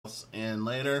in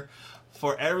later.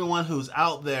 For everyone who's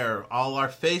out there, all our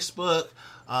Facebook,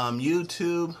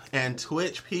 YouTube, and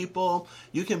Twitch people,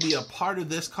 you can be a part of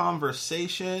this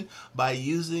conversation by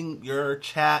using your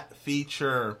chat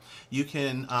feature. You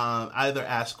can either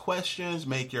ask questions,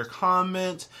 make your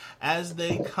comments as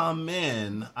they come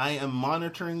in. I am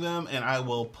monitoring them, and I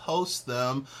will post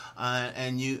them,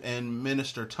 and you and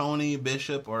Minister Tony,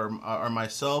 Bishop, or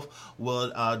myself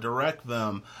will direct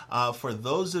them. For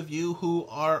those of you who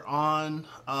are on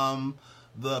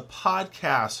the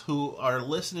podcast, who are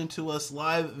listening to us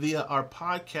live via our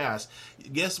podcast,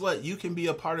 guess what? You can be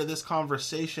a part of this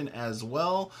conversation as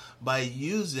well by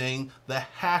using the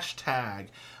hashtag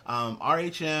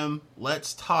RHM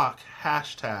Let's Talk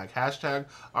hashtag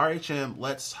RHM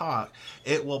Let's Talk.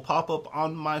 It will pop up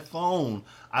on my phone.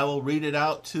 I will read it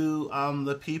out to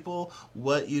the people,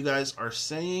 what you guys are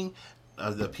saying.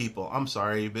 The people. I'm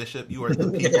sorry, Bishop. You are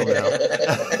the people now.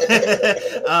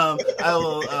 I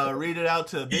will read it out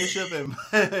to Bishop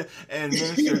and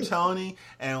Minister Tony,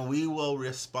 and we will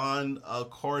respond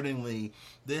accordingly.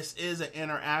 This is an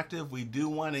interactive. We do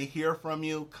want to hear from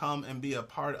you. Come and be a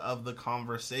part of the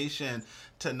conversation.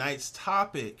 Tonight's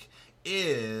topic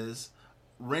is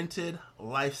rented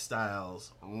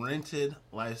lifestyles.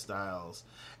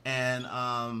 And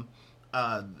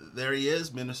there he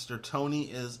is. Minister Tony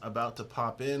is about to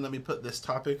pop in. Let me put this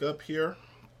topic up here.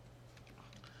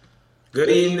 Good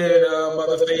evening,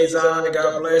 Mother Faison.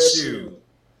 God bless you.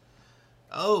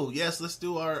 Oh yes, let's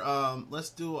do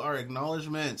our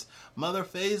acknowledgments. Mother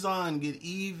Faison, good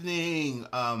evening.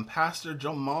 Pastor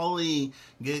Jamali,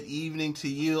 good evening to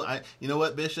you. You know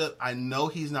what, Bishop? I know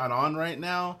he's not on right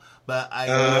now, but I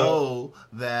know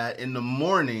that in the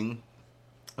morning,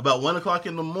 about 1 o'clock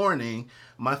in the morning,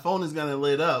 my phone is gonna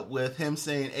lit up with him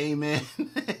saying amen.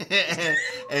 and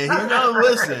he's gonna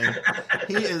listen.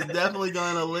 He is definitely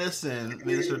gonna listen.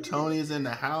 Minister Tony is in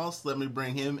the house. Let me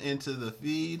bring him into the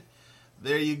feed.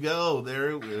 There you go.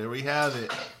 There we have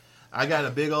it. I got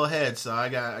a big old head, so I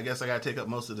guess I gotta take up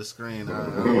most of the screen. I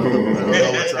don't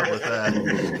know what's up with that.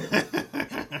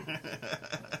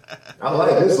 I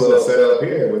like this little setup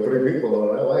here with 3 people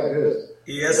on it. I like this.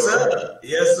 Yes, sir.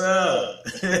 Yes, sir.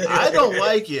 I don't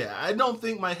like it. I don't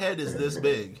think my head is this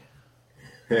big.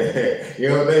 You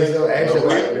don't think so?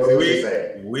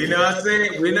 Actually, we're not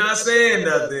saying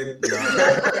nothing.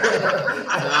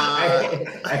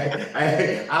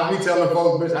 I'll be telling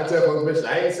folks, bitch. I tell folks, bitch,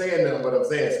 I ain't saying nothing, but I'm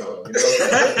saying something.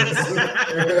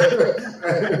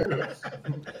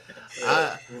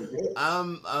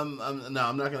 No,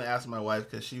 I'm not going to ask my wife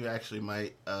because she actually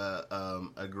might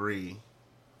agree.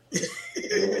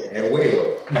 And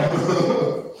will.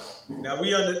 Now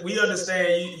we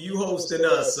understand you hosting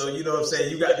us, so you know what I'm saying.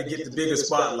 You got to get the bigger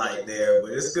spotlight there,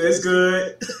 but it's good. It's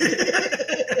good.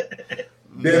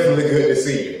 Definitely good to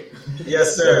see you.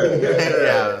 Yes, sir. Yes, sir.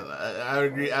 Yeah,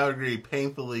 I agree.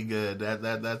 Painfully good.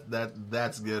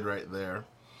 That's good right there.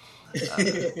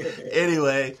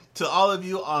 Anyway, to all of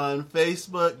you on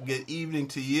Facebook, good evening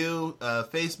to you.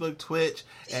 Facebook, Twitch,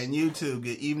 and YouTube,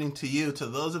 good evening to you. To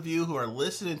those of you who are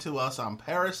listening to us on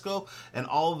Periscope and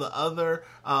all the other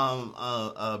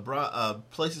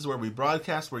places where we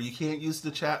broadcast where you can't use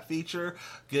the chat feature,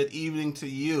 good evening to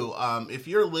you. If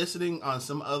you're listening on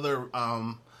some other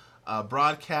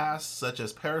broadcasts such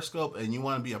as Periscope and you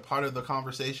want to be a part of the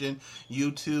conversation,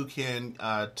 you too can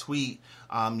tweet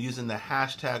using the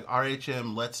hashtag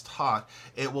RHM Let's Talk.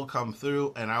 It will come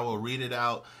through and I will read it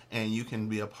out and you can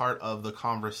be a part of the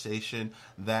conversation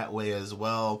that way as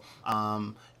well.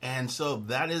 And so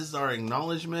that is our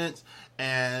acknowledgement.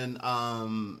 And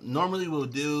normally we will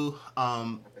do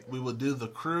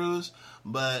the cruise,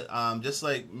 but just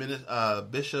like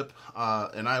Bishop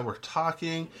and I were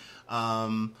talking,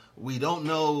 we don't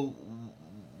know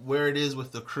where it is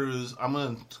with the cruise. I'm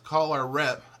going to call our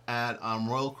rep at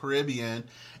Royal Caribbean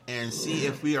and see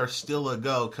if we are still a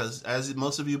go, because as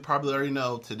most of you probably already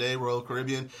know, today Royal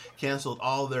Caribbean canceled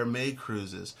all their May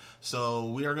cruises. So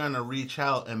we are going to reach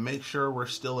out and make sure we're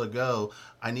still a go.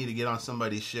 I need to get on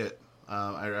somebody's ship.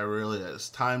 I really, it's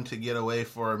time to get away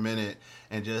for a minute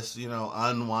and just,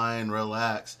 unwind,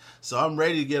 relax. So I'm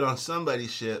ready to get on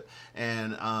somebody's ship,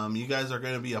 and you guys are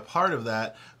going to be a part of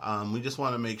that. We just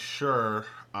want to make sure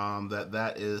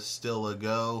that is still a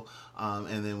go,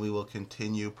 and then we will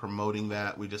continue promoting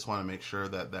that. We just want to make sure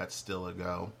that that's still a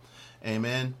go.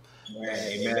 Amen.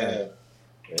 Amen.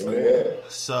 Amen.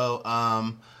 So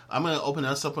I'm going to open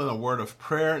us up with a word of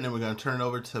prayer, and then we're going to turn it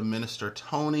over to Minister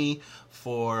Tony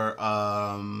for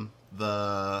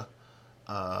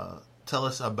tell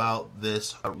us about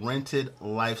this rented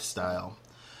lifestyle.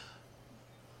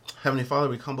 Heavenly Father,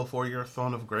 we come before your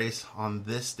throne of grace on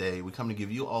this day. We come to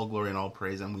give you all glory and all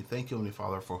praise, and we thank you, Heavenly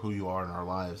Father, for who you are in our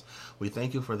lives. We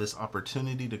thank you for this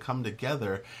opportunity to come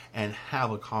together and have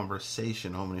a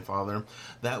conversation, Heavenly Father,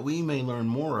 that we may learn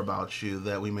more about you,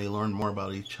 that we may learn more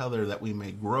about each other, that we may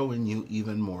grow in you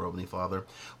even more, Heavenly Father.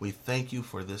 We thank you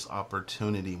for this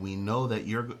opportunity. We know that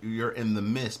you're in the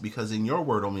midst, because in your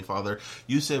word, Heavenly Father,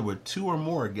 you said where two or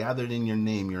more are gathered in your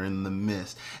name, you're in the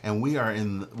midst. And we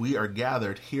are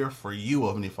gathered here for you,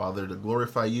 Heavenly Father, to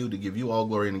glorify you, to give you all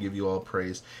glory and to give you all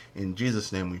praise. In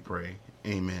Jesus' name we pray.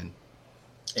 Amen.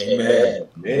 Amen.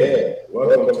 Yeah.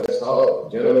 Welcome to the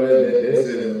talk, gentlemen. This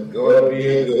is going to be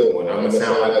a good one. I'm going to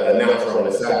sound like an announcer on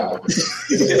the side.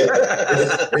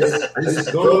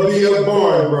 It's going to be a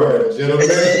barn burner, gentlemen.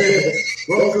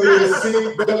 Welcome to the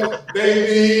seatbelt,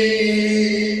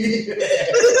 baby.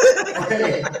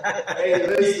 hey,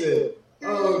 listen.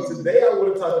 Today I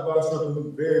want to talk about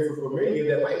something very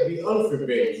familiar that might be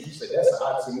unfamiliar. You said that's an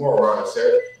oxymoron,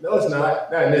 sir. No, it's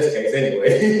not. Not in this case,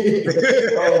 anyway.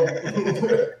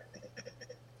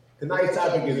 Tonight's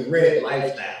topic is rented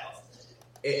lifestyles.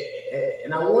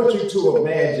 And I want you to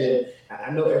imagine,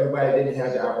 I know everybody didn't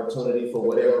have the opportunity for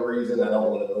whatever reason. I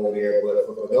don't want to go there, but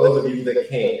for those of you that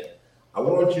can, I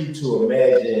want you to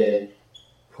imagine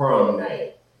prom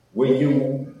night when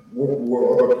you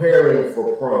were preparing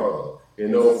for prom.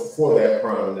 For that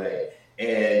prom night.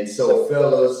 And so,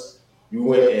 fellas, you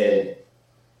went in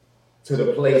to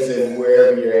the place and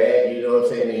wherever you're at, you know what I'm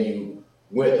saying, and you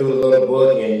went through the little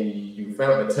book and you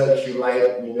found the tux you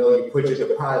like, you put your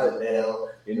deposit down,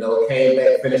 came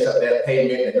back, finished up that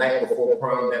payment the night before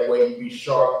prom, that way you be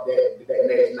sharp that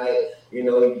next night, you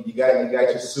got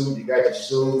your suit, you got your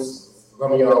shoes,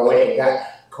 some of y'all went and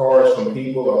got cards from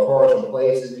people or cards from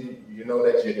places,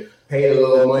 that you paid a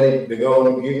little money to go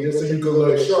and get just so you could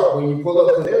look sharp when you pull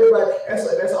up. Because everybody,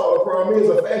 that's all the prom is,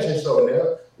 a fashion show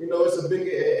now. It's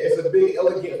a big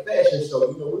elegant fashion show.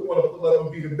 We want to pull up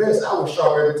and be the best. I was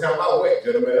sharp every time I went,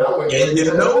 gentlemen. I went. And you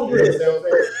know this.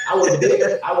 I was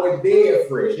dead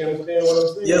fresh. You understand what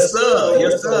I'm saying? Yes, sir.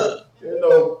 Yes, sir.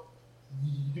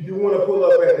 You want to pull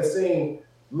up at the scene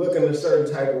looking a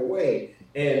certain type of way,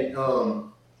 and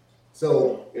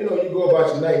so, you go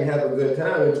about your night and have a good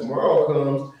time, and tomorrow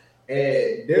comes,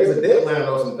 and there's a deadline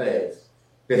on some things.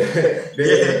 There's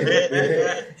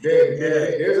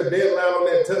a deadline on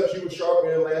that tux you were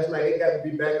sharpening last night. It got to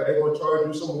be back, or they're going to charge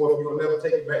you some more. If you don't never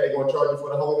take it back, they're going to charge you for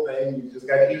the whole thing. You just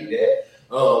got to eat that.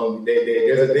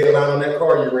 There's a deadline on that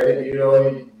car you rented.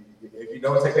 If you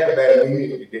don't take that back,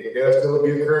 there'll still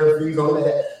be recurring fees on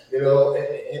that.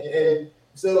 And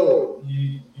so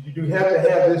you have to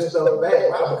have this stuff back.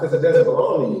 Why? Because it doesn't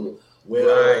belong to you. Well,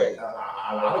 right.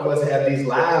 A lot of us have these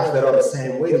lives that are the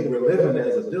same way that we're living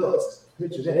as adults.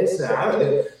 Picture that. They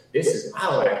say, this is my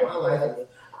life. My life.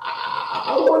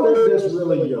 I wonder if that's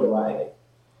really your life.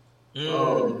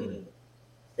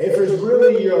 If it's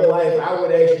really your life, I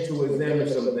would ask you to examine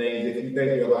some things if you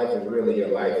think your life is really your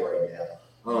life right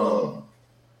now.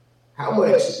 How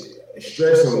much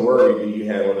stress and worry do you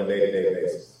have on a day-to-day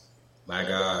basis? My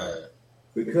God.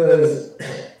 Because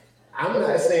I'm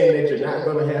not saying that you're not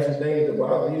going to have some things that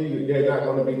bother you. There's not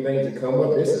going to be things that come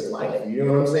up. This is life. You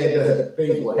know what I'm saying?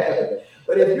 Things will happen.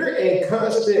 But if you're in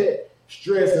constant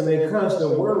stress and in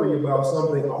constant worry about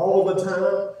something all the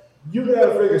time, you got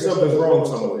to figure something's wrong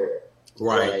somewhere.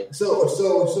 Right. So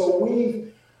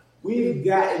we've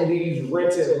gotten these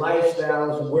rented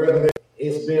lifestyles where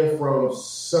it's been from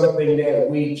something that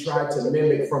we tried to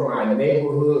mimic from our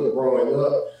neighborhood growing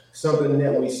up. Something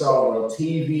that we saw on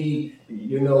TV,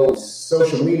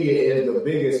 social media is the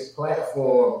biggest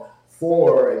platform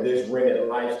for this rented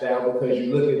lifestyle, because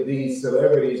you look at these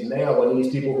celebrities now and these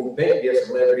people who think they're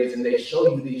celebrities and they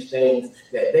show you these things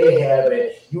that they have,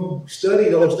 and you study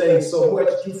those things so much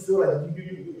you feel like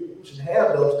you should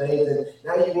have those things, and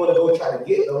now you want to go try to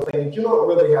get those things. You don't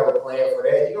really have a plan for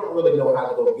that. You don't really know how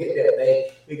to go get that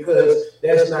thing, because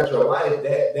that's not your life.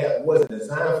 That wasn't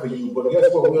designed for you. But guess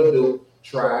what we'll do?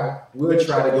 We'll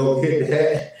try to go get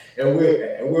that, and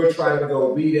we'll try to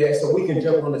go be that, so we can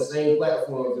jump on the same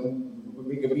platforms and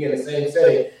we can be in the same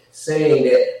setting saying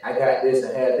that I got this,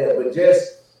 I had that. But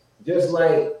just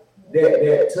like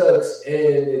that tux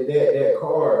and that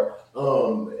car,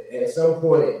 at some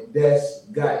point that's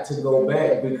got to go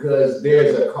back, because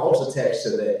there's a cost attached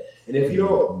to that. And if you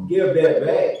don't give that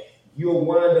back, you'll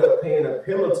wind up paying a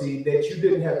penalty that you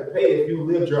didn't have to pay if you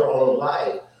lived your own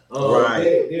life.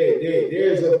 Right.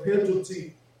 There's a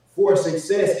penalty for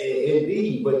success,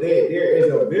 indeed, but there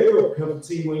is a bigger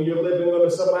penalty when you're living under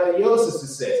somebody else's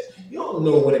success. You don't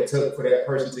know what it took for that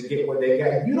person to get what they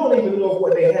got. You don't even know if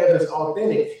what they have is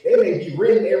authentic. They may be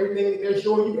renting everything that they're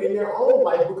showing you in their own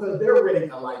life because they're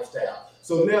renting a lifestyle.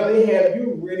 So now they have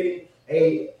you renting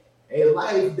a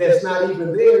life that's not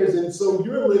even theirs, and so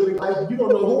you're living life you don't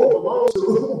know who it belongs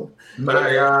to.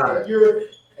 My God.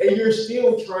 And you're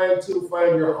still trying to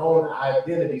find your own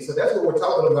identity. So that's what we're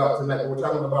talking about tonight. We're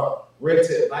talking about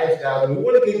rented lifestyles. And we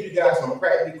want to give you guys some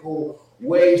practical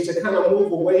ways to kind of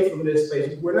move away from this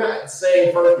space. We're not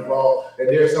saying, first of all, that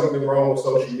there's something wrong with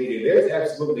social media. There's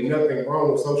absolutely nothing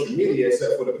wrong with social media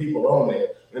except for the people on there.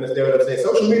 You understand what I'm saying?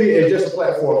 Social media is just a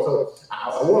platform. So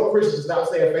I want Christians to stop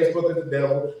saying Facebook is the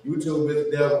devil, YouTube is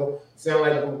the devil. Sound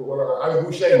like I'm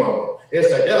Boucher Mama. It's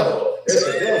the devil. It's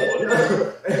the devil.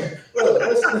 Look,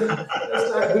 let's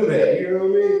not do that. You know what I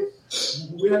mean?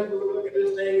 We have to look at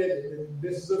this thing.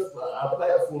 This is a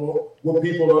platform where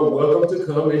people are welcome to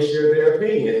come and share their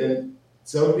opinions. And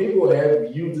some people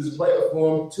have used this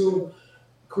platform to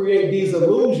create these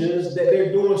illusions that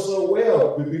they're doing so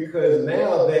well, because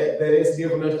now that it's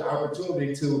given us the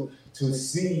opportunity to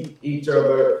see each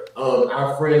other,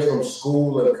 our friends from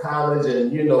school and college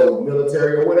and,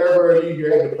 military or whatever,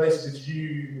 you're at the places that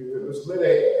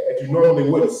you normally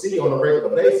wouldn't see on a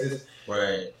regular basis.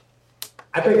 Right.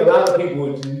 I think a lot of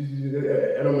people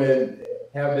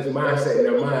have this mindset in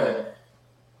their mind.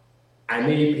 I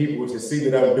need people to see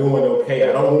that I'm doing okay.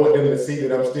 I don't want them to see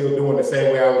that I'm still doing the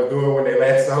same way I was doing when they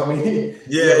last saw me.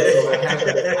 Yeah. So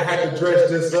I have to dress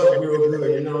this up real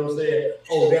good. You know what I'm saying?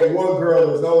 Oh, that one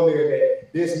girl is on there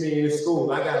that dissed me in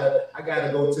school. I gotta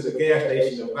go to the gas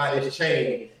station and buy this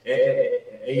chain and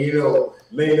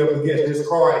lean up against this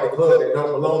car at the club that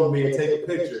don't belong to me and take a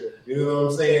picture. You know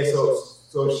what I'm saying?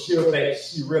 So she'll think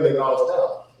she really lost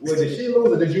out. Well, did she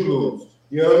lose or did you lose?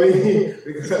 You know what I mean?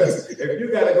 Because if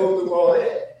you got to go through all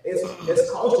that, it's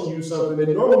costing you something.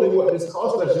 And normally what this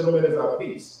costs us, gentlemen, is our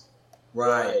peace.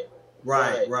 Right.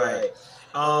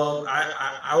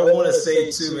 I want to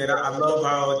say too, man, I love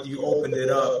how you opened it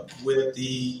up with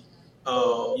the,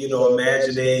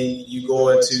 imagining you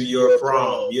going to your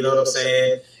prom. You know what I'm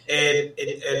saying? And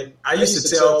I used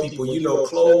to tell people,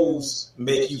 clothes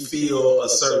make you feel a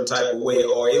certain type of way,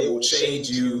 or it will change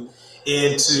you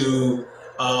into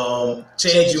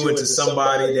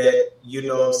somebody that, you're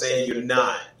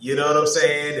not. You know what I'm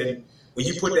saying? And when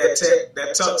you put that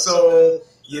tux on,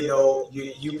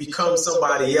 you become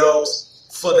somebody else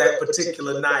for that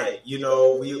particular night.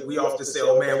 We often say,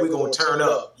 oh man, we're going to turn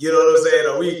up. You know what I'm saying?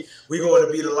 Or we going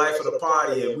to be the life of the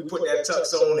party, and we put that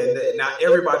tux on, and now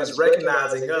everybody's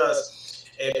recognizing us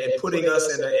and putting us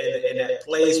in that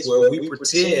place where we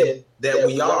pretend that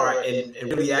we are, and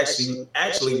really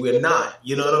actually we're not.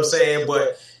 You know what I'm saying?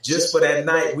 But just for that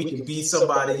night, we can be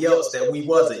somebody else that we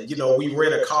wasn't. We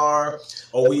rent a car,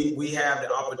 or we have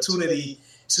the opportunity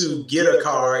to get a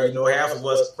car. Half of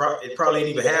us probably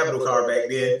didn't even have no car back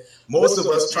then. Most of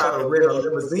us try to rent a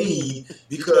limousine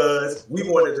because we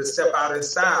wanted to step out in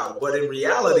style. But in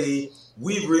reality,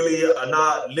 we really are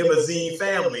not limousine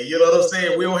family. You know what I'm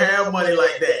saying? We don't have money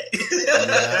like that.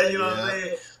 You know what I'm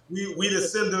saying? We the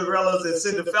Cinderellas and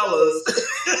Cinderfellas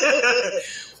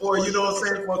for,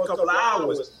 for a couple of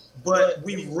hours. But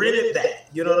we rented that,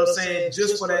 you know what I'm saying,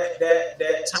 just for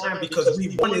that time, because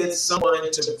we wanted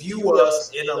someone to view us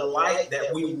in a light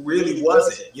that we really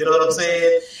wasn't, you know what I'm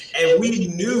saying? And we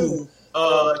knew,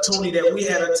 Tony, that we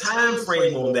had a time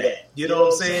frame on that, you know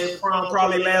what I'm saying? Prom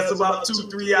probably lasts about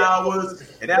 2-3 hours,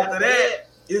 and after that,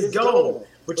 it's gone.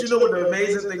 But you know what the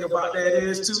amazing thing about that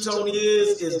is, too, Tony,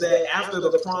 is that after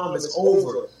the prom is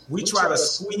over, we try to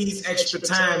squeeze extra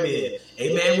time in.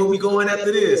 Hey, man, where we going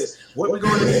after this? What we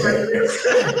going to do after this?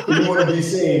 You want to be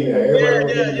seen. Yeah,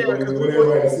 because we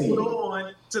want to hold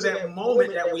on to that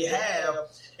moment that we have,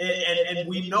 and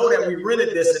we know that we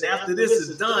rented this, and after this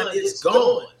is done, it's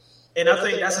gone. And I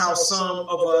think that's how some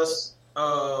of us,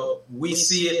 we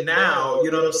see it now,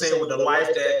 you know what I'm saying, with the life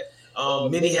that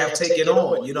many have taken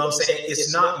on. You know what I'm saying?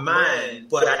 It's not mine,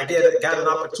 but I got an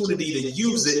opportunity to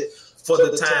use it for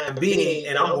the time being,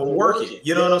 and I'm going to work it.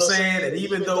 You know what I'm saying? And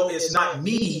even though it's not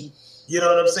me, you know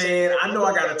what I'm saying? I know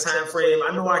I got a time frame.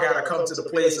 I know I got to come to the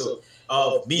place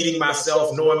of meeting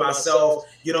myself, knowing myself,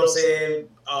 you know what I'm saying?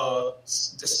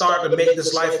 Start to make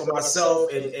this life for myself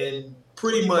and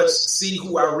pretty much see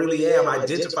who I really am,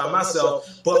 identify myself,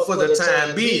 but for the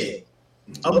time being.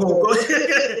 I'm gonna go,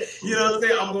 you know what I'm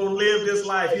saying? I'm gonna live this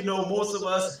life. Most of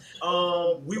us,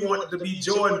 we wanted to be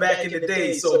Jordan back in the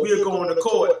day, so we'll go on the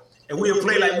court and we'll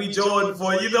play like we Jordan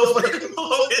for that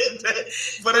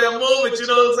moment, you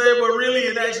know what I'm saying? But really,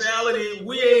 in actuality,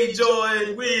 we ain't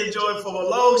Jordan for a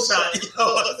long shot, you know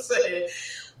what I'm saying?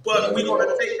 but we're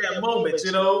gonna take that moment,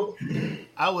 you know.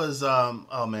 I was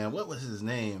oh man, what was his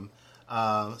name?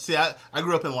 See, I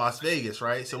grew up in Las Vegas,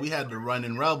 right? So we had the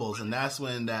Running Rebels, and that's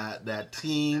when that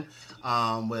team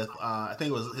with I think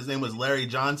it was his name was Larry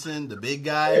Johnson, the big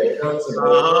guy.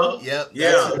 Yep.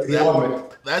 Yeah.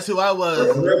 That's who I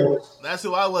was. That's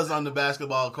who I was on the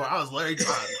basketball court. I was Larry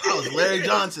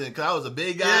Johnson because I was a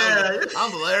big guy. Yeah.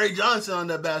 I'm Larry Johnson on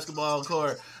that basketball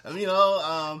court. And, you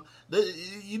know,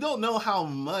 you don't know how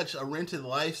much a rented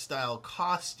lifestyle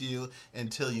costs you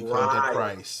until you come to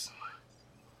price.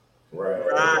 Right.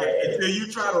 Until you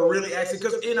try to really ask it,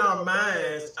 because in our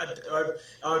minds,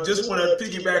 I just want to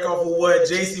piggyback off of what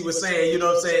JC was saying. You know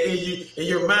what I'm saying? In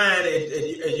your mind and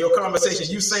in your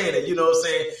conversation, you saying it. You know what I'm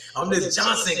saying? I'm this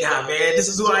Johnson guy, man. This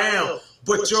is who I am.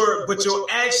 But your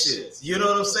actions, you know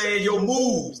what I'm saying? Your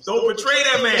moves, don't betray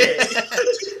that man.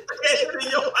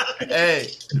 Hey,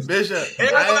 Bishop.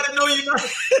 Everybody know you.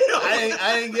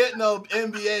 I ain't getting no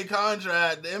NBA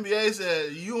contract. The NBA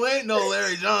said you ain't no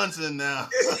Larry Johnson now.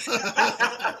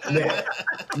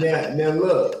 Now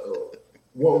look,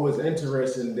 what was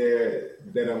interesting there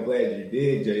that I'm glad you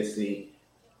did, JC,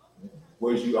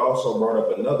 was you also brought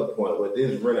up another point with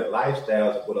this rented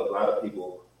lifestyles. What a lot of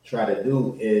people try to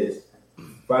do is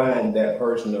find that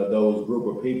person or those group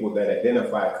of people that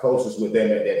identify closest with them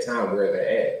at that time where they're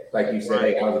at. Like you said,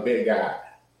 hey, I was a big guy.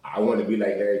 I want to be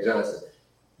like Larry Johnson.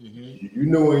 Mm-hmm. You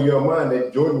knew in your mind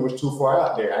that Jordan was too far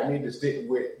out there. I need to stick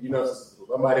with,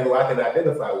 somebody who I can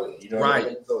identify with. You know what I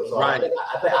mean? So right.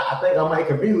 I think I might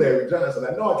can be Larry Johnson.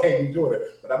 I know I can't be Jordan,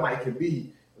 but I might can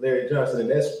be Larry Johnson. And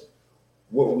that's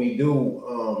what we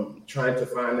do, trying to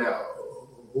find out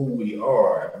who we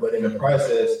are. But in the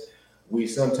process, we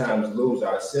sometimes lose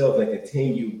ourselves and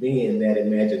continue being that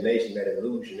imagination, that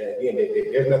illusion. And again,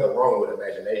 there's nothing wrong with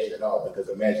imagination at all, because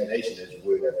imagination is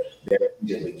where that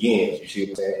vision begins. You see what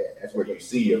I'm saying? That's where you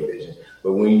see your vision.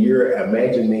 But when you're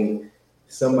imagining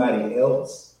somebody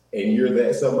else and you're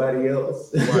that somebody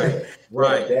else,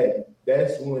 right.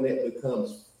 That's when it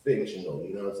becomes fictional.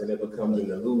 You know what I'm saying? It becomes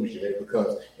an illusion. It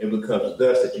becomes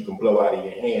dust that you can blow out of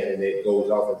your hand and it goes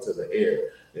off into the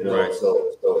air. You know, right.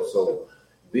 So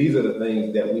these are the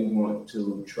things that we want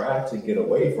to try to get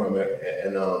away from it.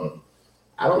 And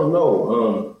I don't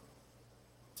know.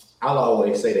 I'll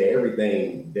always say that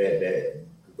everything that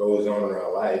goes on in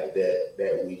our life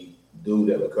that we do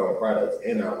that become products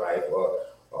in our life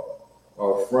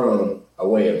are from a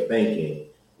way of thinking,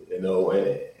 and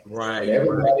right.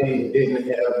 Everybody didn't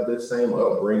have the same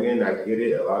upbringing. I get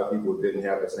it. A lot of people didn't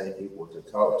have the same people to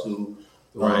talk to.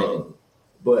 Right.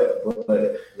 But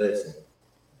listen.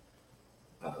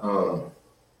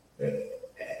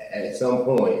 At some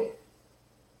point,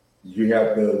 you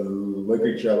have to look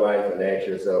at your life and ask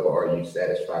yourself, are you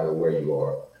satisfied with where you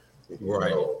are?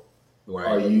 Right.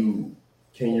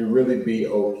 Can you really be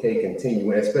okay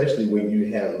continuing, especially when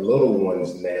you have little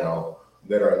ones now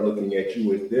that are looking at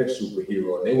you as their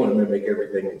superhero and they want to mimic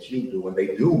everything that you do, and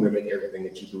they do mimic everything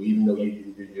that you do, even though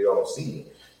you don't see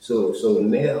it. So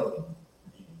now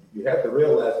you have to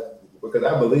realize, because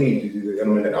I believe,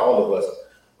 that all of us,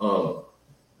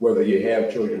 whether you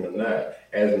have children or not,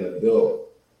 as an adult,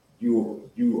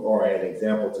 you are an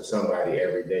example to somebody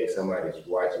every day. Somebody's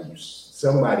watching you.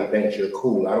 Somebody thinks you're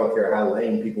cool. I don't care how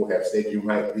lame people have said you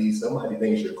might be. Somebody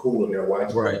thinks you're cool and they're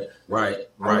watching. Right.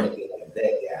 Like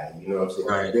that guy. You know what I'm saying?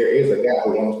 Right. There is a guy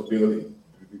who wants to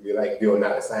be like Bill,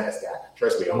 not a science guy.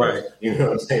 Trust me on this. You know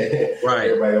what I'm saying? Right.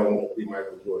 Everybody don't want to be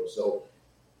Michael Jordan. So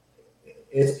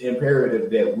it's imperative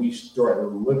that we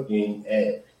start looking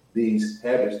at these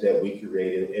habits that we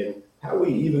created and how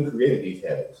we even created these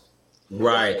habits.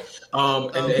 Right.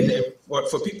 And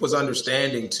for people's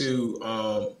understanding too,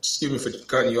 excuse me for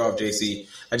cutting you off, JC.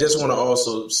 I just want to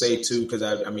also say too, because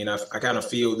I kind of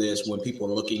feel this when people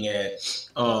are looking at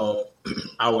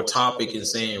our topic and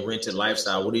saying rented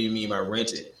lifestyle. What do you mean by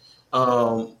rented?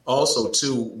 Also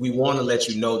too, we want to let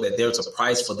you know that there's a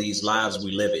price for these lives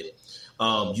we live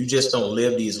in. You just don't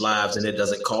live these lives and it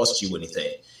doesn't cost you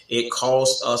anything. It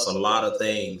costs us a lot of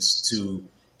things to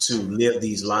live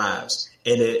these lives.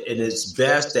 And it's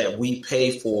best that we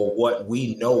pay for what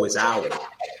we know is ours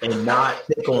and not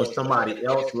take on somebody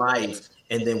else's life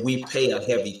and then we pay a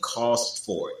heavy cost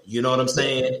for it. You know what I'm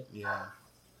saying? Yeah.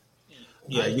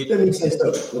 Let me say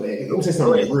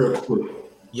something real quick.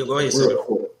 You go ahead, sir.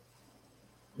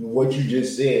 What you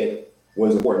just said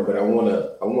was important, but I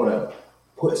wanna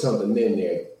put something in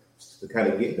there to kind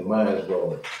of get the minds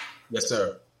rolling. Yes,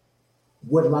 sir.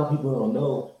 What a lot of people don't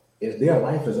know is their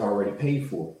life is already paid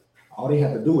for. All they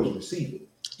have to do is receive it.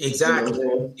 Exactly. You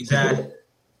know exactly.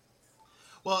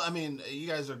 Well, I mean, you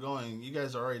guys are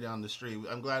already down the street.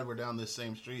 I'm glad we're down this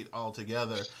same street all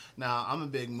together. Now, I'm a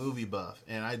big movie buff,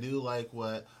 and I do like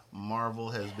what Marvel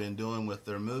has been doing with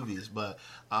their movies. But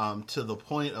to the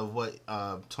point of what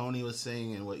Tony was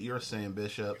saying and what you're saying,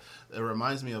 Bishop, it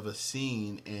reminds me of a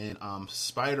scene in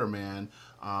Spider-Man,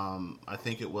 I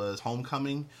think it was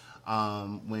Homecoming,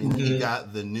 when he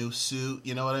got the new suit,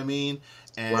 you know what I mean?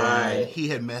 And he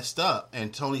had messed up,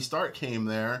 and Tony Stark came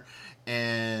there,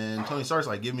 and Tony Stark's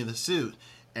like, give me the suit.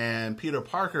 And Peter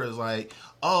Parker is like,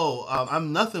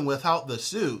 I'm nothing without the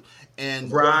suit. And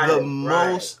the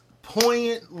most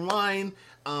poignant line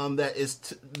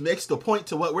that makes the point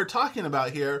to what we're talking about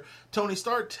here, Tony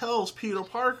Stark tells Peter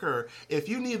Parker, if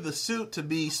you need the suit to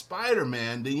be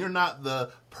Spider-Man, then you're not the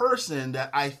person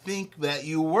that I think that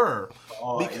you were.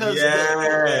 Because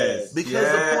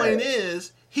the point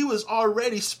is, he was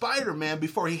already Spider-Man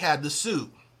before he had the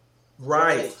suit.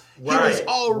 Right. He was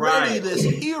already this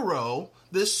hero,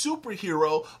 this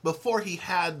superhero, before he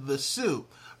had the suit.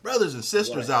 Brothers and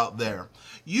sisters out there,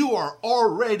 you are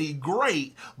already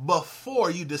great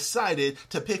before you decided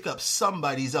to pick up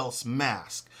somebody else's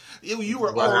mask. You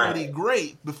were already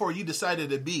great before you decided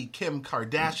to be Kim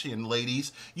Kardashian,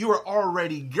 ladies. You were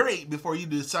already great before you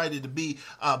decided to be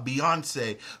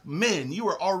Beyonce. Men, you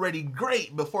were already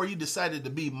great before you decided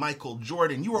to be Michael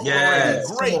Jordan. You were already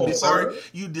great before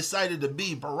you decided to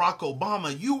be Barack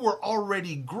Obama. You were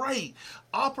already great.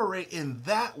 Operate in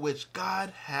that which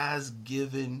God has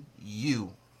given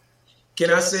you. Can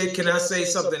I say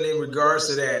something in regards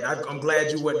to that? I'm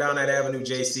glad you went down that avenue,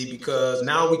 JC, because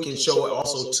now we can show it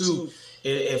also too,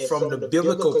 and from the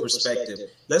biblical perspective.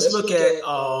 Let's look at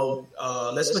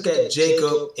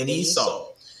Jacob and Esau.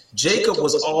 Jacob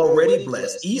was already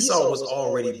blessed. Esau was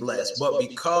already blessed, but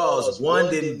because one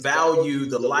didn't value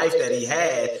the life that he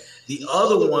had, the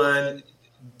other one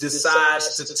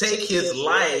decides to take his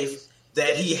life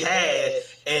that he had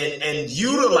and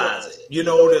utilize it. You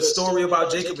know, the story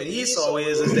about Jacob and Esau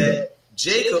is that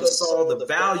Jacob saw the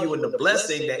value and the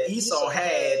blessing that Esau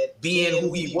had being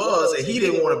who he was, and he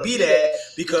didn't want to be that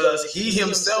because he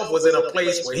himself was in a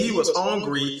place where he was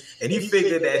hungry, and he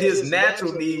figured that his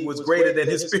natural need was greater than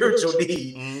his spiritual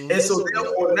need. And so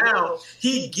therefore now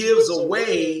he gives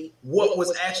away what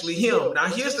was actually him. Now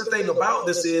here's the thing about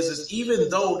this is even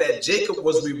though that Jacob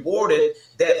was rewarded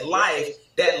that life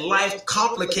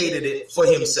complicated it for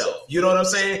himself. You know what I'm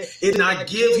saying? It did not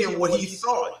give him what he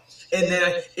thought. And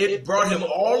then it brought him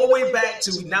all the way back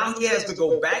to now he has to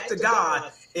go back to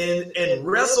God and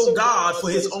wrestle God for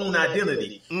his own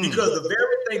identity. Because the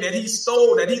very thing that he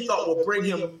stole that he thought would bring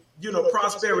him,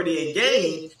 prosperity and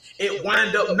gain, it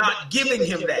wind up not giving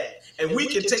him that. And we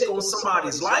can take on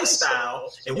somebody's lifestyle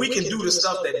and we can do the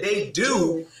stuff that they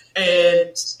do,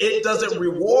 and it doesn't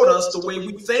reward us the way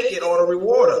we think it ought to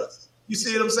reward us. You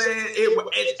see what I'm saying?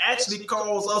 It actually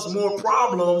causes us more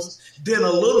problems than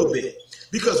a little bit.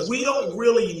 Because we don't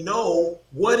really know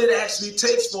what it actually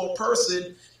takes for a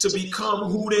person to become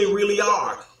who they really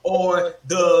are, or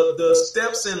the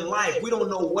steps in life. We don't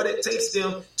know what it takes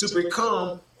them to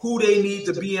become who they need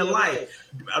to be in life.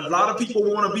 A lot of people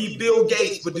want to be Bill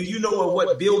Gates, but do you know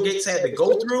what Bill Gates had to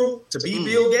go through to be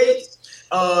Bill Gates?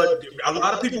 A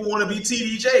lot of people want to be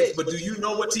T.D. Jakes, but do you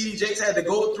know what T.D. Jakes had to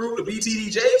go through to be T.D.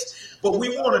 Jakes? But we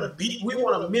want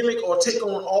to mimic or take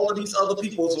on all of these other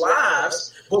people's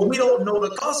lives, but we don't know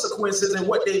the consequences and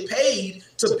what they paid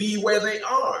to be where they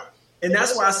are. And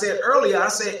that's why I said earlier,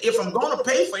 if I'm going to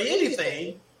pay for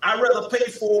anything, I'd rather pay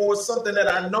for something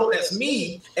that I know that's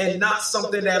me and not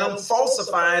something that I'm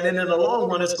falsifying, and in the long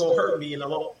run, it's going to hurt me in the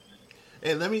long run.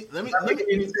 Hey, let me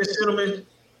gentlemen.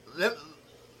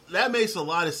 That makes a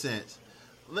lot of sense.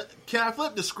 Can I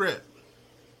flip the script?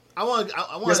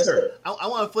 Yes, sir. I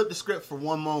want to flip the script for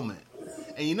one moment.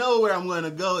 And you know where I'm going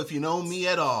to go if you know me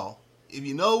at all. If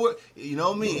you know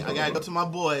me, I got to go to my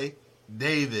boy,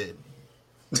 David.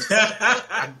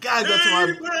 I got to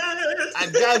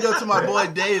go to my boy,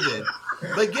 David.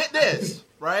 But get this,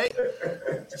 right?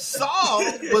 Saul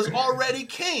was already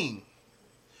king.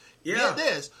 Yeah. Get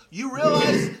this. You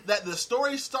realize that the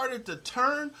story started to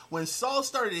turn when Saul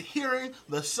started hearing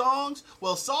the songs?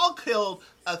 Well, Saul killed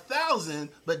 1,000,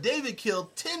 but David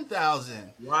killed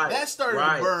 10,000. Right. That started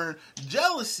to burn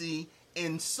jealousy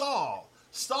in Saul.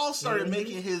 Saul started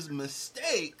making his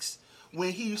mistakes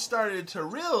when he started to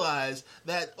realize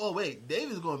that, oh, wait,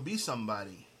 David's going to be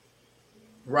somebody.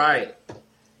 Right.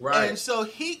 And so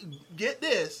get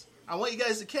this. I want you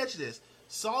guys to catch this.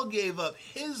 Saul gave up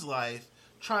his life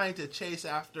trying to chase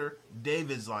after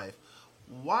David's life.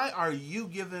 Why are you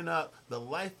giving up the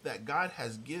life that God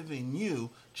has given you,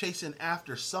 chasing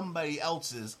after somebody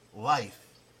else's life?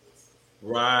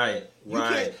 Right.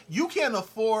 You can't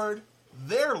afford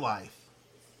their life,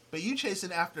 but you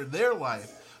chasing after their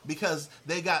life because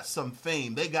they got some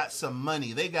fame, they got some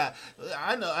money, they got.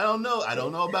 I don't know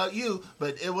about you,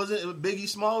 but it wasn't Biggie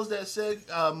Smalls that said,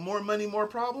 "More money, more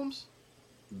problems."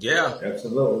 Yeah,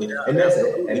 absolutely. Yeah, and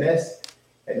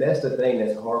that's the thing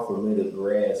that's hard for me to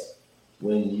grasp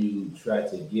when you try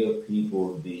to give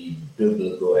people the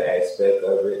biblical aspect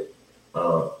of it,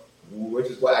 which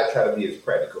is why I try to be as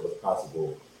practical as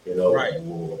possible. Right.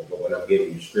 When I'm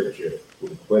giving you scripture,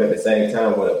 but at the same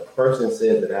time, when a person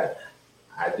says that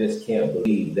I just can't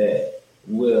believe that,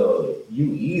 well,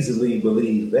 you easily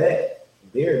believe that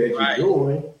there that Right. you're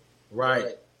doing,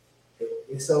 right.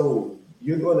 so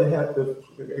you're going to have to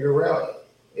figure out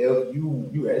if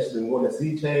you actually want to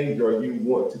see change or you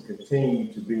want to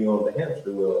continue to be on the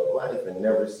hamster wheel of life and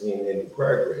never seeing any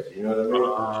progress. You know what I mean?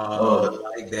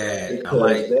 I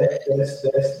like that.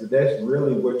 Because that's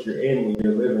really what you're in when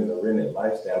you're living the rented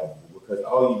lifestyle. Because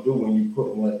all you do when you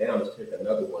put one down is pick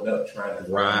another one up, trying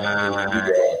to right.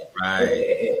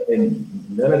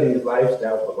 And none of these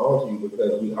lifestyles belong to you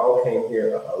because we all came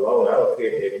here alone. I don't care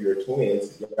if you're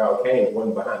twins; y'all came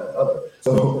one behind the other.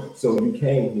 So you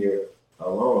came here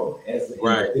alone as an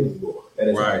individual. That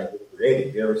is how you were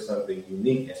created. There is something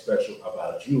unique and special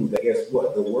about you that, guess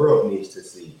what, the world needs to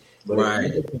see. But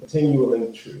if you're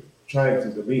continually trying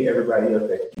to be everybody else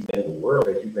that you think the world,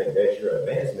 that you think that's your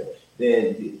advancement,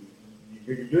 then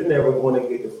you're never going to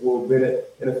get the full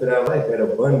benefit of life, that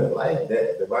abundant life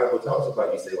that the Bible talks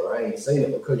about. You say, well, I ain't saying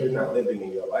it because you're not living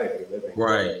in your life. You're living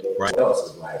in someone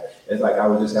else's life. It's like I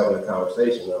was just having a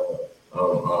conversation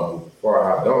before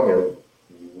I hopped on here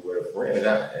with a friend,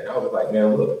 and I was like,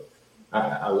 man, look,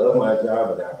 I love my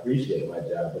job and I appreciate my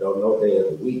job, but on no day of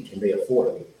the week can they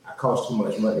afford me. I cost too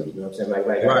much money. You know what I'm saying?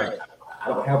 I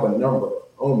don't have a number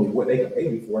on me. What they can pay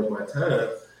me for is my time,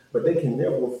 but they can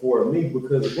never afford me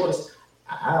because once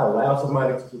I allow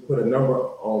somebody to put a number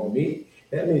on me,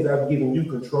 that means I've given you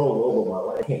control over my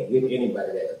life. I can't give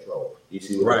anybody that control. You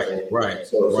see what I'm saying? Right.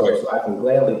 So I can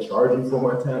gladly charge you for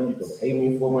my time. You can pay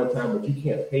me for my time, but you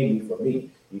can't pay me for me.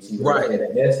 You see what I'm saying?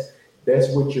 And that's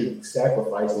what you're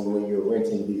sacrificing when you're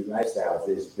renting these lifestyles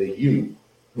is the you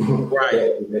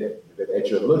that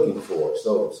you're looking for.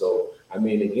 So I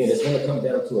mean, again, it's going to come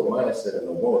down to a mindset and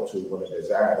a want to, and a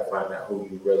desire to find out who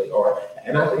you really are.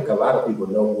 And I think a lot of people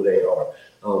know who they are.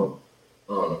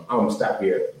 I'm gonna stop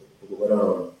here,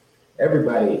 but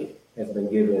everybody has been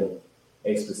given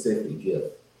a specific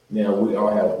gift. Now we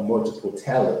all have multiple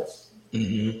talents,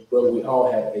 but we all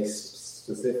have a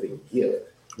specific gift.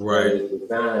 That is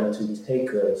designed to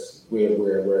take us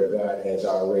where God has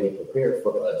already prepared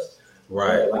for us.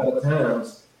 But a lot of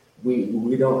times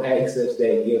we don't access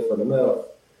that gift enough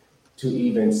to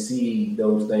even see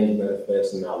those things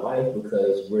manifest in our life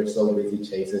because we're so busy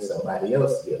chasing somebody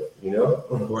else's gift, you know?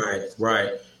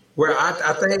 Right. Where I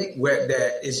think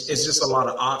that it's just a lot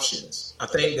of options. I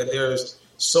think that there's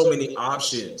so many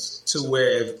options to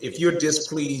where if you're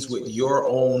displeased with your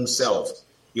own self,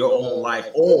 your own life,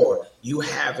 or you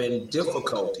having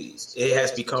difficulties, it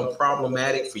has become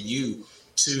problematic for you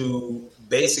to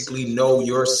basically know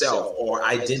yourself or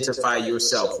identify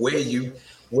yourself, where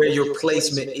your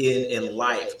placement in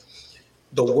life.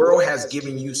 The world has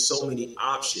given you so many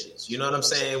options. You know what I'm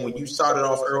saying? When you started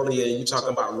off earlier and you're talking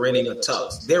about renting a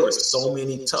tux, there are so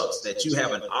many tux that you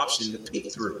have an option to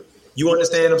pick through. You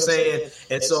understand what I'm saying?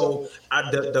 And so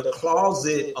the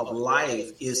closet of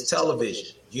life is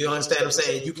television. You understand what I'm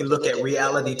saying? You can look at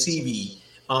reality TV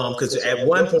because at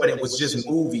one point it was just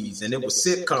movies and it was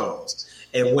sitcoms.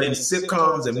 And when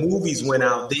sitcoms and movies went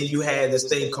out, then you had this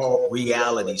thing called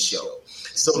reality show.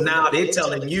 So now they're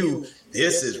telling you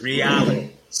this is reality.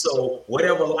 So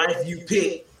whatever life you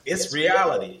pick, it's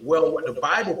reality. Well, what the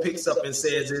Bible picks up and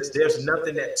says is there's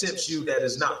nothing that tempts you that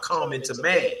is not common to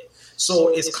man. So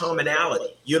it's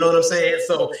commonality. You know what I'm saying?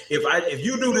 So if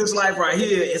you do this life right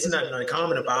here, it's nothing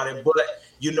uncommon about it. But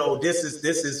you know, this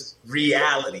is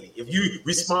reality. If you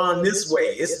respond this way,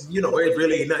 it's there's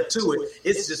really nothing to it.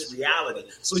 It's just reality.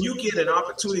 So you get an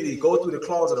opportunity to go through the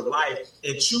closet of life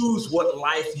and choose what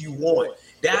life you want.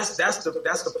 That's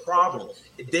the problem.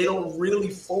 They don't really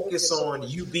focus on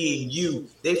you being you.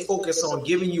 They focus on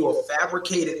giving you a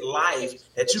fabricated life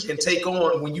that you can take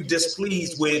on when you're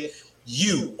displeased with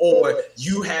you, or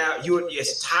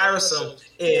it's tiresome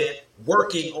and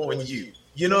working on you.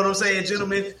 You know what I'm saying,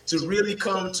 gentlemen? To really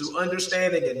come to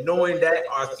understanding and knowing that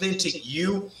authentic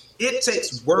you, it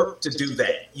takes work to do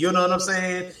that. You know what I'm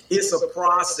saying? It's a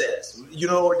process,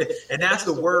 and that's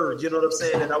the word, you know what I'm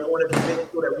saying? And I wanted to make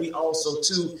sure that we also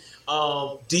too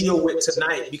deal with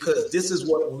tonight, because this is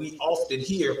what we often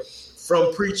hear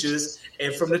from preachers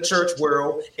and from the church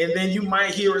world. And then you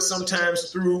might hear it sometimes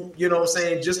through, you know what I'm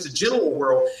saying, just the general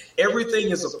world.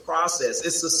 Everything is a process.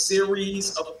 It's a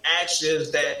series of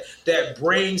actions that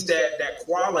brings that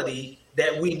quality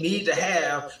that we need to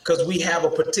have, because we have a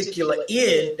particular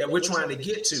end that we're trying to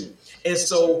get to. And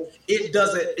so it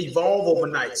doesn't evolve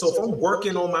overnight. So if I'm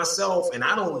working on myself and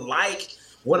I don't like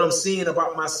what I'm seeing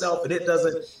about myself, and it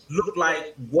doesn't look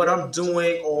like what I'm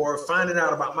doing or finding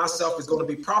out about myself is going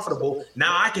to be profitable,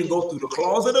 now I can go through the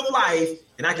closet of life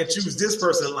and I can choose this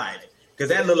person's life, because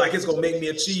that look like it's going to make me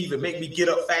achieve and make me get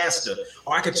up faster.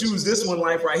 Or I can choose this one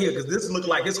life right here, because this look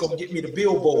like it's going to get me the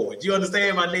billboard. You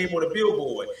understand? My name on the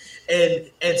billboard.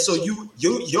 And so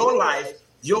your life,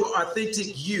 your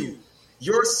authentic you,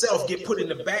 yourself get put in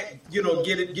the back, get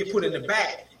put in the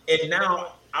back. And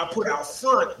now I put out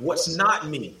front what's not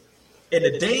me. And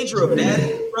the danger of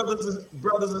that,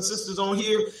 brothers and sisters on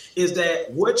here, is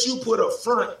that what you put up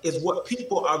front is what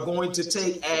people are going to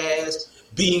take as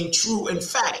being true and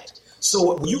fact.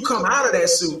 So when you come out of that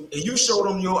suit and you show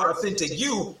them your authentic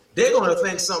you, they're going to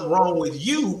think something wrong with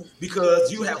you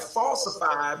because you have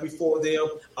falsified before them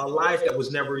a life that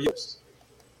was never yours.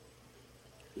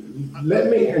 Let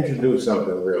me introduce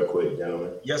something real quick,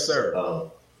 gentlemen. Yes, sir.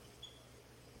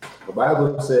 The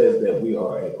Bible says that we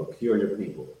are a peculiar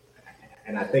people.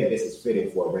 And I think this is fitting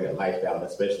for a rented lifestyle,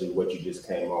 especially what you just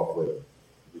came off with,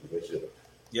 Bishop.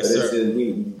 Yes, sir. It says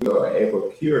we are a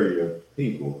peculiar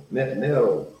people.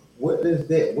 Now, what does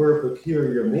that word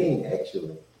peculiar mean,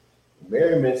 actually?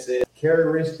 Merriman said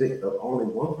characteristic of only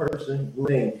one person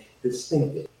being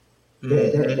distinctive.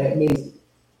 That means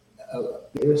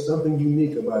there's something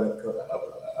unique about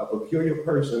a peculiar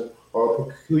person or a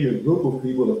peculiar group of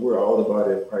people if we're all the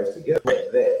body of Christ together.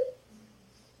 That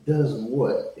does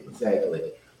what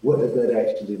exactly? What does that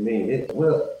actually mean? If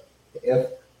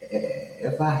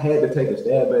I had to take a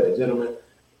stab at it, gentlemen,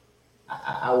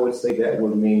 I would say that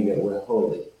would mean that we're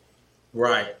holy.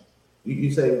 Right.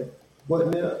 You say, what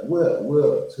now?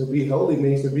 Well, to be holy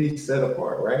means to be set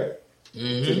apart, right?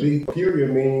 Mm-hmm. To be peculiar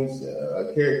means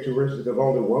a characteristic of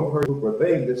only one person or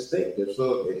thing distinctive.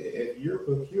 So if you're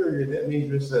peculiar, that means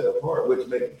you're set apart, which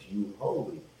makes you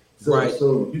holy. So, right.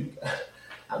 So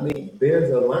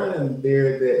there's a line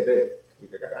there that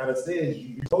kind of says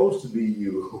you're supposed to be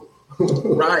you.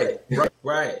 Right.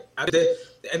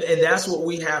 And that's what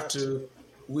we have to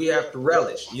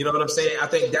relish. You know what I'm saying? I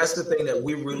think that's the thing that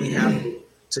we really have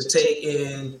to take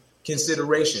in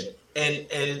consideration.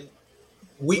 And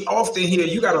we often hear,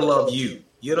 you got to love you.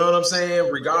 You know what I'm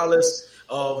saying? Regardless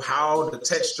of how the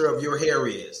texture of your hair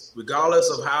is, regardless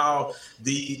of how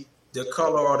the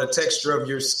color or the texture of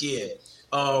your skin,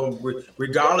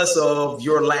 regardless of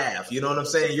your laugh. You know what I'm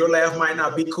saying? Your laugh might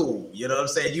not be cool. You know what I'm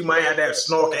saying? You might have that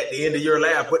snark at the end of your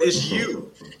laugh, but it's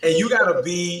you. And you got to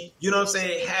be, you know what I'm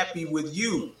saying, happy with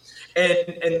you.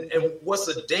 And what's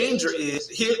the danger is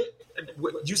here.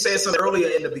 You said something earlier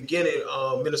in the beginning,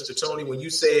 Minister Tony, when you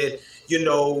said,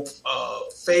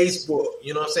 Facebook,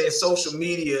 you know what I'm saying, social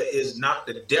media is not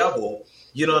the devil,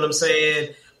 you know what I'm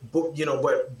saying, but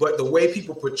the way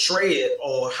people portray it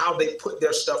or how they put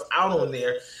their stuff out on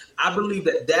there, I believe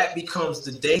that becomes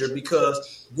the danger,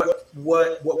 because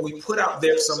what we put out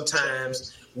there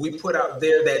sometimes, we put out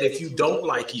there that if you don't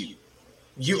like you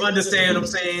understand what I'm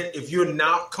saying, if you're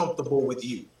not comfortable with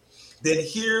you, then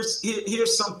here's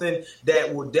something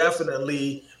that will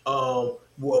definitely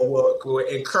will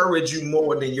encourage you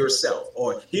more than yourself.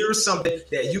 Or here's something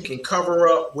that you can cover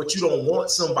up what you don't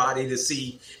want somebody to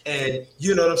see. And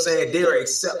you know what I'm saying? They'll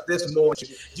accept this more.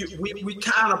 We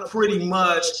kind of pretty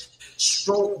much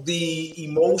stroke the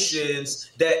emotions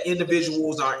that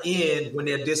individuals are in when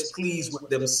they're displeased with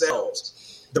themselves.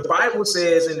 The Bible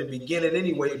says in the beginning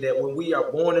anyway that when we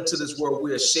are born into this world,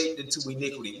 we are shaped into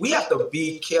iniquity. We have to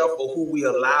be careful who we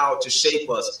allow to shape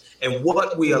us and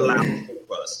what we allow to shape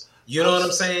us. You know what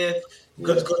I'm saying?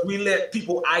 Because we let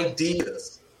people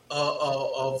ideas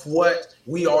of what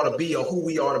we ought to be or who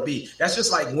we ought to be. That's just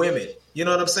like women. You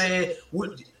know what I'm saying?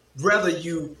 Whether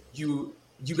you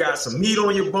got some meat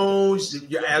on your bones,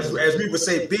 as we would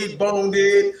say, big boned,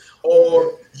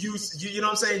 or you know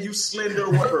what I'm saying, you slender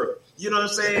or whatever. You know what I'm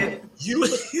saying? You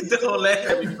don't laugh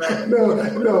at me, man.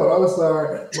 No, I'm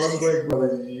sorry. My great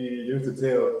brother used to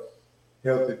tell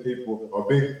healthy people or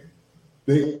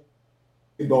big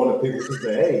boned people to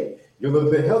say, "Hey, you're a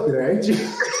little bit healthier, ain't you?"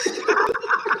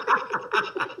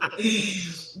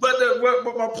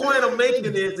 But my point I'm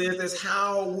making is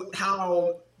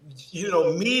how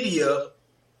media,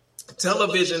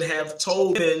 television have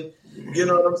told, you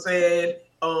know what I'm saying,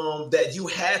 that you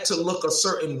had to look a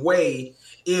certain way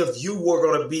if you were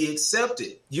going to be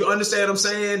accepted. You understand what I'm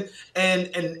saying?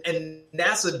 And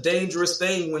that's a dangerous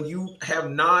thing when you have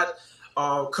not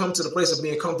come to the place of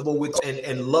being comfortable with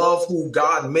and love who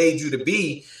God made you to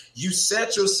be. You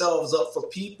set yourselves up for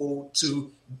people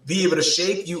to be able to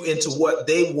shape you into what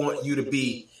they want you to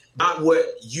be, not what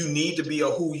you need to be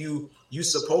or who you're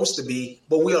supposed to be,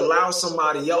 but we allow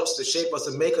somebody else to shape us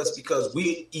and make us because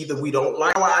we don't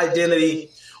like our identity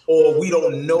or we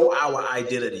don't know our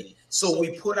identity. So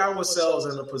we put ourselves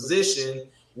in a position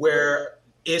where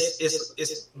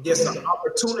it's an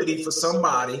opportunity for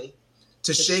somebody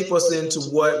to shape us into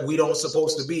what we don't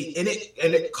supposed to be. And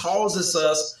it causes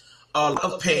us a lot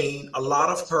of pain, a lot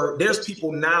of hurt. There's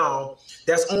people now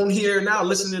that's on here now,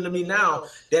 listening to me now,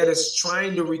 that is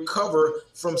trying to recover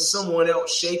from someone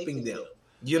else shaping them.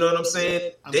 You know what I'm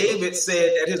saying? David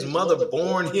said that his mother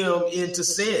born him into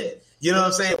sin. You know what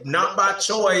I'm saying? Not by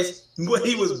choice, but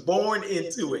he was born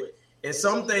into it. And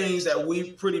some things that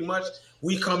we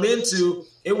come into,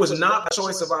 it was not a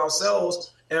choice of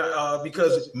ourselves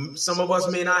because some of us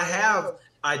may not have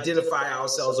identify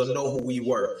ourselves or know who we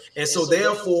were. And so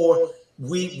therefore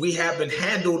we have been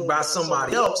handled by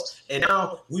somebody else. And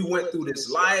now we went through this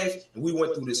life and we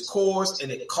went through this course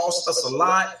and it cost us a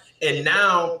lot. And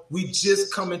now we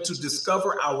just coming to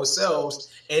discover ourselves.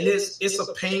 And it's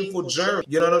a painful journey.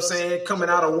 You know what I'm saying? Coming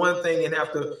out of one thing and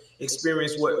have to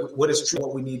experience what is true,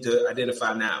 what we need to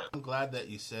identify now. I'm glad that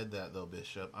you said that, though,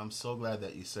 Bishop. I'm so glad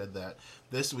that you said that.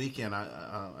 This weekend,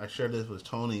 I shared this with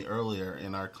Tony earlier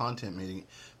in our content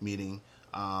meeting.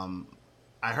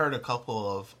 I heard a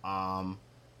couple of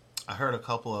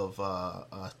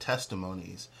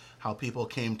testimonies, how people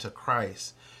came to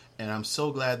Christ. And I'm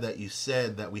so glad that you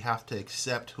said that we have to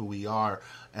accept who we are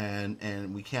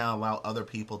and we can't allow other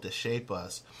people to shape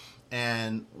us.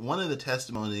 And one of the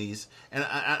testimonies, and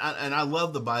I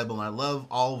love the Bible, and I love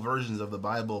all versions of the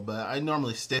Bible, but I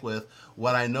normally stick with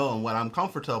what I know and what I'm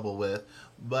comfortable with.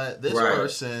 But this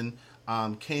person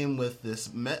came with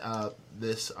this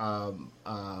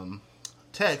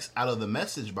text out of the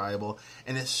Message Bible,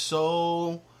 and it's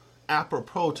so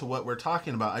apropos to what we're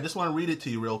talking about. I just want to read it to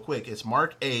you real quick. It's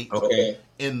Mark 8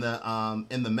 in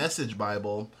the Message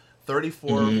Bible,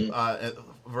 34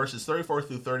 verses 34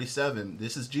 through 37.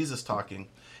 This is Jesus talking.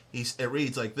 It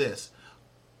reads like this.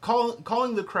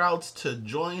 Calling the crowds to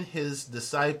join his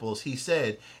disciples, he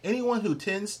said, "Anyone who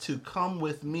tends to come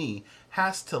with me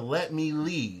has to let me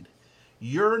lead.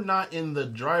 You're not in the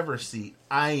driver's seat.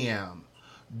 I am.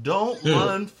 Don't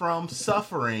run from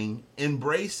suffering.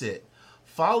 Embrace it.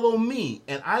 Follow me,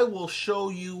 and I will show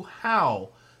you how.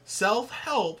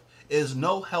 Self-help is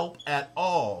no help at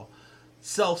all.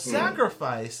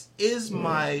 Self-sacrifice is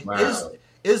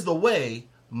is the way,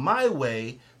 my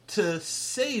way to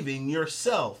saving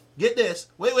yourself." Get this.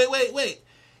 Wait.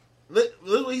 Look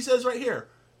what he says right here.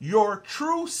 Your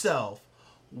true self.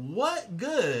 What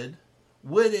good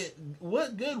would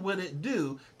it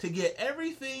do to get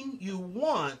everything you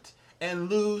want and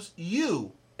lose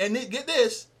you? And then, get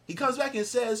this. He comes back and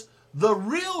says, the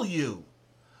real you.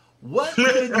 What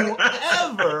could you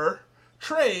ever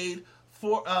trade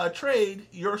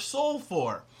your soul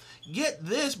for? Get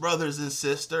this, brothers and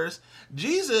sisters.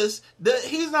 Jesus,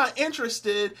 he's not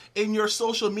interested in your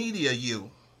social media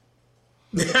you.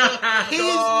 He's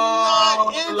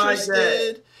not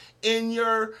interested in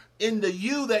the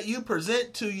you that you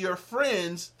present to your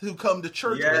friends who come to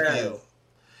church with you.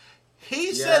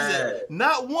 He says it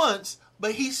not once,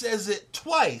 but he says it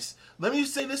twice. Let me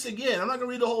say this again. I'm not going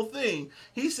to read the whole thing.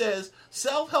 He says,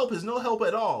 self-help is no help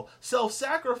at all.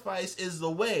 Self-sacrifice is the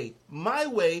way, my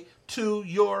way to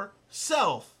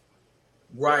yourself.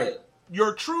 Right.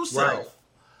 Your true self. Right.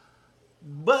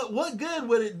 But what good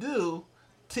would it do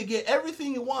to get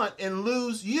everything you want and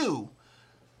lose you?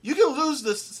 You can lose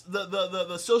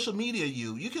the social media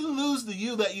you. You can lose the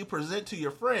you that you present to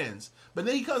your friends. But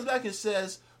then he comes back and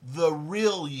says, the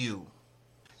real you.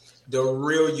 The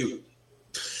real you.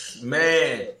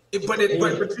 Man. But you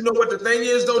know what the thing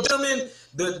is, though, gentlemen?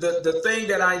 The thing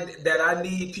that I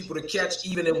need people to catch,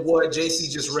 even in what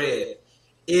JC just read,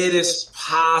 it is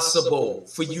possible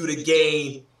for you to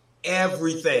gain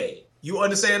everything. You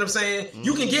understand what I'm saying? Mm-hmm.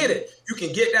 You can get it. You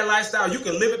can get that lifestyle. You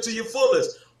can live it to your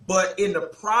fullest. But in the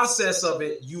process of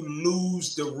it, you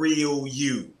lose the real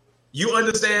you. You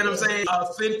understand what I'm saying?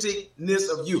 Authenticness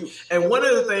of you. And one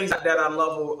of the things that I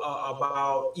love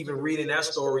about even reading that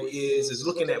story is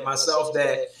looking at myself,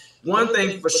 that one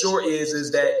thing for sure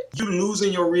is that you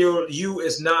losing your real you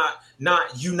is not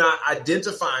you not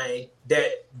identifying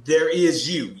that there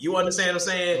is you. You understand what I'm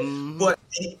saying? Mm-hmm. But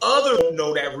the other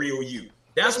know that real you.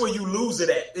 That's where you lose it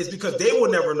at. It's because they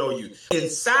will never know you. In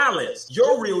silence,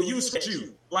 your real you set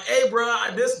you. Like, hey, bro,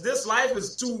 this life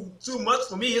is too much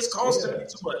for me. It's costing me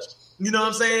too much. You know what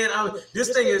I'm saying?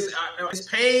 This thing is it's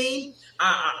pain.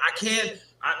 I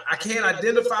can't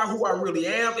identify who I really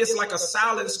am. It's like a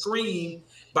silent scream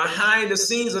behind the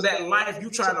scenes of that life you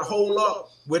trying to hold up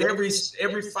with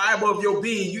every fiber of your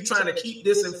being. You trying to keep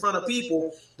this in front of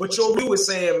people, but your you is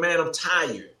saying, man, I'm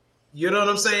tired. You know what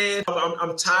I'm saying?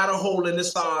 I'm tired of holding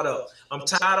this thought up. I'm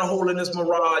tired of holding this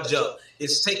mirage up.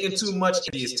 It's taking too much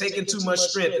energy. It's taking too much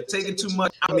strength. It's taking too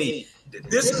much out of me.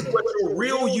 This is what your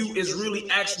real you is really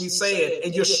actually saying,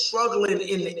 and you're struggling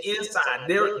in the inside.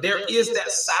 There is that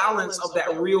silence of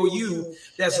that real you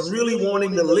that's really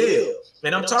wanting to live.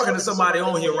 And I'm talking to somebody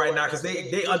on here right now because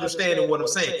they understanding what I'm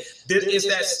saying.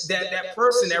 It's that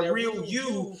person, that real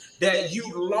you that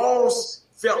you lost.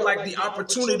 Felt like the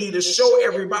opportunity to show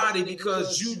everybody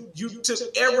because you took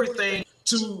everything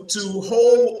to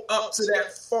hold up to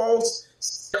that false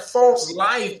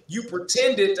life you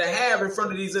pretended to have in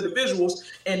front of these individuals,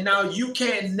 and now you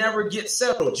can't never get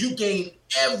settled. You gain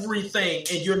everything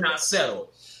and you're not settled.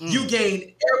 You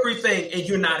gain everything and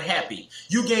you're not happy.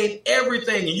 You gain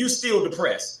everything and you still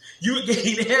depressed. You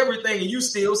gain everything and you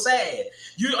still sad.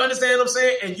 You understand what I'm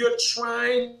saying? And you're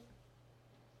trying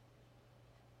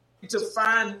to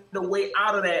find a way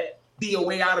out of that, be a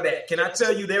way out of that. Can I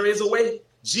tell you there is a way?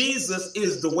 Jesus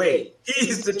is the way. He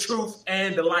is the truth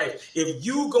and the life. If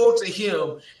you go to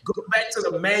him, go back to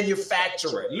the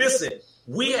manufacturer. Listen,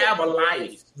 we have a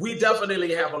life. We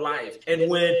definitely have a life. And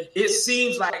when it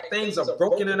seems like things are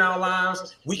broken in our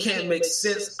lives, we can't make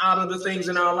sense out of the things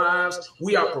in our lives.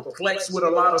 We are perplexed with a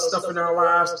lot of stuff in our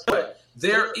lives. But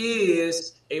there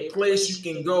is a place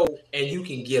you can go and you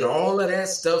can get all of that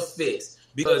stuff fixed.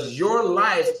 Because your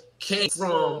life came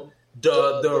from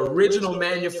the original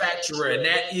manufacturer, and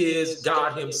that is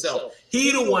God himself.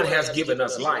 He the one has given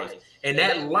us life. And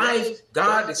that life,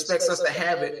 God expects us to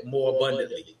have it more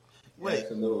abundantly.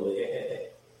 Absolutely.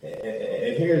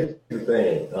 And here's the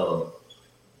thing.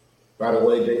 By the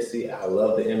way, JC, I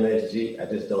love the MSG.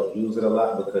 I just don't use it a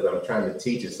lot because I'm trying to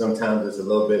teach it. Sometimes it's a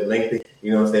little bit lengthy,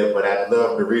 you know what I'm saying? But I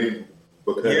love to read it.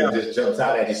 Because it just jumps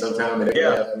out at you sometime in the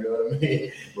class, you know what I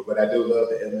mean? But I do love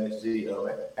the MSG.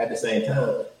 At the same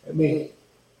time, let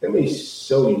me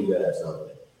show you guys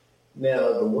something.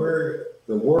 Now, the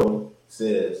world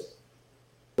says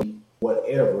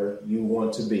whatever you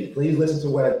want to be. Please listen to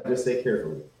what I just said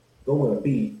carefully. Go and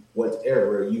be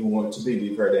whatever you want to be.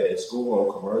 We've heard that in school,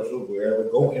 on commercials, wherever.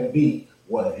 Go and be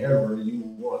whatever you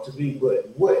want to be. But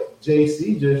what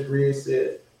JC just read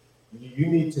said, you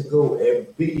need to go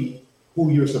and be who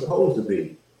you're supposed to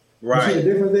be. Right. You see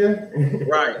the difference there?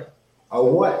 Right. A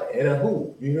what and a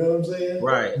who. You know what I'm saying?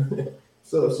 Right.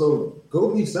 So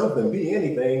go be something, be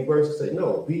anything, versus say,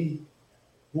 no, be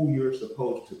who you're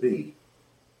supposed to be.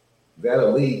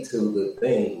 That'll lead to the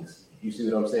things. You see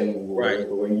what I'm saying? Right.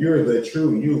 When you're the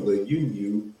true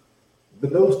you,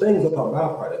 but those things are a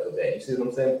byproduct of that. You see what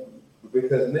I'm saying?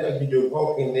 Because now you're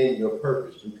walking in your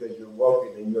purpose, because you're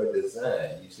walking in your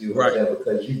design. You see what I'm saying?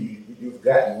 Because you've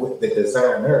gotten with the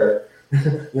designer.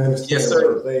 You understand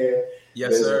what I'm saying?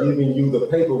 Yes, sir. Giving you the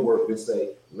paperwork to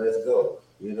say, let's go.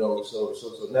 You know, so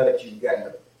now that you've gotten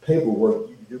the paperwork,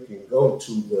 you can go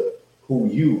to the who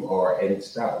you are and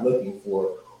stop looking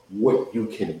for what you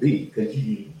can be. Because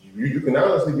you can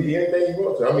honestly be anything you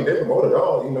want to. I mean, they promote it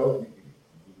all. You know,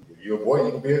 you're a boy,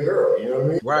 you can be a girl. You know what I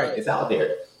mean? Right. It's out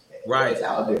there. Right. It's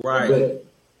out there. Right. But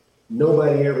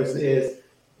nobody ever says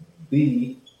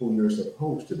be who you're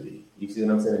supposed to be. You see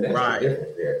what I'm saying? That's the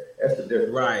difference there. That's the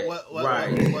difference. Right. What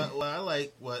I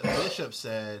like what Bishop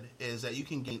said is that you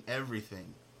can gain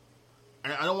everything.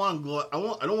 I don't want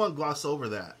to gloss over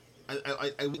that.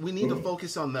 We need to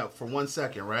focus on that for 1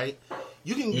 second, right?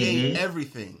 You can gain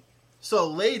everything. So,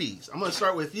 ladies, I'm going to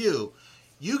start with you.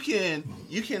 You can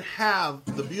have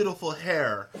the beautiful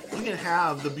hair. You can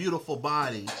have the beautiful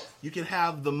body. You can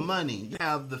have the money. You can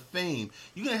have the fame.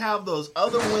 You can have those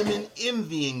other women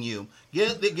envying you.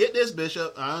 Get this,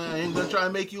 Bishop. I ain't going to try to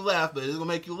make you laugh, but it's going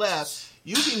to make you laugh.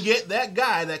 You can get that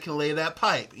guy that can lay that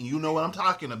pipe, and you know what I'm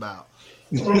talking about.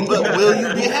 But will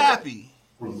you be happy?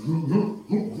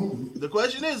 The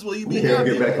question is, will you be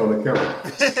happy? Get back on the camera.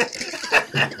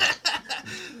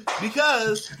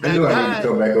 Because that guy,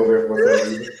 come back over for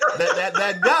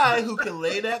that guy who can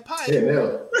lay that pipe,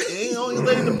 ain't only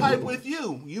laying the pipe with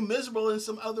you. You miserable in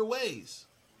some other ways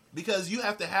because you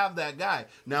have to have that guy.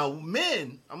 Now,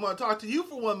 men, I'm going to talk to you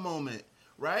for one moment.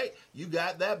 right? You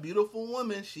got that beautiful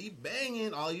woman. She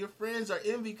banging. All your friends are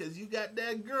envy because you got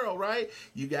that girl, right?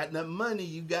 You got that money.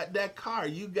 You got that car.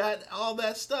 You got all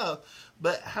that stuff.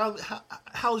 But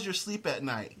how's your sleep at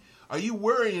night? Are you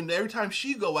worrying every time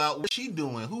she go out? What's she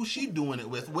doing? Who's she doing it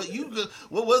with?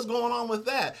 What's going on with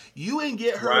that? You ain't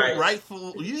get her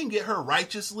rightful. You didn't get her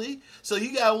righteously. So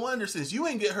you gotta wonder, since you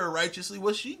ain't get her righteously,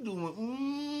 what's she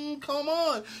doing? Come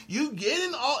on, you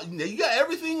getting all? You got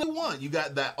everything you want. You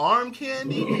got that arm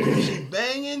candy. She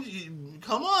banging.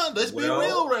 Come on, let's be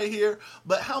real right here.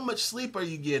 But how much sleep are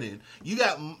you getting? You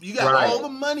got all the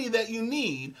money that you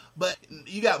need, but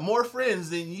you got more friends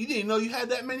than you didn't know you had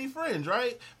that many friends,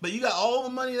 right? But you got all the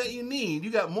money that you need. You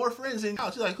got more friends than you.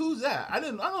 She's like, who's that? I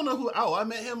don't know who. Oh, I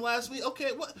met him last week.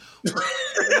 Okay, what's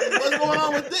going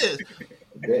on with this?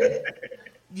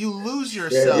 You lose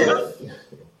yourself.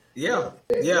 Yeah.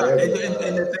 And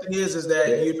the thing is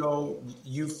that, you know,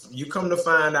 you come to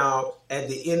find out at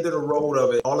the end of the road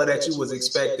of it, all of that you was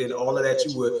expecting, all of that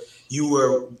you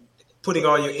were putting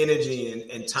all your energy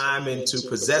and time into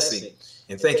possessing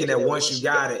and thinking that once you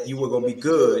got it, you were going to be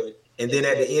good. And then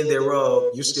at the end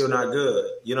thereof, you're still not good.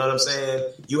 You know what I'm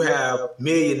saying? You have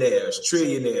millionaires,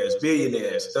 trillionaires,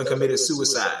 billionaires done committed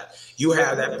suicide. You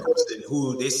have that person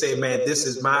who they say, man, this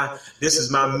is my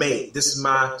mate. This is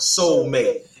my soul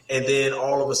mate. And then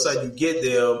all of a sudden you get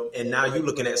them, and now you're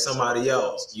looking at somebody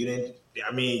else. You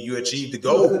achieved the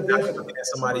goal, now you're looking at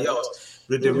somebody else.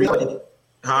 But the reality,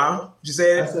 you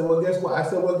said? I said, well, guess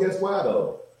why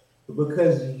though?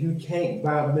 Because you can't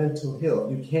buy mental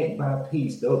health. You can't buy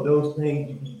peace. Those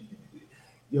things,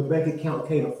 your bank account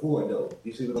can't afford those.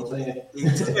 You see what I'm saying?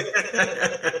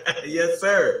 Yes,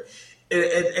 sir.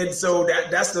 And so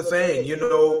that's the thing, you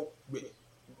know,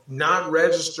 not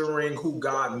registering who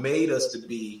God made us to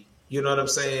be, you know what I'm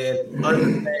saying?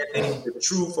 Understanding the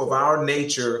truth of our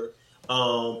nature,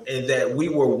 and that we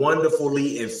were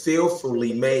wonderfully and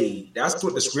fearfully made. That's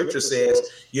what the scripture says.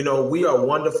 You know, we are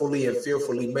wonderfully and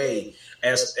fearfully made.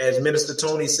 As Minister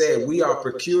Tony said, we are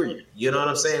peculiar. You know what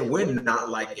I'm saying? We're not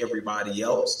like everybody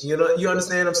else. You know, you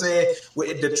understand what I'm saying?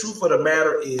 The truth of the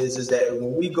matter is that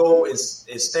when we go and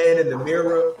stand in the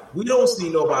mirror, we don't see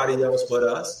nobody else but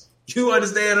us. You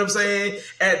understand what I'm saying?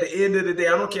 At the end of the day,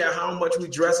 I don't care how much we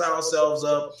dress ourselves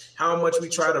up, how much we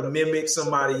try to mimic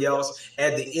somebody else.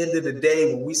 At the end of the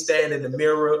day, when we stand in the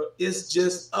mirror, it's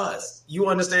just us. You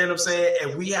understand what I'm saying?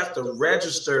 And we have to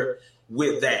register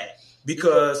with that,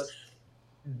 because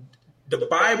the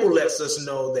Bible lets us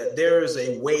know that there is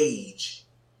a wage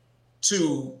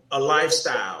to a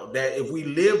lifestyle, that if we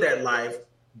live that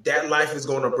life is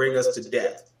going to bring us to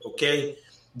death. Okay?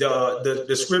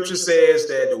 The scripture says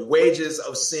that the wages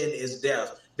of sin is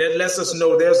death. That lets us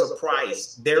know there's a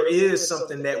price. There is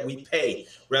something that we pay.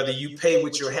 Whether you pay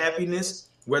with your happiness,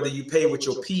 whether you pay with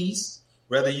your peace,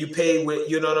 whether you pay with,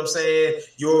 you know what I'm saying,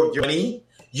 your money,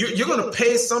 you're going to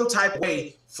pay some type of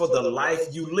way for the life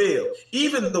you live.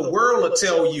 Even the world will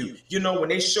tell you, you know, when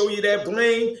they show you that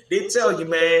bling, they tell you,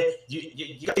 man,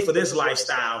 you pay for this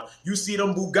lifestyle. You see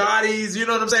them Bugattis, you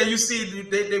know what I'm saying? You see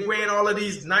they wearing all of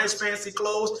these nice fancy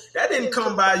clothes. That didn't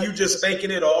come by you just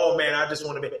thinking it, oh man, I just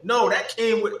want to be. No, that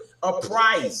came with a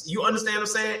price. You understand what I'm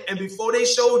saying? And before they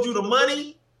showed you the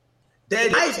money,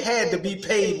 that life had to be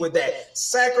paid with that.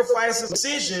 Sacrifices,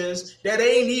 decisions that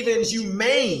ain't even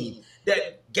humane,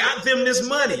 that got them this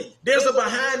money. There's a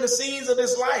behind the scenes of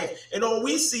this life. And all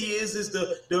we see is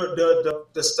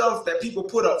the stuff that people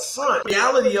put up front. The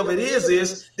reality of it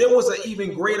is there was an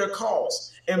even greater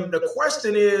cost. And the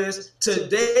question is,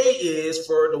 today is,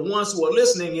 for the ones who are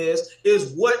listening,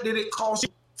 is what did it cost you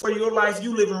for your life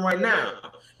you living right now?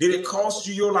 Did it cost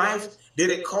you your life? Did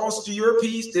it cost you your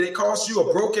peace? Did it cost you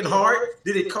a broken heart?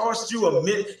 Did it cost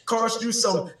you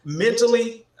some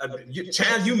mentally?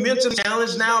 You mentally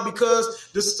challenged now because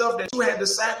the stuff that you had to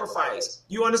sacrifice.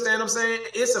 You understand what I'm saying?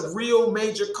 It's a real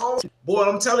major cost. Boy,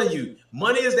 I'm telling you,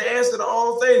 money is the answer to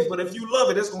all things. But if you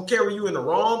love it, it's going to carry you in the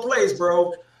wrong place,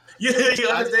 bro. You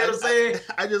understand what I'm saying?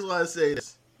 I just want to say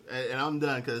this, and I'm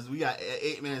done because we got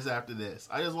 8 minutes after this.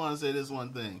 I just want to say this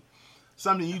one thing.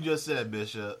 Something you just said,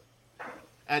 Bishop.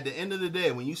 At the end of the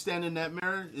day, when you stand in that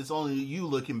mirror, it's only you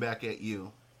looking back at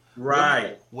you.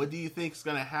 Right. What do you think is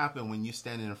going to happen when you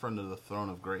stand in front of the throne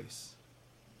of grace?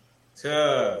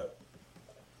 Yeah.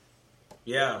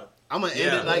 I'm going to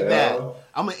end it like that.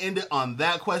 I'm going to end it on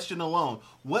that question alone.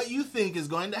 What you think is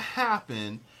going to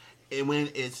happen when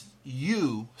it's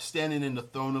you standing in the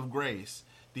throne of grace?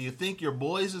 Do you think your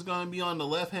boys is going to be on the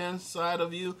left-hand side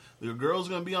of you? Your girl's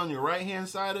going to be on your right-hand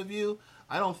side of you?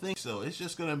 I don't think so. It's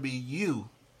just going to be you.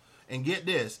 And get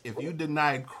this, if you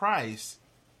denied Christ,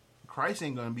 Christ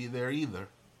ain't going to be there either.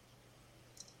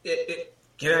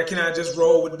 Can I just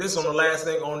roll with this on the last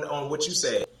thing on what you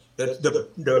said?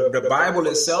 The Bible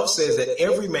itself says that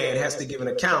every man has to give an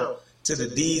account to the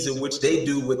deeds in which they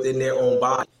do within their own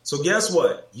body. So guess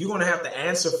what? You're going to have to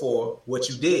answer for what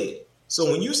you did.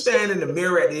 So when you stand in the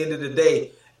mirror at the end of the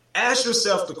day, ask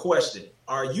yourself the question,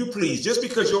 are you pleased? Just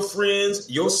because your friends,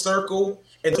 your circle,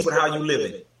 and with how you live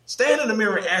it. Stand in the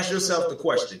mirror and ask yourself the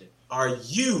question, are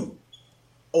you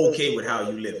okay with how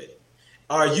you live it?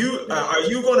 Are you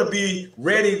going to be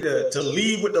ready to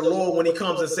leave with the Lord when he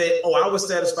comes and say, oh, I was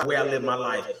satisfied with the way I live my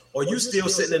life? Or you still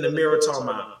sitting in the mirror talking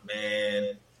about,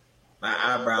 man, my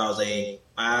eyebrows ain't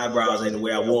the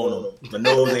way I want them. My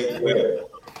nose ain't the way.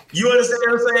 You understand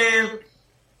what I'm saying?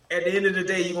 At the end of the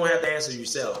day, you're going to have to answer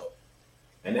yourself.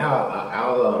 And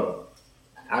now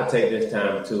I'll take this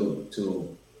time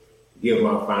to give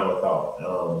my final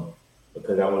thought.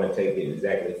 Because I want to take it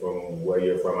exactly from where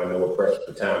you're from. I know we're pressed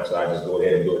for time, so I just go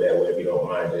ahead and do it that way if you don't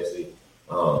mind, Jesse.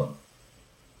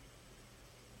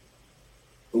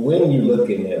 When you look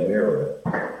in that mirror,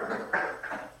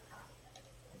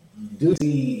 do you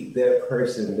see that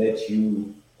person that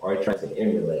you are trying to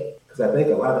emulate? Because I think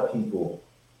a lot of people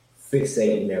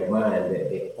fixate in their mind that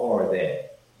they are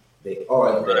that. They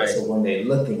are that. Right. So when they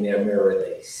look in their mirror,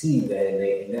 they see that,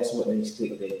 and that's what they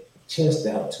stick their chest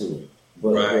out to.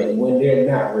 But when they're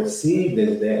not received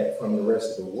as that from the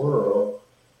rest of the world,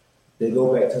 they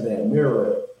go back to that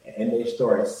mirror and they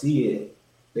start to see it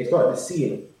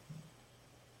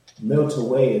melt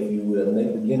away, if you will, and they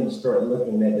begin to start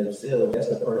looking at themselves. That's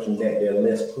the person that they're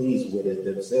less pleased with is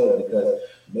themselves, because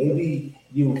maybe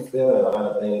you failed at a lot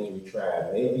of things you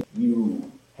tried. Maybe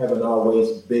you haven't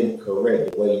always been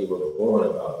correct the way you were going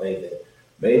about things.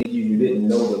 Maybe you didn't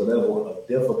know the level of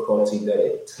difficulty that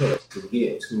it took to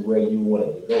get to where you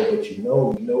wanted to go, but you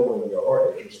know in your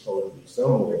heart that you're supposed to be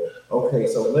somewhere. Okay,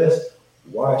 so let's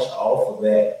wash off of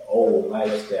that old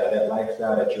lifestyle, that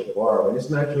lifestyle that you're borrowing.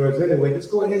 It's not yours anyway. Just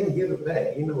go ahead and give it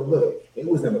back. Look, it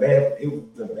was in bad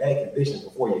condition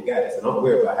before you got it, so don't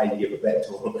worry about how you give it back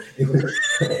to them. It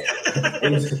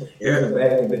was in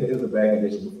bad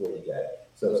condition before you got it.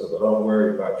 So don't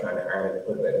worry about trying to iron it and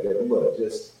put it back together. Look,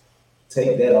 just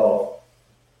take that off,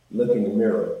 look in the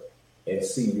mirror, and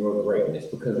see your greatness,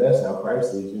 because that's how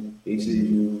Christ sees you. He sees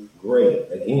you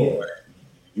great. Again,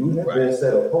 you have been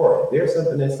set apart. There's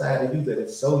something inside of you that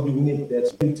is so unique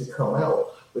that's need to come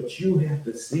out, but you have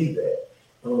to see that.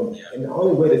 And the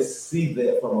only way to see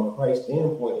that from a Christ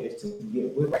standpoint is to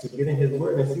get in his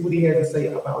word and see what he has to say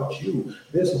about you.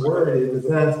 This word is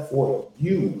designed for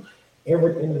you,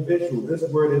 every individual. This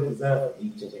word is designed for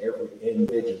each and every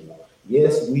individual.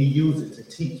 Yes, we use it to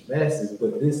teach masses,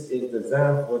 but this is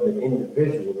designed for the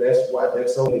individual. That's why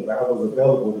there's so many Bibles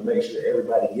available, to make sure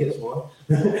everybody gets one,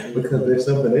 because there's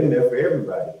something in there for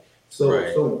everybody.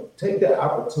 So take that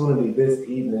opportunity this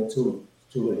evening to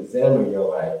examine your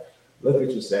life. Look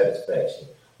at your satisfaction.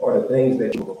 Are the things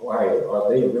that you require, are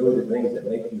they really the things that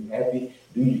make you happy?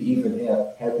 Do you even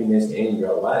have happiness in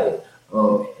your life?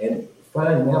 And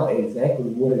find out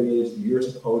exactly what it is you're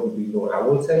supposed to be doing. I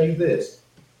will tell you this.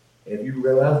 If you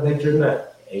realize that you're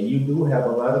not, and you do have a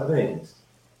lot of things,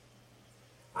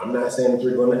 I'm not saying that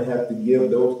you're going to have to give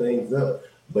those things up,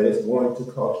 but it's going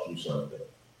to cost you something.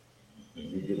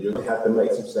 You're going to have to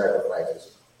make some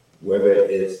sacrifices, whether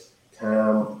it's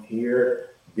time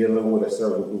here, dealing with a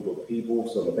certain group of people,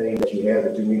 some things that you have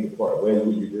that you need to part ways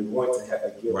with. You're going to have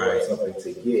to give up something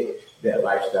to get that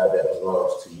lifestyle that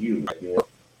belongs to you.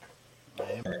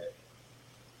 Amen.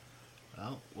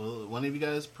 Well, will one of you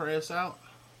guys pray us out?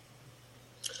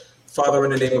 Father,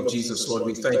 in the name of Jesus, Lord,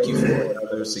 we thank you for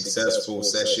another successful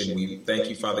session. We thank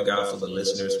you, Father God, for the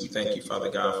listeners. We thank you, Father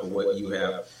God, for what you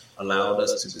have allowed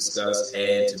us to discuss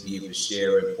and to be able to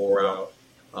share and pour out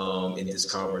in this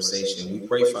conversation. We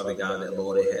pray, Father God, that,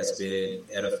 Lord, it has been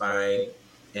edifying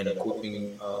and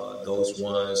equipping those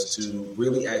ones to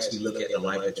really actually look at the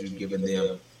life that you've given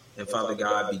them. And, Father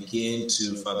God, begin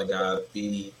to, Father God,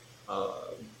 be,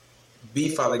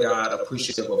 Father God,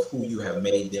 appreciative of who you have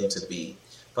made them to be.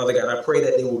 Father God, I pray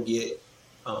that they will get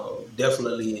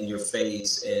definitely in your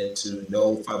face and to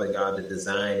know, Father God, the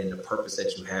design and the purpose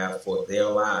that you have for their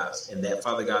lives. And that,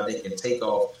 Father God, they can take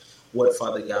off what,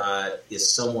 Father God, is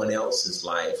someone else's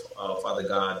life. Father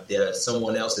God, there's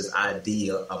someone else's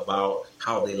idea about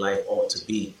how their life ought to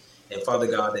be. And, Father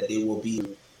God, that they will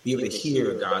be able to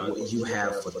hear, God, what you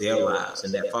have for their lives.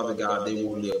 And that, Father God, they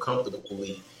will live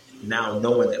comfortably now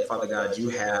knowing that, Father God, you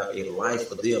have a life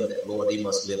for them that, Lord, they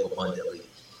must live abundantly.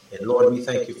 And Lord, we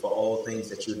thank you for all things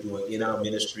that you're doing in our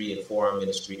ministry and for our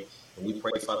ministry. And we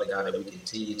pray, Father God, that we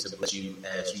continue to bless you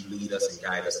as you lead us and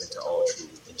guide us into all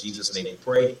truth. In Jesus' name we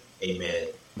pray. Amen.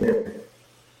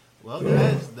 Well,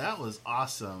 guys, that was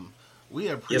awesome. We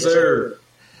appreciate, Yes, sir.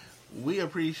 we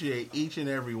appreciate each and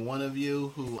every one of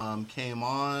you who came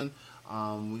on.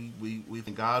 We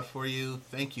thank God for you.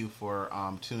 Thank you for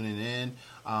tuning in.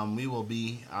 We will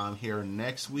be here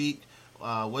next week.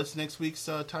 What's next week's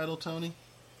title, Tony?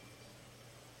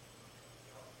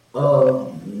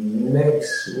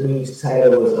 Next week's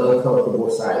title is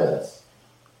Uncomfortable Silence.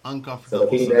 Uncomfortable.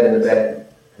 So keep that in the back.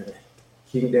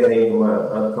 Keep that in your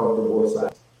mind. Uncomfortable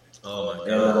silence. Oh my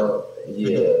God.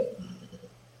 Yeah.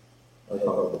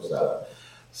 Uncomfortable silence.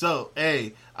 So,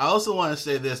 hey, I also want to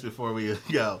say this before we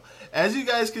go. As you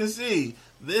guys can see,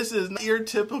 this is not your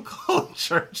typical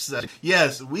church setting.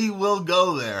 Yes, we will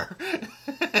go there.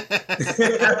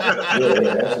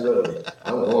 Yeah, absolutely.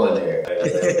 I'm going there.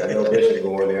 I know Bishop's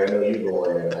going there. I know you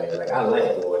going there. Like I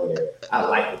like going there. I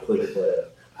like to push for.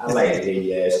 I like to hear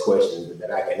you ask questions that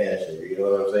I can answer. You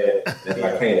know what I'm saying? And if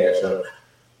I can't answer,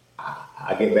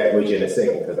 I'll get back with you in a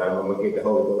second because I'm gonna get the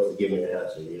Holy Ghost to give me the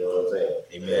answer. You know what I'm saying?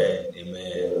 Amen.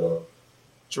 Amen. You know?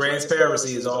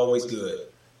 Transparency is always good.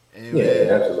 Amen.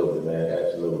 Yeah, absolutely, man.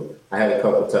 Absolutely. I had a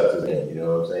couple tuxes in, you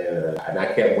know what I'm saying? And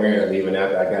I kept wearing them even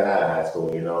after I got out of high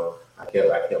school, you know. I kept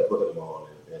putting them on.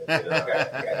 And I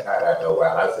got tired after a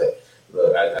while. I said,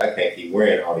 look, I can't keep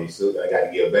wearing all these suits. I got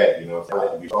to give back, you know what I'm saying? I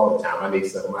like to be all the time. I need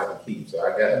something I can keep. So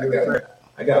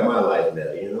I got my life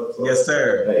now, you know? So, Yes,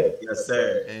 sir. Hey. Yes,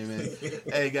 sir. Amen.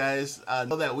 Hey, guys,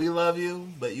 know that we love you,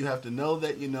 but you have to know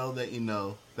that you know that you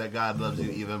know that God loves you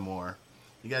even more.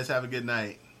 You guys have a good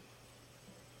night.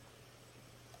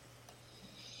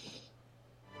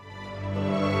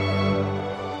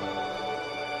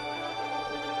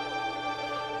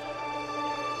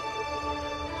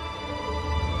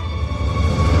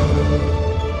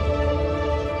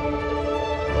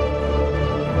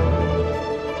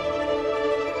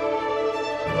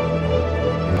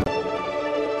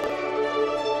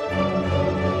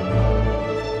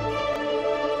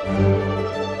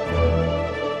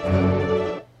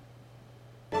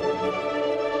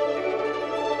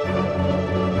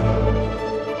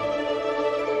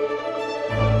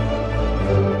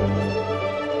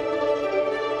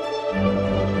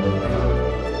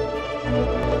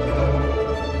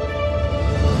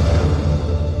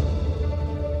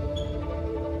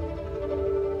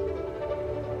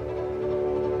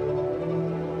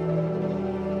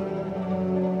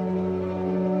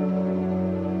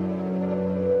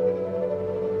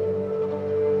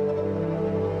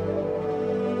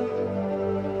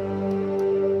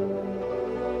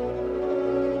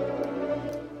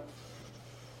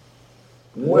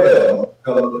 Well,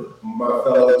 my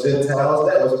fellow Gentiles,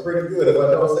 that was pretty good if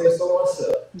I don't say so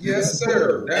myself. Yes,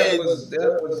 sir. That was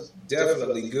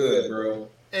definitely good, bro.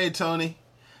 Hey, Tony.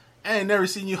 I ain't never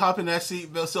seen you hop in that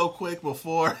seat so quick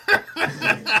before.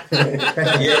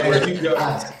 Yeah, where you go?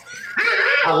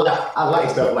 I like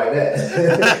stuff like that.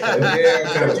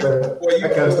 Yeah, kind of stuff. Boy, you I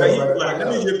kind of stuff like, like let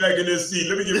me get back in this seat.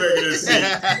 Let me get back in this seat.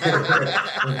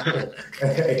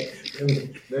 Hey,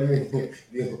 let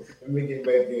me get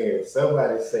back in.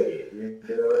 Somebody say it. You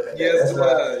know, Yes,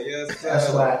 sir. Yes, sir.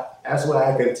 That's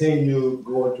why I continue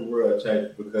going to World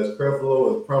Church because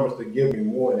Creflo has promised to give me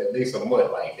more than at least a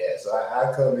month like that. So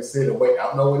I come and sit and wait. I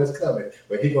don't know when it's coming,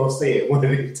 but he gonna say it one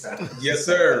of these times. Yes,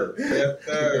 sir. Yes,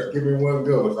 sir. Give me one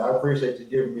good one. So I appreciate you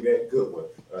giving me that good one.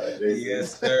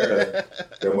 Yes, sir.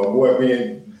 My boy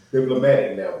being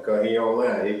diplomatic now because he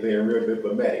online. He being real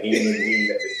diplomatic. He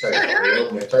ain't at the church. He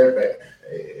opened the church back.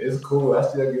 It's cool. I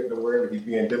still get the word that he's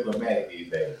being diplomatic these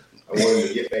days. I want him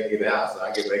to get back in the house. So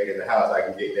I get back in the house, I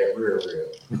can get that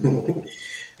real.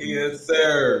 Yes,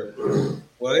 sir.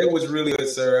 Well, it was really good,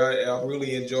 sir. I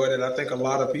really enjoyed it. I think a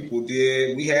lot of people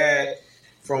did. We had,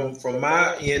 from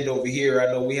my end over here, I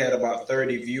know we had about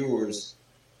 30 viewers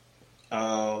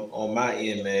on my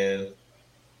end, man.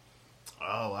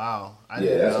 Oh, wow.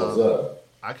 That's what's up.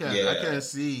 I can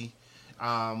see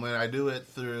when I do it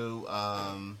through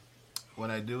the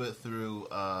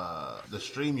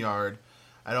StreamYard,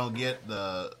 I don't get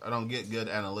good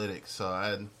analytics. So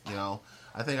I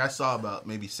think I saw about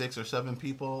maybe 6 or 7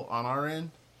 people on our end,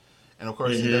 and of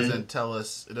course it doesn't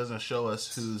show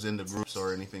us who's in the groups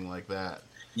or anything like that.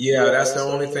 Yeah, that's the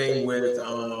only thing with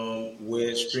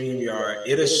StreamYard.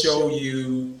 It'll show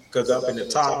you, because up in the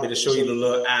top, it'll show you the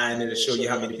little eye, and it'll show you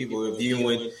how many people are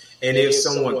viewing. And if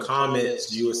someone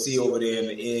comments, you'll see over there in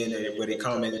the end where they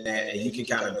comment that, and you can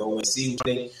kind of go and see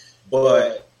things.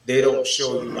 But they don't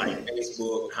show you, like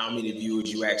Facebook, how many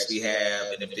viewers you actually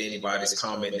have, and if anybody's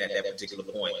commenting at that particular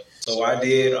point. So I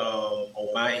did on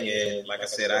my end, like I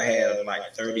said, I had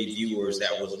like 30 viewers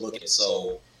that was looking.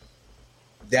 So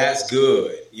that's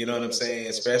good. You know what I'm saying?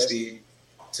 Especially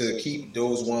to keep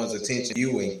those ones attention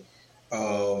viewing.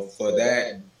 for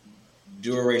that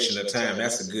duration of time,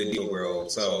 that's a good deal, bro.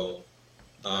 So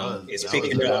it's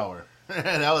picking was an up. Hour.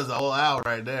 That was a whole hour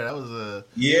right there. That was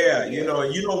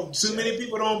too many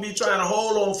people don't be trying to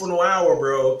hold on for no hour,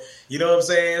 bro. You know what I'm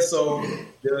saying? So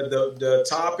the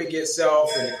topic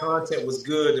itself and the content was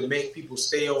good to make people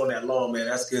stay on that long, man.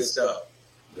 That's good stuff.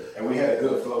 And we had a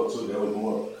good flow too. There was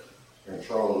more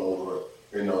control over,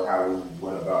 how we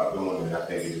went about doing it. I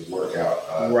think it just worked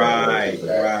out. Right.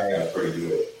 That's pretty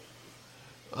good.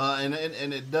 And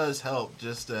it does help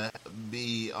just to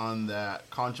be on that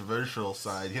controversial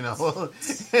side, They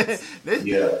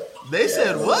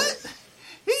said what?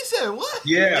 He said what?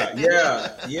 Yeah.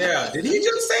 Did he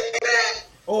just say that?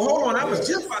 Oh, hold on. I was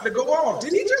just about to go off.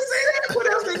 Did he just say that? What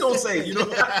else they gonna say?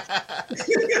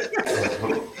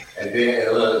 And then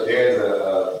there's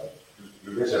a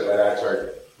bishop at our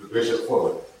church, Bishop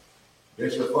Fuller.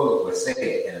 Bishop Fuller would say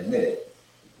it in a minute.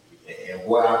 And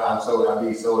boy, I'd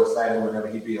be so excited whenever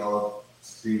he be on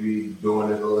TV doing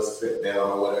his little sit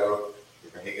down or whatever.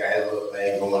 He got his little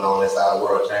thing going on inside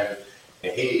World Champion.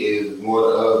 And he is one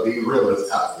of the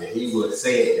realest out there. He would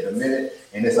say it in a minute,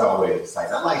 and it's always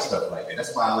exciting. I like stuff like that.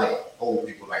 That's why I like old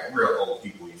people, like real old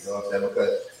people, you know what I'm saying?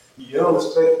 Because you don't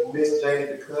expect Miss Jane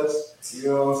to cuss, you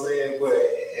know what I'm saying? But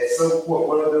at some point,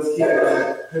 one of those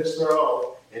kids cussed her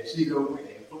off, and she go win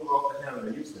and flew off the hammer.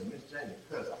 And you said, Miss Jane to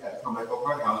cuss. I got to come back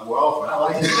over her house more often. I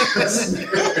like it.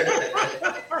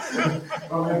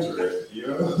 I'm interested, you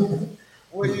know?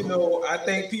 Well, I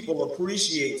think people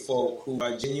appreciate folk who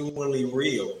are genuinely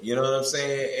real. You know what I'm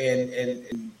saying?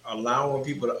 And allowing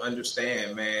people to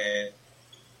understand, man,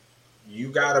 you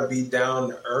got to be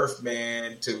down to earth,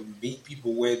 man, to meet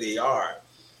people where they are.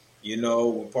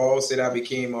 When Paul said, I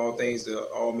became all things to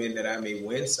all men that I may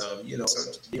win some, you got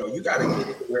to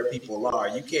get to where people are.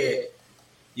 You can't,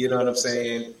 you know what I'm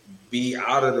saying, be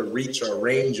out of the reach or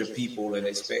range of people and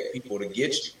expect people to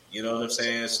get you. You know what I'm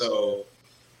saying? So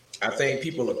I think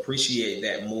people appreciate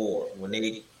that more when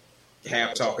they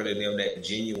have talking to them that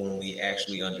genuinely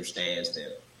actually understands them.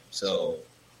 So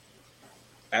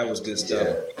that was good stuff.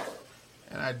 Yeah.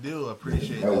 And I do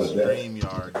appreciate this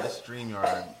StreamYard. This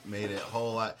StreamYard made it a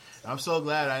whole lot. I'm so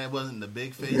glad I wasn't the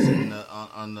big face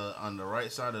on the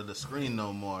right side of the screen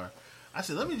no more. I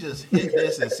said, let me just hit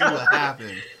this and see what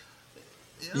happens.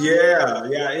 Yeah.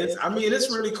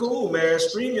 It's really cool, man.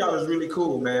 StreamYard is really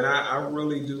cool, man. I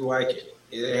really do like it.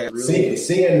 Seeing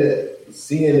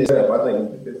this up, I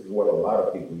think this is what a lot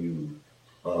of people use.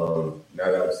 Now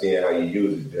that I'm seeing how you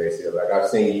use it, JC, like I've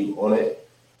seen you on it,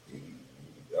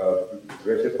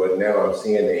 Richard, but now I'm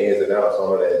seeing the ins and outs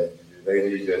on it. They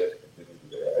just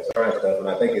stuff, and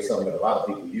I think it's something that a lot of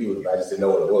people use, but I just didn't know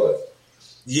what it was.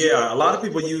 Yeah, a lot of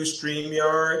people use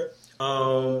StreamYard.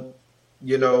 To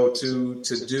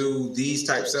do these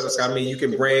type setups. I mean, you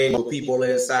can bring people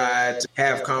inside to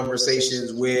have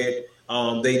conversations with.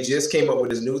 They just came up with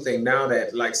this new thing now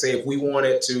that, like, say, if we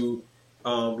wanted to,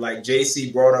 like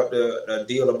JC brought up the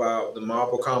deal about the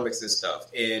Marvel comics and stuff,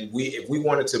 and if we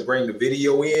wanted to bring the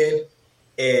video in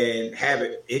and have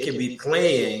it can be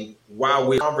playing while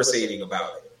we're conversating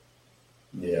about it.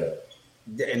 Yeah.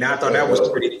 And I thought that was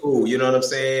pretty cool. You know what I'm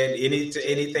saying?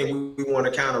 Anything we want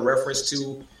to kind of reference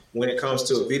to when it comes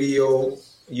to a video,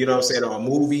 you know what I'm saying, or a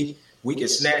movie, we can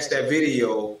snatch that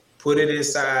video, put it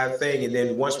inside thing, and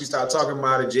then once we start talking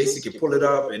about it, JC can pull it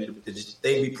up and the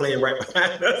thing be playing right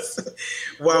behind us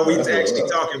while we actually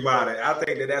talking about it. I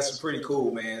think that's pretty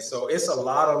cool, man. So it's a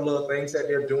lot of little things that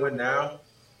they're doing now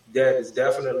that is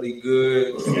definitely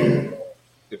good for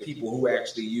the people who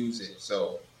actually use it.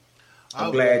 So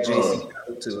I'm glad JC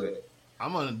got to it.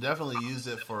 I'm going to definitely use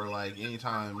it for, like,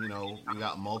 anytime, we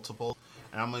got multiple.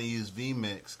 And I'm going to use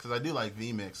vMix, because I do like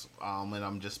vMix when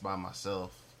I'm just by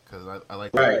myself. Because I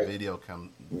like that video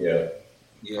comes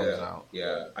out.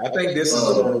 Yeah. I think this is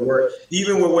going to work.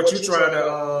 Even with what you're trying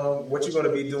to, what you're going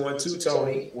to be doing too,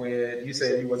 Tony, when you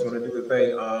said you was going to do the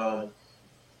thing.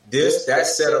 That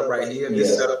setup right here,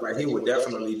 this setup right here would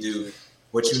definitely do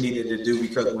what you needed to do,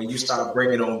 because when you start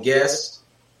bringing on guests,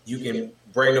 you can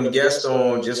bring them guests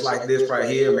on just like this right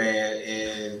here, man,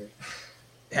 and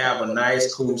have a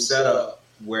nice, cool setup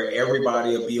where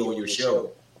everybody will be on your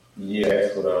show. Yeah,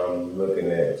 that's what I'm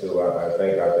looking at too. I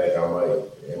think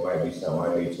it might be something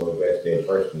I need to invest in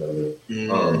personally.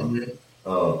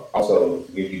 Also,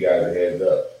 to give you guys a heads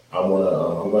up, I'm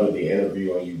gonna be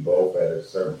interviewing you both at a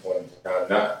certain point in time,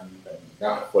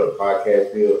 not for the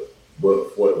podcast deal,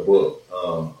 but for the book.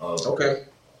 Okay.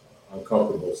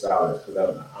 Uncomfortable Silence,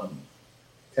 because I'm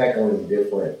tackling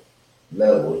different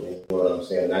levels. You know what I'm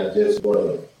saying? Not just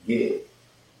going to get,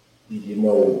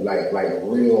 like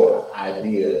real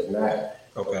ideas, not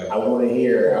Okay. I want to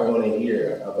hear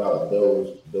about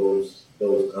those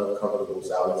uncomfortable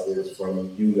silences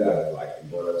from you guys, like,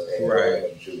 you know what I'm saying? Right.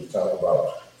 What you choose to talk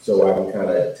about, so I can kind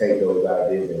of take those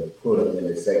ideas and put them in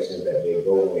the sections that they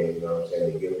go in. You know what I'm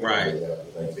saying? To give them Right.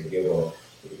 examples and to give them,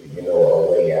 you know,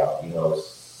 a way out. You know,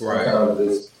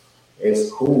 sometimes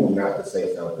it's cool not to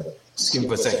say something. Excuse me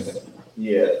for a second.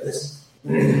 Yeah.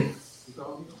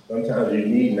 Sometimes you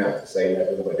need not to say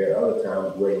nothing, but there are other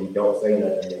times where you don't say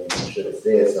nothing and you should have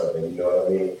said something, you know what I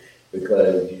mean?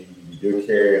 Because you're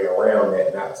carrying around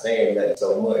that not saying nothing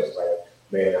so much, like,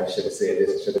 man, I should have said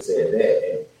this, I should have said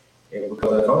that, and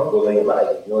because uncomfortable ain't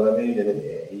like, you know what I mean? And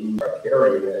you start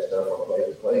carrying that stuff from place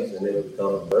to place, and it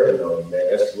becomes a burden on you, man.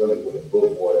 That's really what the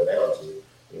book boils down to,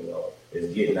 you know,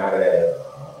 is getting out of that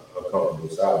uncomfortable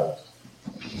silence.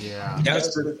 Yeah.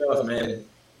 That's good stuff, man.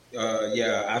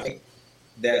 Yeah, I think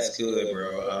that's good,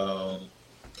 bro.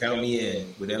 Count me in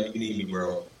whenever you need me,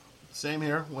 bro. Same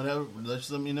here. Whenever,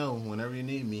 just let me know whenever you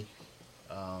need me.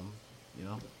 You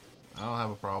know, I don't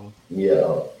have a problem.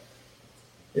 Yeah,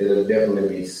 it'll definitely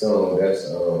be soon. That's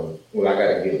well, I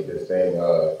gotta get this thing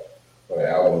for the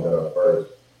album done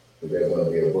first, because there's gonna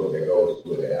be a book that goes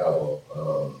with the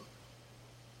album.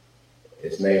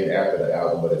 It's named after the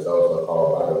album, but it's also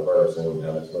called By the Verse, and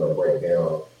I'm just gonna break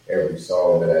down every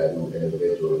song that I do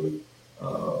individually.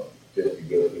 Just to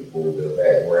give people the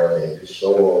background and to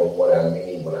show them what I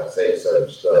mean when I say certain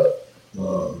stuff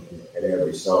in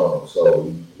every song, so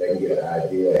they can get an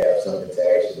idea, have something to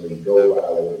actually go by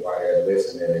while they're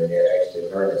listening, and they're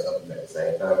actually learning something at the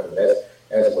same time. Because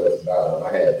that's what it's about.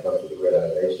 I had to come to the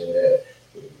realization that,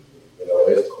 you know,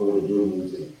 it's cool to do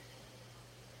music,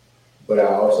 but I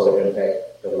also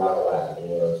impact a lot of lives. You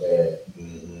know what I'm saying?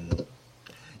 Mm-hmm.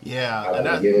 Yeah, I've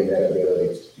been given that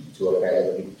ability to impact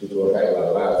a lot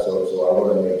of lives. So I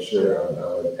want to make sure I'm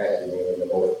impacting them in the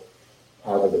most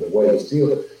positive way.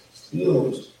 Still,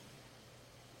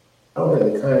 I don't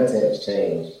think the content's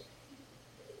changed,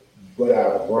 but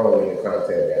I've grown in the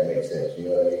content. That makes sense. You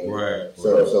know what I mean? Right. So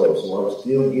I'm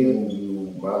still giving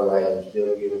you my life. I'm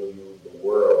still giving you the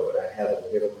world, but I have a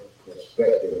different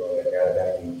perspective on it now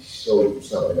that I can show you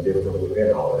something different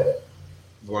within all of that.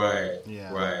 Right.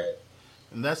 Yeah. Right.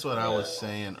 And that's what I was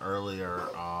saying earlier,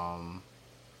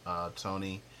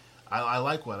 Tony. I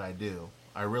like what I do.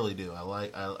 I really do. I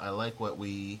like what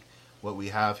we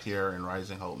have here in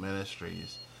Rising Hope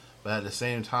Ministries. But at the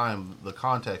same time, the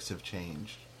context have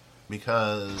changed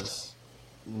because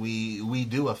we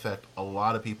do affect a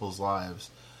lot of people's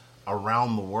lives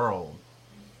around the world.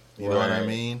 You know what I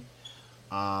mean?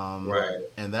 Right.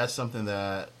 And that's something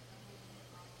that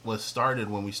was started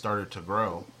when we started to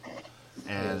grow.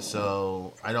 And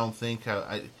so I don't think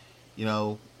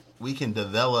we can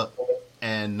develop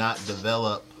and not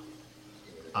develop.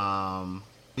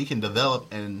 We can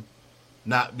develop and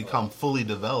not become fully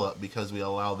developed because we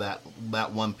allow that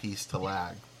one piece to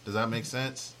lag. Does that make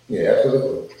sense? Yeah,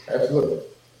 absolutely.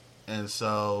 And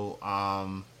so,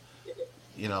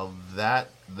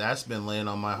 that's been laying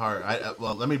on my heart.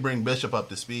 Well, let me bring Bishop up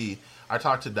to speed. I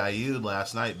talked to Dayoud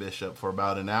last night, Bishop, for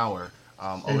about an hour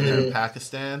over there in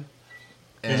Pakistan.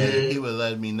 And he would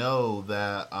let me know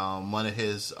that one of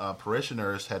his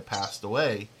parishioners had passed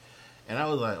away. And I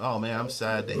was like, oh, man, I'm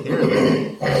sad to hear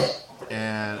that.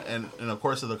 And in the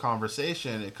course of the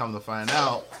conversation, it come to find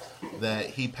out that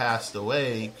he passed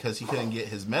away because he couldn't get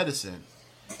his medicine.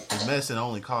 His medicine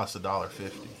only costs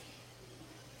 $1.50.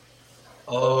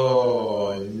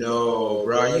 Oh, no,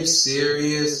 bro. Are you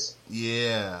serious?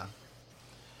 Yeah.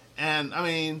 And, I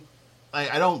mean,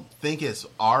 I don't think it's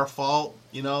our fault,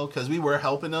 because we were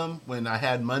helping them when I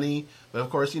had money. But, of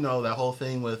course, that whole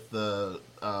thing with the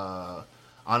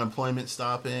unemployment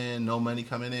stopping, no money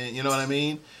coming in, you know what I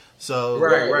mean? So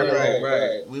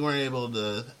Right. We weren't able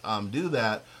to do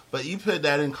that. But you put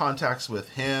that in context with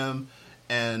him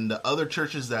and the other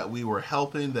churches that we were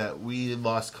helping that we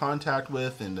lost contact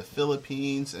with in the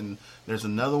Philippines. And there's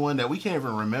another one that we can't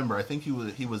even remember. I think he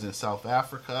was in South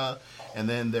Africa. And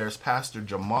then there's Pastor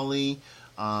Jamali.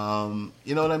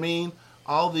 You know what I mean?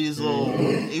 All these little,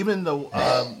 even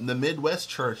the Midwest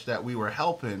church that we were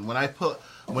helping,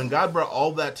 when God brought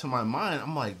all that to my mind,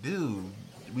 I'm like, dude,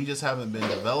 we just haven't been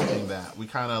developing that. We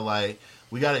kind of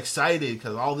we got excited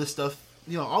because all this stuff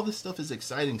is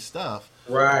exciting stuff.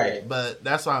 Right. But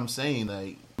that's what I'm saying.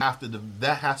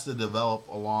 That has to develop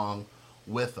along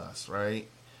with us, right?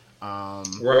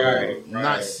 Right.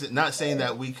 Not saying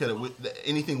that we could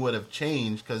anything would have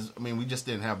changed because we just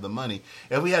didn't have the money.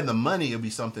 If we had the money, it'd be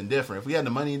something different. If we had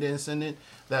the money and didn't send it,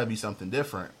 that'd be something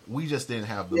different. We just didn't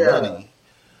have the money.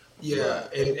 Yeah,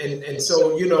 and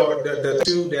so the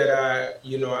two that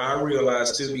I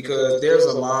realized too, because there's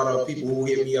a lot of people who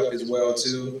hit me up as well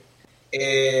too,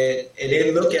 and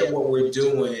they look at what we're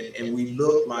doing and we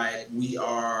look like we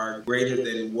are greater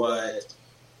than what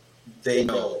they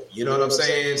know. You know what I'm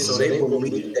saying? So they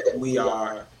believe that we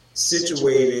are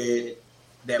situated,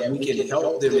 that we can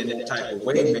help them in that type of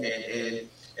way, man,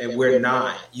 and we're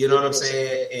not. You know what I'm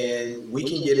saying? And we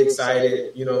can get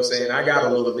excited. You know what I'm saying? I got a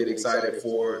little bit excited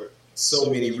for so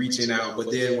many reaching out,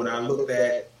 but then when I looked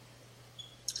at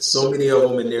so many of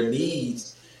them and their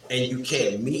needs, and you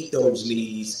can't meet those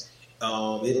needs,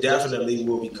 it definitely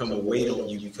will become a weight on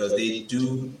you, because they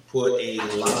do put a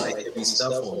lot of heavy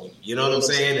stuff on you. You know what I'm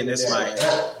saying? And it's like,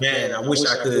 man, I wish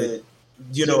I could,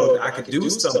 I could do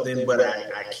something, but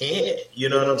I can't. You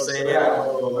know what I'm saying?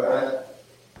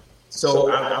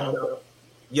 So I'm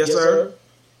yes, sir.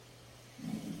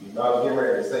 I was getting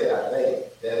ready to say, I think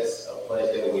that's a place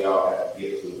that we all have to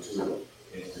get to too,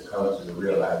 is to come to the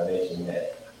realization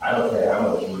that I don't care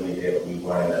how much money that we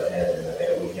wind up having,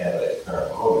 that we have at the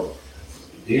current moment.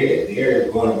 There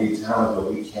is going to be times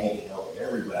where we can't help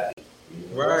everybody.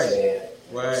 You know Right.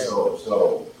 Right.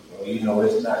 So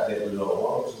it's not that we don't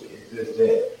want to. It's just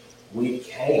that we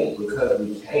can't, because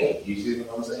we can't. You see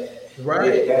what I'm saying?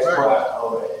 Right. That's right. why.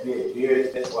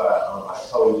 That's why I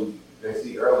told you. Let's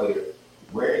see earlier.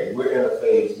 We're in a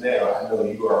phase now. I know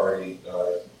you already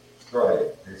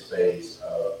started this phase,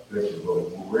 Bishop, but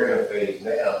we're in a phase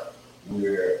now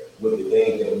where, with the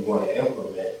things that we want to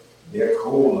implement, they're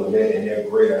cool and they're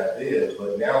great ideas.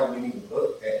 But now we need to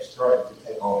look at starting to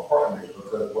take on partners,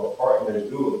 because what partners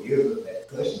do, it gives us that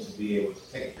cushion to be able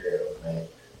to take care of it, man.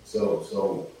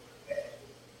 So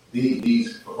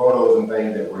these photos and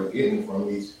things that we're getting from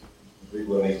these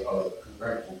people and these other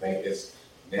congressional things,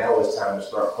 now it's time to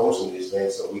start posting these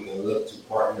things so we can look to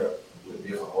partner with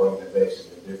different organizations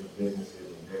and different businesses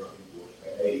and different people.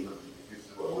 And, hey, look, this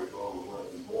is what we're doing. We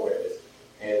want to do more of this.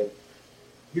 And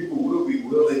people will be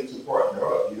willing to partner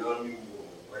up. You know what I mean?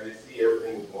 When they see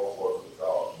everything going forward with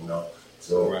all,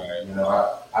 So, right.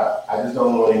 I just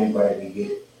don't want anybody to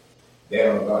get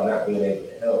down about not being able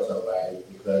to help somebody,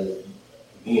 because,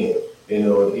 again,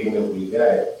 even if we got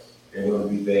it, there are going to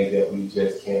be things that we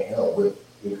just can't help with.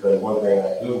 Because one thing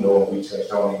I do know, and we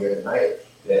touched on here tonight,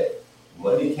 that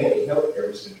money can't help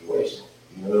every situation.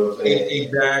 You know what I'm saying?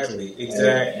 Exactly.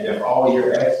 And if all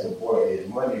you're asking for is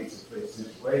money to fix the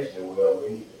situation, well, we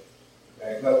need to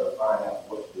back up and find out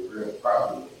what the real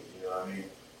problem is. You know what I mean?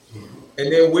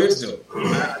 And then wisdom.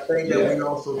 I think that we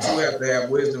also too have to have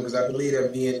wisdom, because I believe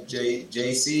that me and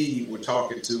JC were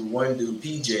talking to one dude,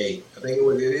 PJ. I think it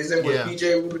was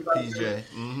PJ we were talking to?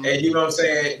 Mm-hmm. And you know what I'm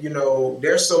saying?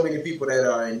 There's so many people that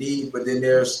are in need, but then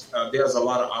there's a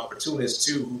lot of opportunists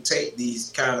too who take these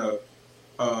kind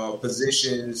of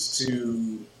positions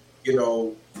to,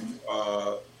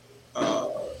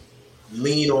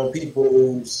 lean on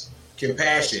people's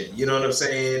compassion. You know what I'm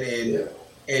saying?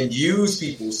 And use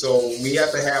people. So we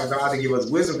have to have God to give us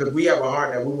wisdom, because we have a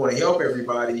heart that we want to help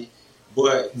everybody.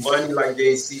 But money, like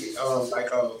Mr.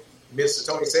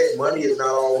 Tony said, money is not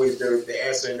always the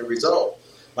answer and the result.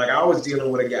 Like, I was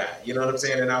dealing with a guy, you know what I'm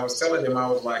saying? And I was telling him, I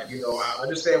was like, I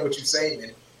understand what you're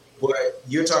saying, but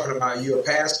you're talking about, you're a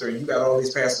pastor and you got all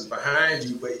these pastors behind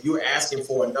you, but you're asking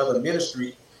for another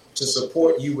ministry to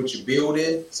support you with your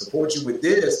building, support you with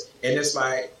this. And it's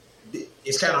like,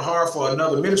 it's kind of hard for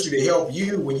another ministry to help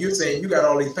you when you're saying you got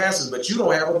all these pastors, but you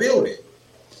don't have a building.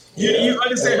 You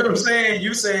understand what I'm saying?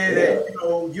 You're saying that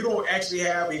you don't actually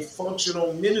have a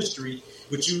functional ministry,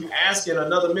 but you asking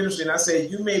another ministry. And I say,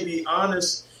 you may be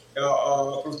honest,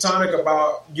 platonic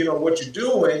about what you're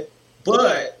doing,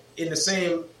 but in the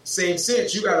same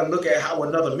sense, you got to look at how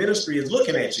another ministry is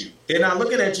looking at you. They're not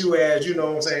looking at you as, what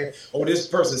I'm saying, oh, this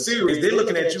person's serious. They're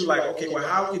looking at you like, okay, well,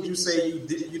 how could you say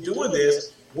you're doing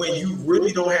this when you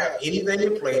really don't have anything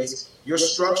in place? Your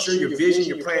structure, your vision,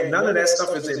 your plan, none of that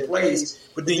stuff is in place.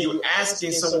 But then you're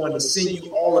asking someone to send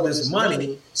you all of this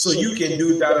money so you can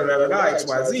do X,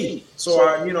 Y, Z. So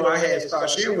I had to start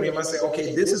sharing with him. I said,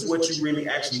 okay, this is what you really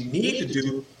actually need to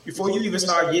do before you even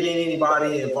start getting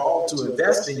anybody involved to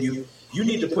invest in you. You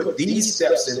need to put these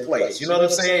steps in place. You know what I'm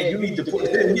saying? You need to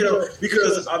put,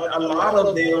 because a lot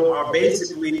of them are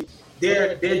basically,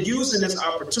 they're using this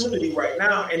opportunity right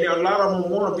now, and a lot of them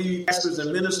want to be pastors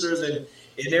and ministers and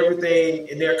everything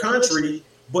in their country.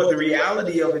 But the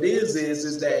reality of it is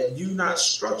that you're not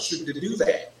structured to do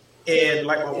that. And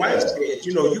like my wife said,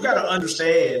 you got to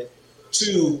understand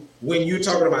too, when you're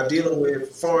talking about dealing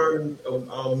with foreign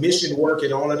mission work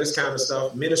and all of this kind of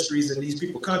stuff, ministries in these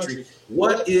people's country,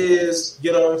 what is,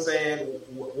 what I'm saying,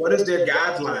 what is their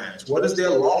guidelines? What is their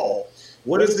law?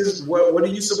 What is this? What are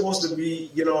you supposed to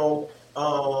be?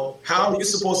 How are you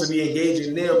supposed to be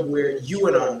engaging them where you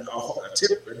in a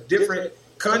different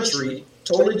country,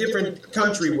 totally different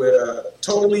country with a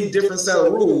totally different set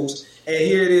of rules, and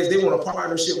here it is, they want a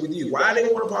partnership with you. Why they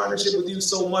want a partnership with you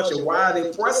so much, and why are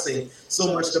they pressing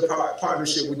so much the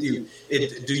partnership with you?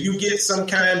 Do you get some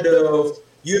kind of,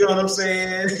 you know what I'm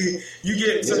saying? You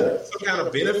get some kind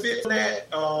of benefit from that?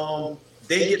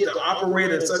 They get to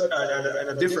operate in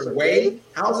a different way.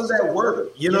 How does that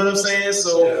work? You know what I'm saying?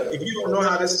 So if you don't know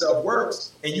how this stuff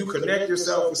works and you connect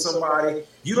yourself with somebody,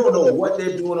 you don't know what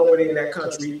they're doing over there in that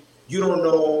country. You don't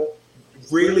know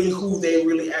really who they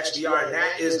really actually are. And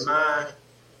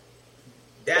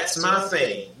that's my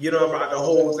thing, about the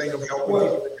whole thing of helping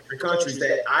people in different countries,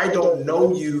 that I don't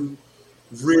know you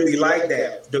really like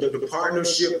that. The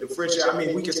partnership, the friendship. I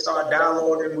mean, we can start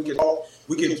dialoguing, we can talk,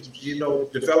 we can,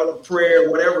 develop a prayer,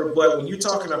 whatever. But when you're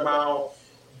talking about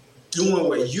doing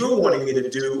what you're wanting me to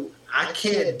do, I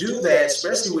can't do that,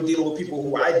 especially with dealing with people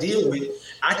who I deal with.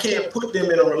 I can't put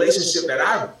them in a relationship that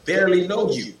I barely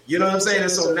know you. You know what I'm saying?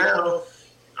 And so now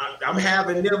I'm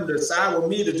having them decide with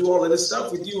me to do all of this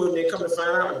stuff with you, and then come to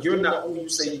find out you're not who you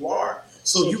say you are.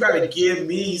 So you got to give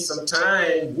me some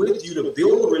time with you to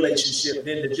build a relationship,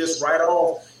 then to just right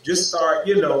off, just start,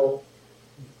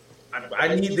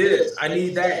 I need this, I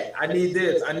need that, I need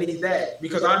this, I need that.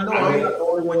 Because I know I'm not the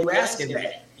only one you asking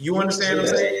that. You understand what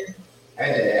I'm saying?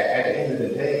 At the end of the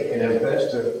day, an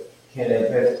investor can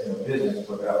invest in a business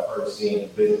without first seeing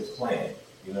the business plan.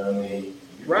 You know what I mean?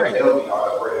 Right. They'll be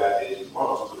all the great ideas you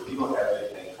want to, but if you don't have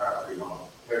anything concrete on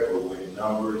paper with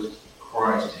numbers,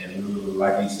 crunch, and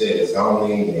like you said,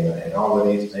 zoning and all of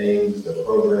these things, the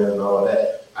program and all of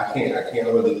that, I can't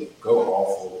really go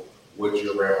off of what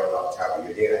you're rambling off the top of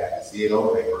your head. I have to see it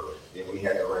on paper. Then we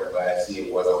have to run it by and see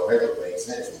if what's on paper makes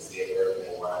sense and see if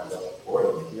everything lines up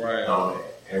accordingly. Right.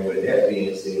 And with that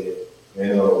being said,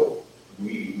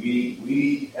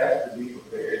 we have to be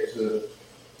prepared to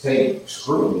take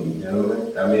scrutiny, I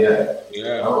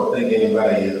don't think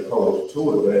anybody is opposed to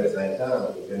it, but at the same time,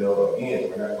 again,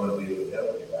 we're not going to be able to help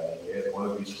anybody. There's going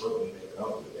to be scrutiny that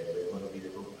comes with that. There's going to be a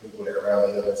group of people that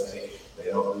rally up and say they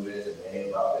don't do this and they ain't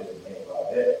about this and they ain't about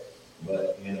that.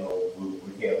 But,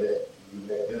 we can't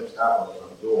let them stop us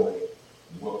from doing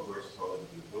what we're supposed to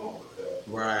be doing.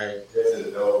 Because just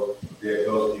as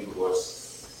those people were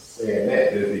saying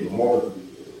that, there's even more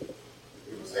people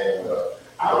saying, well,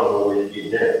 I don't know where you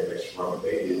get their information from.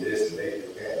 They did this and they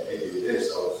did that. They did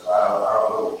this. So I don't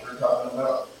know what you're talking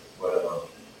about. But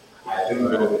I do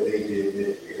know that they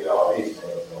did all these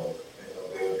things. So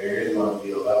there is going to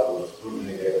be a level of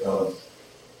scrutiny that comes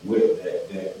with that.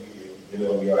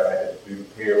 We all have to be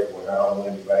prepared for. I don't want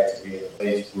anybody to be in a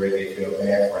place where they feel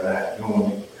bad for not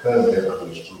doing it because they're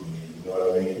under scrutiny. You know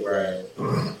what I mean? Right.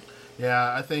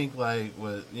 Yeah, I think like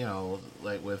with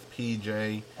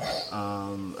PJ,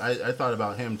 I thought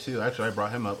about him too. Actually, I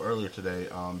brought him up earlier today,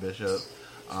 Bishop.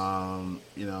 And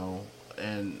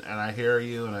I hear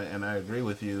you, and I agree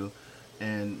with you.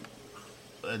 And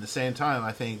at the same time,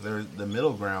 I think the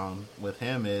middle ground with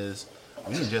him is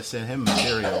we can just send him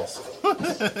materials.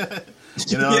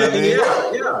 You know what I mean?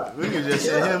 Yeah. We can just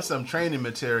send him some training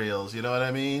materials. You know what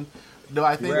I mean? Do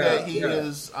I think that he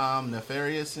is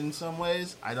nefarious in some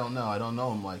ways? I don't know. I don't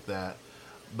know him like that.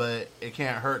 But it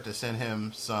can't hurt to send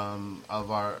him some of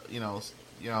our,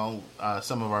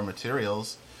 some of our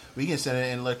materials. We can send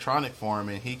it in electronic form,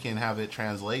 and he can have it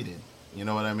translated. You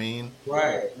know what I mean?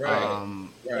 Right.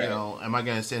 Am I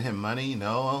going to send him money?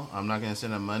 No, I'm not going to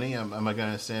send him money. Am I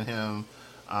going to send him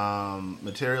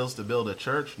materials to build a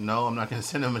church? No, I'm not going to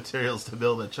send him materials to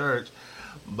build a church.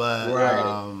 But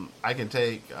I can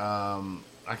take a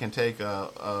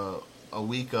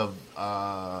week of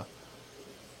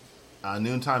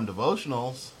noontime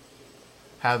devotionals,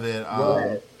 have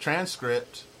it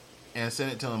transcript, and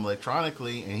send it to him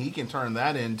electronically, and he can turn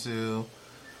that into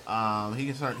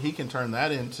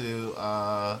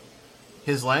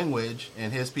his language,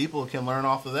 and his people can learn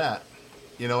off of that.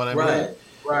 You know what I mean?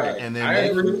 Right. And then I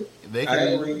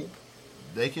agree.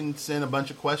 They can send a bunch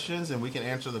of questions, and we can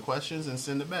answer the questions and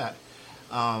send it back.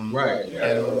 And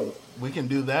we can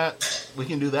do that. We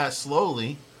can do that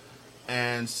slowly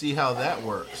and see how that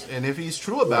works. And if he's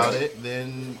true about it,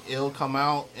 then it'll come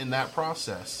out in that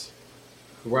process.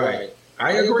 Right.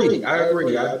 I agree. I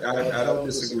don't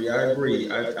disagree. I agree.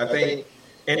 I think,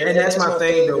 and that's my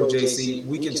thing though, JC.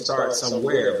 We can start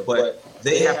somewhere, but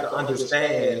they have to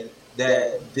understand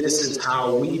that this is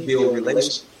how we build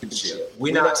relationship.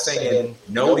 We're not saying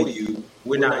no to you.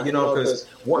 We're not, because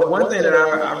one thing that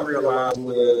I realized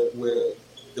with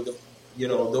the,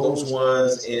 those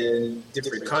ones in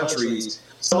different countries,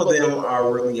 some of them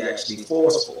are really actually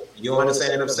forceful. You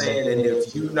understand what I'm saying? And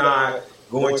if you're not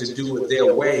going to do it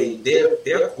their way,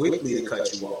 they're quickly to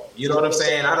cut you off. You know what I'm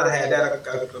saying? I done had that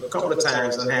a couple of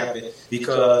times done happen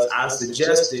because I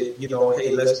suggested, you know,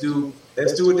 hey, let's do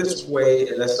it this way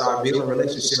and let's start building a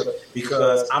relationship,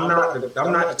 because I'm not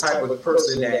the type of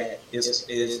person that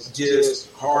is just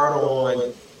hard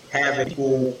on having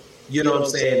people, you know what I'm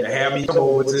saying, to have me come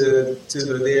over to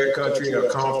their country or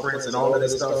conference and all of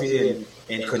this stuff here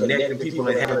and connecting people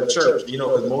and having a church, you know,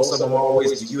 because most of them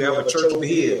always, do you have a church over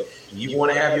here? You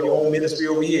want to have your own ministry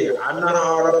over here? I'm not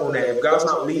hard up on that. If God's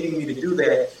not leading me to do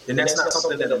that, then that's not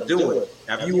something that I'm doing.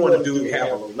 Now, if you want to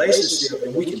have a relationship,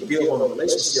 then we can build on a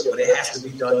relationship, but it has to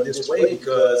be done this way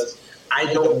because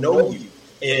I don't know you.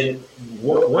 And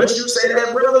once you say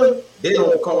that, brother, they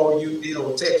don't call you, they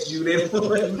don't text you, they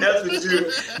don't message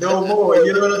you no more.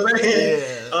 You know what I'm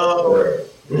saying? But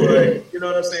you know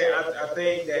what I'm saying? I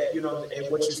think that, you know,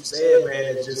 and what you said,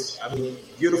 man, is just, I mean,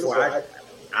 beautiful. I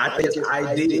think it's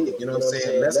ideal. You know what I'm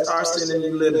saying? Let's start sending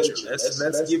you literature.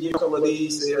 Let's give you a couple of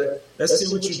these here. Let's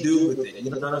see what you do with it.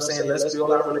 You know what I'm saying? Let's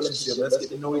build our relationship. Let's get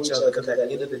to know each other, because at the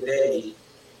end of the day,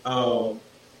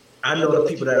 I know the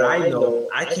people that I know,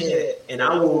 I can't, and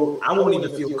I won't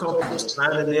even feel comfortable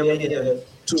signing them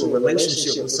into a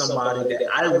relationship with somebody that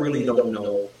I really don't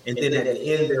know. And then at the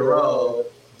end thereof,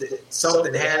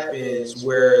 something happens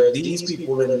where these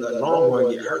people in the long run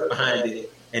get hurt behind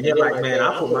it. And they're like, man,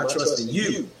 I put my trust in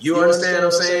you. You understand what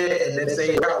I'm saying? And then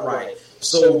say it outright.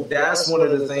 So that's one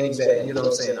of the things that, you know what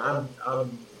I'm saying,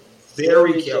 I'm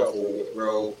very careful with,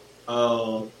 bro.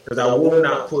 Because I will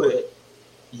not put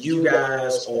you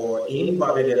guys or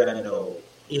anybody that I know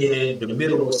in the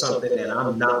middle of something that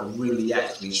I'm not really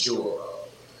actually sure of.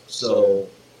 So,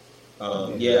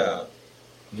 yeah,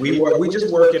 we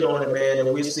just working on it, man,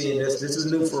 and we're seeing this. This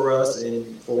is new for us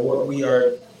and for what we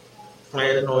are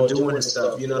planning on doing and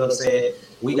stuff. You know what I'm saying?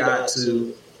 We got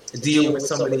to deal with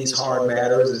some of these hard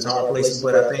matters, these hard places,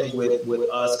 but I think with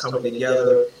us coming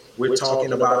together, we're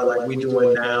talking about it like we're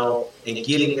doing now and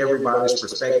getting everybody's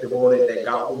perspective on it, that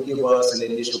God will give us an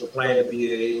initial plan to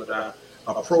be able to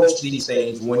approach these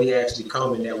things when they actually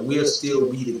come, and that we'll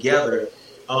still be together,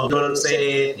 you know what I'm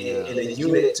saying, in a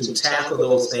unit to tackle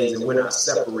those things, and we're not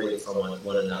separated from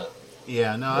one another.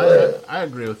 Yeah, no, I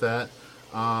agree with that.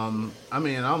 I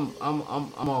mean, I'm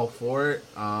all for it.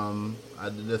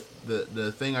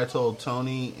 The thing I told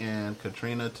Tony and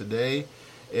Katrina today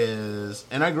is,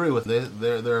 and I agree with it,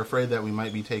 they're afraid that we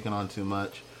might be taking on too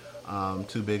much,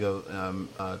 too big of,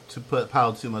 to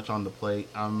pile too much on the plate.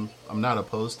 I'm not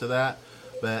opposed to that,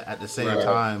 but at the same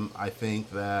time, I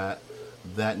think that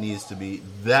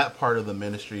part of the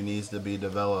ministry needs to be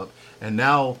developed. And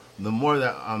now, the more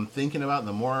that I'm thinking about,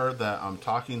 the more that I'm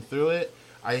talking through it,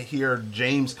 I hear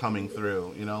James coming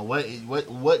through. You know,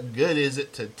 what good is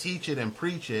it to teach it and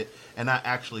preach it and not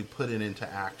actually put it into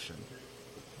action?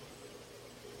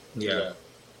 Yeah.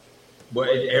 But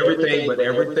everything,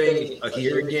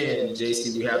 here again,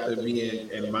 JC, we have to be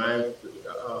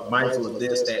mindful of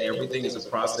this, that everything is a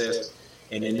process,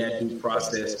 and in that due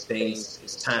process, things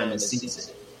is time and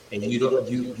season. And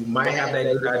you might have that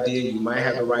good idea, you might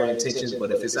have the right intentions,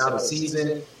 but if it's out of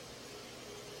season,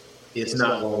 it's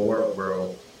not going to work,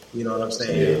 bro. You know what I'm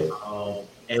saying?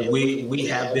 And we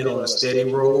have been on a steady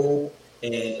road,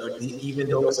 and even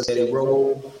though it's a steady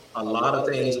road, a lot of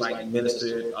things, like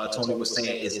Minister Tony was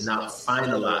saying, is not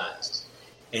finalized.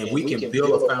 And we can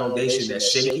build a foundation that's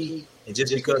shaky, and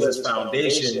just because it's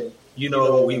foundation, you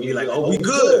know, we be like, oh, we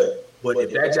good. But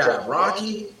if that job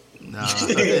rocky,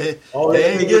 all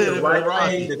they can get the right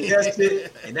thing to test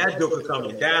it, and that joker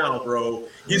coming down, bro.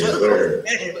 You know?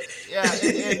 Yeah,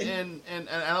 and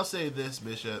I'll say this,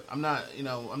 Bishop. I'm not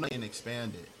going to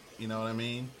expand it. You know what I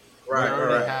mean? Right.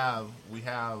 We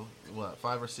have what,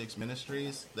 5 or 6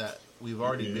 ministries that we've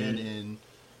already been in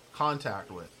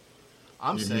contact with.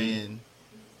 I'm saying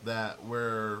that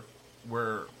we're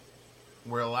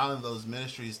allowing those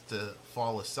ministries to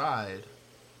fall aside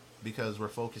because we're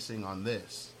focusing on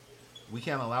this. We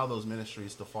can't allow those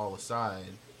ministries to fall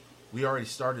aside. We already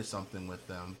started something with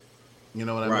them. You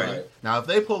know what I mean? Now, if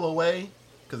they pull away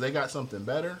because they got something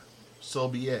better, so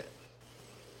be it.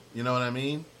 You know what I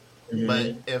mean?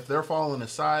 But if they're falling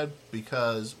aside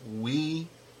because we,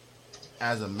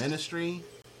 as a ministry,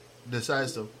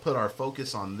 decides to put our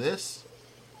focus on this,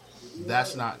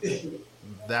 that's not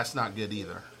good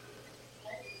either.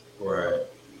 Right.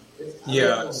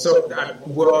 Yeah. So,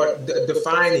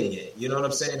 defining it. You know what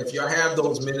I'm saying? If y'all have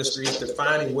those ministries,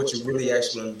 defining what you're really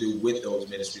actually going to do with those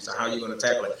ministries and how you're going to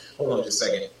tackle it. Hold on just a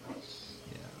second.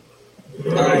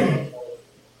 Yeah. All right.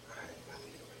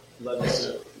 Love you,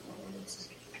 sir.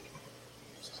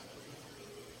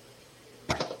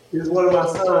 He's one of my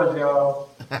sons, y'all.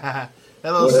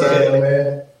 Hello, son.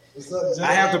 Man?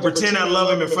 I have to pretend I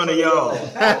love him in front of y'all.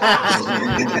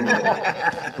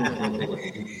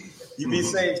 You be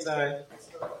safe, son.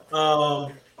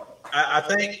 I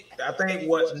think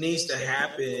what needs to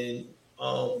happen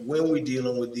when we're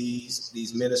dealing with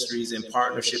these ministries and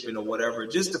partnership and or whatever,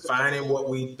 just defining what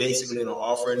we basically going to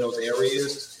offer in those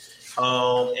areas.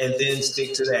 And then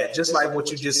stick to that. Just like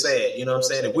what you just said, you know what I'm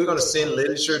saying? If we're going to send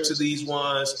literature to these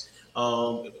ones,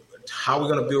 how we're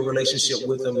going to build a relationship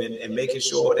with them and making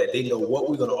sure that they know what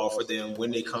we're going to offer them when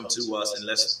they come to us, and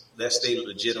let's stay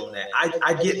legit on that.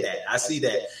 I get that. I see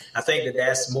that. I think that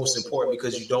that's most important,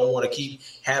 because you don't want to keep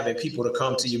having people to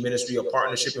come to your ministry or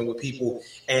partnershiping with people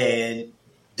and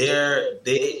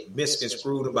they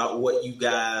misconstrued about what you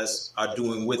guys are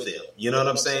doing with them. You know what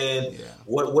I'm saying? Yeah.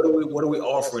 What are we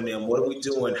offering them? What are we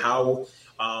doing? How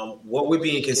what we're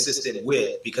being consistent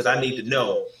with? Because I need to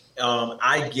know.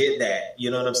 I get that. You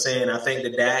know what I'm saying? I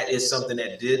think that is something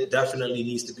that definitely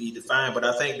needs to be defined. But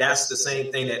I think that's the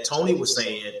same thing that Tony was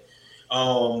saying. You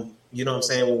know what I'm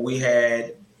saying? When we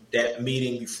had that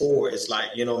meeting before, it's like,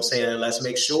 you know what I'm saying? Let's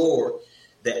make sure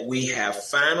that we have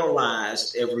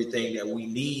finalized everything that we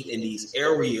need in these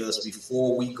areas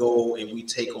before we go and we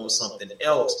take on something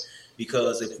else.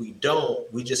 Because if we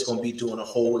don't, we're just going to be doing a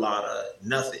whole lot of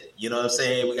nothing. You know what I'm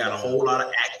saying? We got a whole lot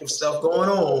of active stuff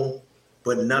going on,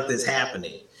 but nothing's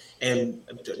happening. And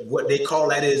what they call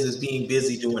that is being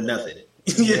busy doing nothing.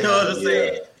 You know what I'm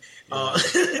saying? Well,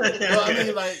 I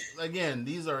mean, like, again,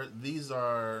 these are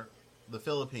the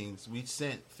Philippines. We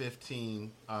sent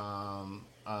 15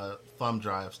 thumb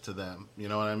drives to them. You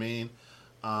know what I mean?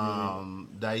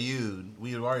 Dayoud,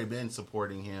 we had already been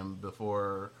supporting him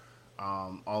before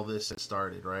all this had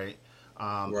started, right?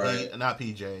 Right. Not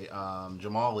PJ,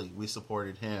 Jamali, we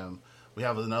supported him. We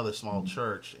have another small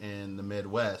church in the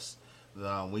Midwest.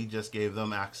 We just gave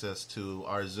them access to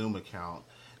our Zoom account.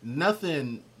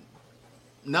 Nothing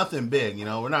big, you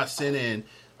know. We're not sending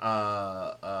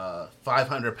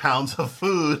 500 pounds of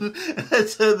food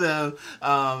to them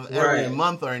every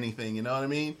month or anything. You know what I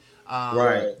mean?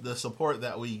 The support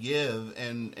that we give,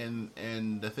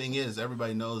 and the thing is,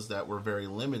 everybody knows that we're very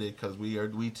limited because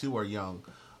we too are young,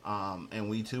 and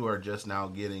we too are just now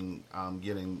getting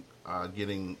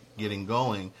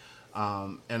going.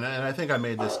 And I think I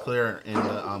made this clear in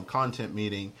the content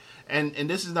meeting. And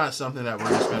this is not something that we're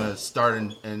just going to start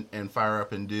and fire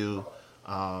up and do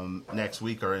next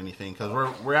week or anything, because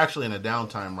we're actually in a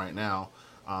downtime right now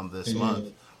this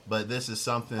month. But this is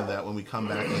something that when we come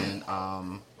back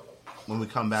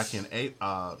in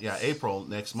April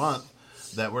next month,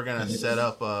 that we're going to set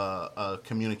up a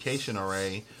communication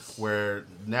array where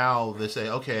now they say,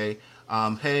 okay,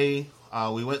 hey,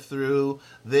 we went through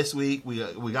this week.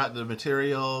 We got the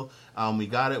material. We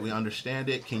got it. We understand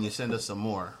it. Can you send us some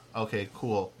more? Okay,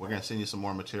 cool. We're gonna send you some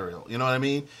more material. You know what I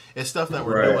mean? It's stuff that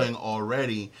we're doing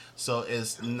already, so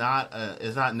it's not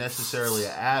necessarily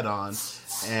an add-on,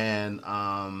 and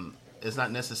it's not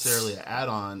necessarily an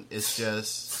add-on. It's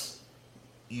just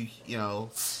you know,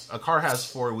 a car has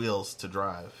 4 wheels to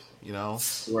drive. You know,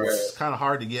 it's kind of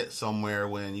hard to get somewhere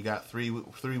when you got three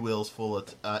wheels full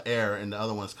of air and the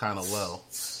other one's kind of low.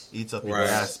 Eats up your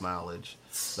gas mileage.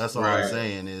 That's all I'm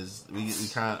saying is we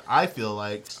kind of. I feel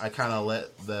like I kind of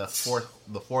let the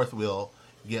fourth wheel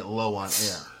get low on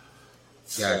air.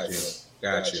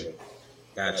 Got you.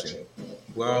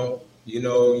 Well, you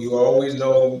know, you always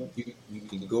know you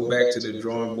can go back to the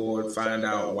drawing board, find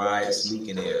out why it's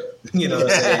leaking air. You know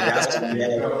what I'm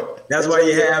saying? That's why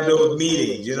you have those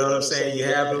meetings. You know what I'm saying? You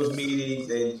have those meetings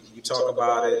and you talk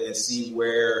about it and see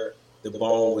where the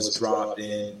ball was dropped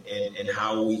and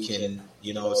how we can,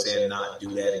 you know what I'm saying, not do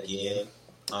that again.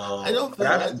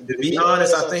 To be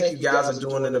honest, I think you guys are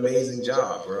doing an amazing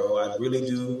job, bro. I really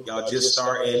do. Y'all just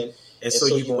starting, and so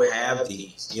you're going to have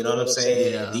these. You know what I'm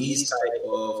saying? Yeah. These type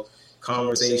of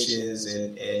conversations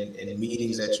and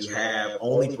meetings that you have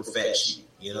only perfects you.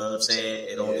 You know what I'm saying?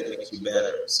 It only makes you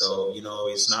better. So, you know,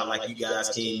 it's not like you guys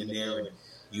came in there and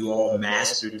you all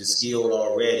mastered the skill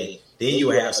already. Then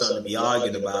you have something to be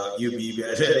arguing about. You be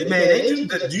man,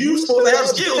 you supposed to have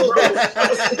skills, bro.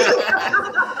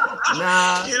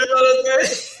 Nah. You know what I'm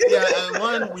saying? Yeah,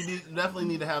 one, we definitely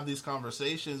need to have these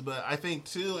conversations, but I think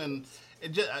too, and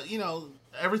it just, you know,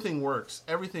 everything works.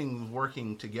 Everything's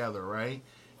working together, right?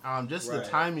 The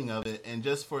timing of it, and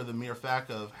just for the mere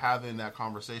fact of having that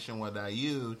conversation with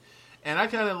Dayoud, and I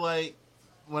kind of like,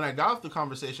 when I got off the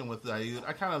conversation with Dayoud,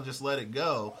 I kind of just let it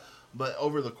go, but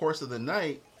over the course of the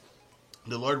night,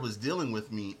 the Lord was dealing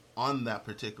with me on that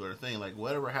particular thing, like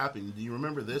whatever happened. Do you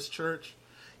remember this church?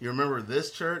 You remember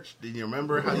this church? Did you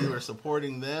remember how you were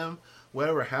supporting them?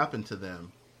 whatever happened to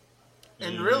them.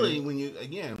 And really, when you,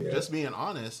 again, just being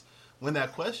honest, when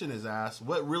that question is asked,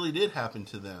 what really did happen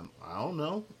to them? I don't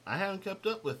know. I haven't kept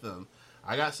up with them.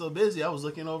 I got so busy, I was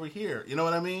looking over here. You know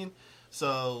what I mean?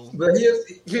 So, but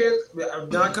here's I'm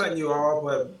not cutting you off,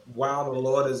 but while the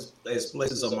Lord has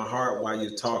places on my heart while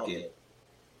you're talking,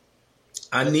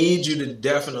 I need you to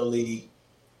definitely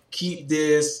keep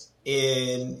this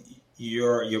in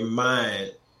your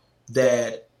mind,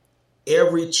 that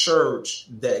every church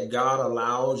that God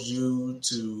allows you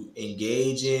to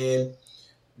engage in,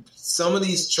 some of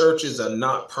these churches are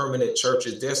not permanent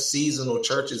churches. They're seasonal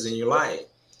churches in your life.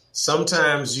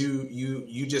 Sometimes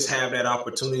you just have that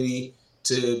opportunity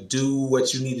to do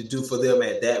what you need to do for them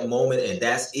at that moment, and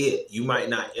that's it. You might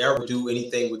not ever do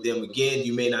anything with them again.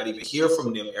 You may not even hear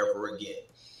from them ever again.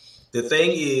 The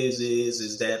thing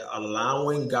is that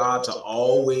allowing God to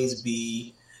always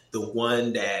be the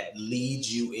one that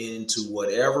leads you into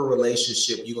whatever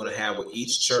relationship you're going to have with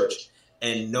each church,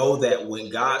 and know that when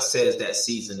God says that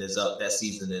season is up, that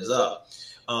season is up.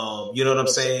 You know what I'm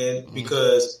saying?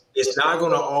 Because it's not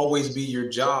going to always be your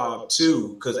job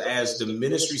too, because as the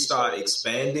ministry start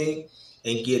expanding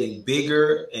and getting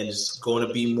bigger and it's going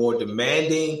to be more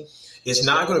demanding, it's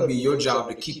not going to be your job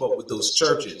to keep up with those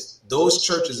churches. Those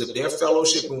churches, if they're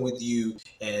fellowshipping with you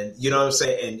and, you know what I'm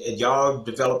saying, and y'all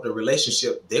developed a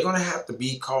relationship, they're going to have to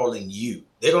be calling you.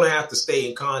 They're going to have to stay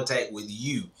in contact with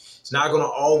you. It's not going to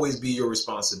always be your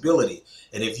responsibility.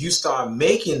 And if you start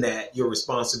making that your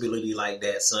responsibility like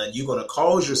that, son, you're going to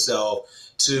cause yourself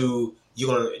to,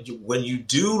 when you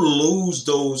do lose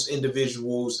those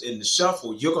individuals in the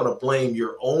shuffle, you're going to blame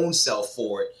your own self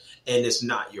for it. And it's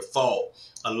not your fault.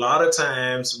 A lot of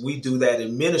times we do that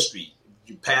in ministry.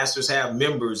 Pastors have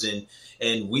members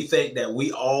and we think that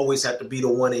we always have to be the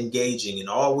one engaging and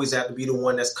always have to be the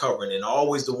one that's covering and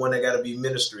always the one that got to be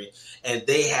ministering. And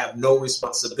they have no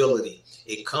responsibility.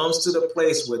 It comes to the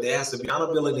place where there has to be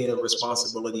accountability and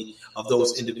responsibility of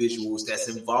those individuals that's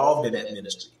involved in that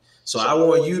ministry. So I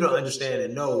want you to understand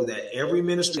and know that every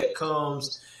ministry that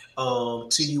comes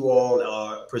to you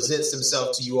all presents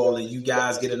themselves to you all, and you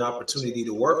guys get an opportunity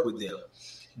to work with them.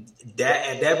 That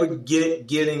at that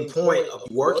beginning point of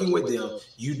working with them,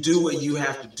 you do what you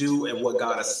have to do and what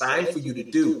God assigned for you to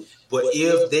do. But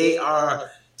if they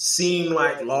seem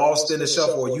like lost in the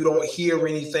shuffle, or you don't hear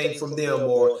anything from them,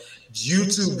 or you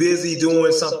too busy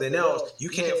doing something else, you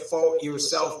can't fault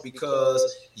yourself because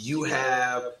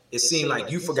it seemed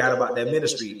like you forgot about that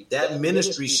ministry. That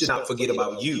ministry should not forget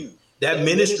about you. That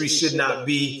ministry should not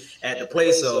be at the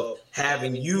place of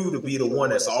having you to be the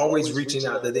one that's always reaching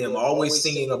out to them, always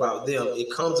singing about them.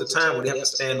 It comes a time when they have to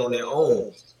stand on their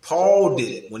own. Paul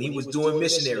did it when he was doing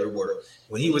missionary work,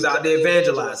 when he was out there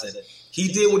evangelizing. He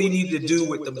did what he needed to do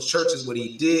with the churches, what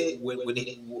he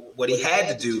had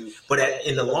to do. But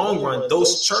in the long run,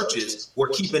 those churches were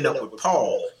keeping up with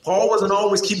Paul. Paul wasn't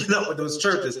always keeping up with those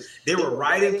churches. They were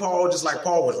writing Paul just like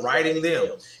Paul was writing them.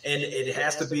 And it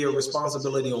has to be a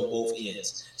responsibility on both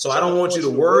ends. So I don't want you to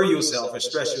worry yourself and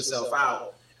stress yourself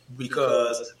out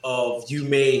because of you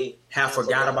may have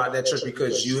forgot about that church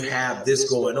because you have this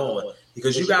going on.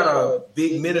 Because you got a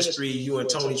big ministry you and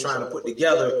Tony trying to put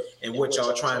together and what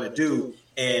y'all trying to do.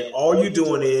 And all you're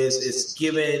doing is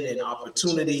giving an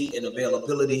opportunity and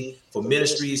availability for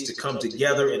ministries to come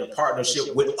together in a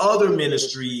partnership with other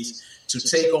ministries to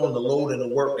take on the load and the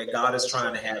work that God is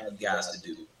trying to have you guys to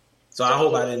do. So I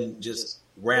hope I didn't just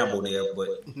ramble there,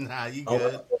 but nah, you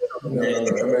good. That makes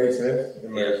sense.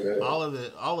 It makes sense. All of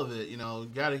it. You know,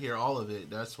 got to hear all of it.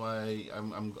 That's why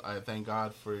I thank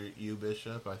God for you,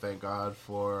 Bishop. I thank God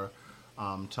for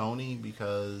Tony,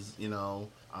 because you know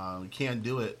you can't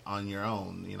do it on your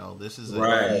own. You know, this is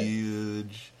a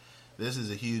huge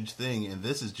thing, and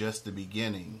this is just the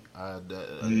beginning.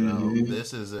 You know,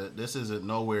 this isn't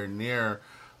nowhere near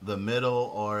the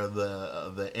middle or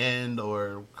the end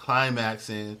or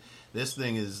climaxing. This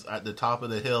thing is at the top of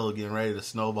the hill getting ready to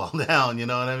snowball down, you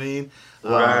know what I mean?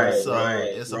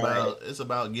 It's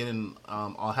about getting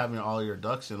having all your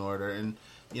ducks in order, and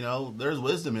you know, there's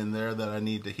wisdom in there that I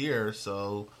need to hear.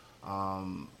 So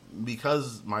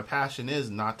because my passion is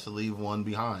not to leave one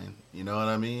behind, you know what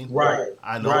I mean? Right.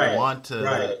 I don't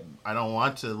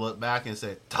want to look back and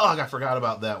say, "Dog, I forgot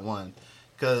about that one,"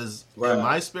 because in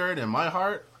my spirit, in my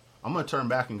heart, I'm gonna turn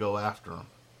back and go after them.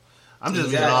 I'm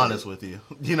just being honest with you.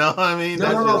 You know what I mean?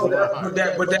 But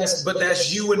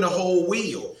that's you in the whole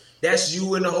wheel. That's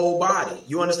you in the whole body.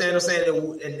 You understand what I'm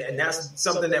saying? And that's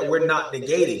something that we're not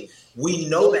negating. We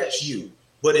know that's you.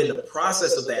 But in the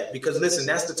process of that, because listen,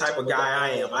 that's the type of guy I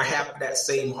am. I have that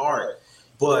same heart.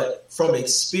 But from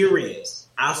experience,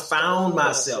 I found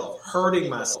myself hurting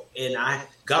myself. And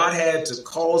God had to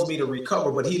cause me to recover,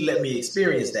 but he let me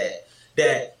experience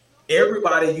that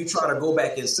everybody you try to go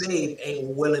back and save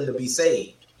ain't willing to be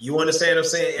saved. You understand what I'm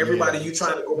saying? Everybody you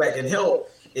trying to go back and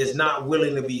help is not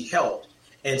willing to be helped.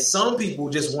 And some people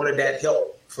just wanted that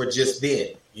help for just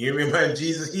then. You remember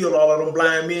Jesus healed all of them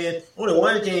blind men? Only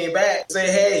one came back and said,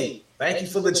 hey, thank you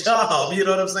for the job. You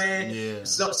know what I'm saying? Yeah.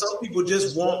 Some people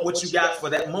just want what you got for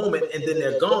that moment, and then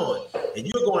they're gone. And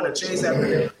you're going to chase after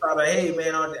them, try to, hey,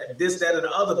 man, this, that, and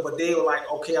the other. But they were like,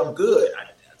 okay, I'm good.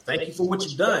 Thank you for what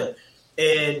you've done.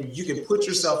 And you can put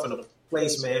yourself in a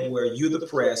place, man, where you're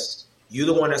depressed. You're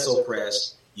the one that's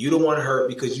oppressed. You're the one hurt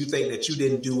because you think that you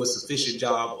didn't do a sufficient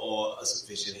job or a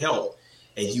sufficient help.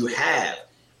 And you have.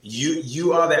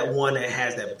 You are that one that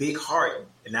has that big heart.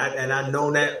 And I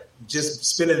know that just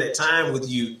spending that time with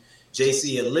you,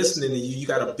 JC, and listening to you, you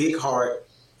got a big heart.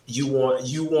 You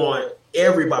want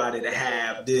everybody to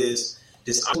have this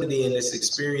opportunity and this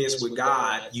experience with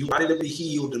God. You want to be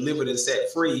healed, delivered, and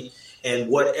set free. And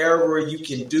whatever you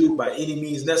can do by any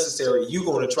means necessary, you're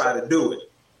going to try to do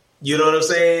it. You know what I'm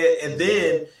saying? And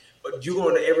then you're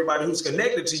going to everybody who's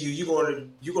connected to you, you're going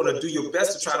to do your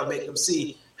best to try to make them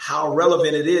see how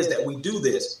relevant it is that we do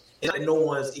this. And no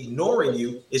one's ignoring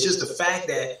you. It's just the fact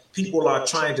that people are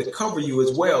trying to cover you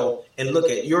as well and look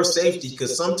at your safety,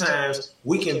 because sometimes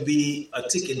we can be a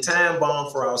ticking time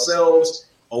bomb for ourselves,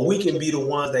 or we can be the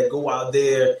ones that go out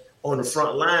there on the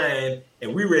front line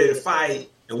and we're ready to fight.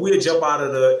 And we'll jump out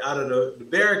of the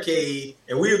barricade,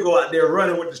 and we'll go out there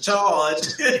running with the charge.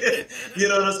 You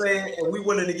know what I'm saying? And we're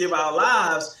willing to give our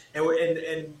lives. And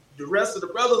the rest of the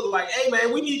brothers are like, hey,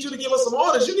 man, we need you to give us some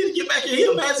orders. You need to get back in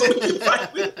here, man, so we can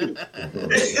fight with you.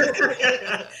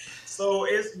 So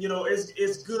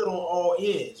it's good on all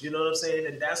ends. You know what I'm saying?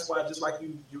 And that's why, just like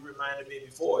you reminded me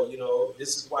before,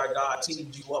 this is why God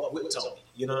teamed you up with Tony.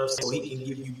 You know what I'm saying? So he can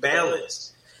give you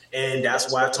balance. And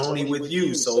that's why Tony with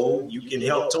you, so you can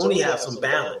help Tony have some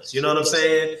balance. You know what I'm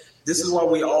saying? This is why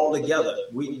we all together.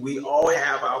 We all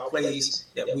have our place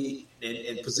that we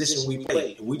in position we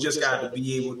play. We just got to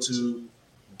be able to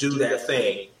do that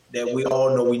thing that we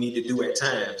all know we need to do at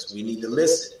times. We need to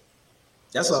listen.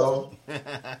 That's all.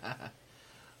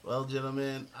 Well,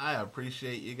 gentlemen, I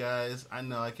appreciate you guys. I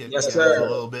know I kept you guys sir. a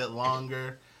little bit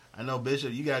longer. I know,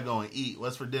 Bishop, you got to go and eat.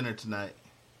 What's for dinner tonight?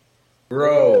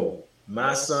 Bro,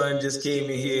 my son just came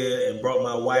in here and brought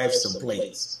my wife some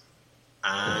plates.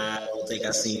 I don't think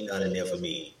I seen none in there for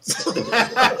me. So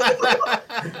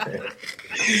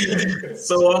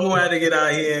I'm going to have to get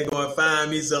out here and go and find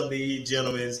me something to eat,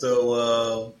 gentlemen.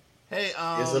 So hey,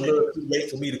 it's a little too late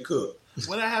for me to cook.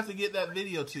 When I have to get that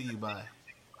video to you by?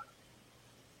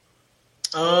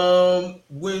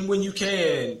 When you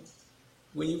can.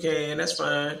 When you can, that's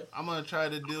fine. I'm going to try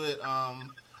to do it.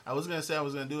 I was gonna say I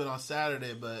was gonna do it on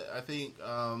Saturday, but I think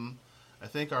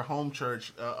our home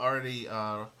church already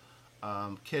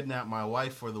kidnapped my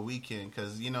wife for the weekend,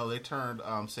 because they turned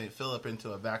St. Philip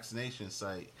into a vaccination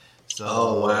site. So,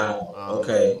 oh wow,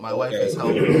 okay. My wife is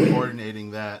helping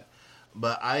coordinating that,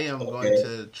 but I am going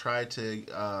to try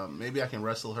to maybe I can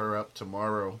wrestle her up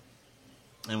tomorrow,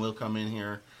 and we'll come in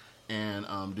here and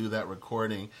do that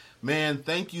recording. Man,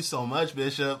 thank you so much,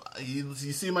 Bishop. You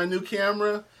see my new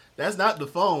camera? That's not the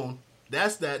phone.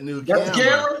 That's that new camera. That's the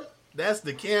camera? That's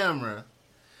the camera.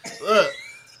 Look,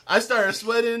 I started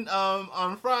sweating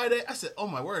on Friday. I said, oh,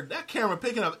 my word, that camera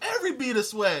picking up every bead of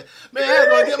sweat. Man, I had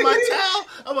to go get my towel.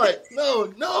 I'm like,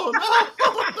 no.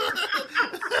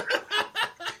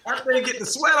 After you get the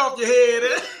sweat off your head.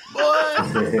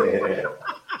 Boy.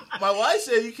 My wife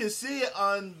said you can see it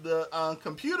on the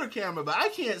computer camera, but I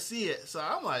can't see it. So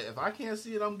I'm like, if I can't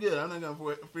see it, I'm good. I'm not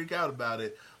going to freak out about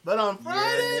it. But on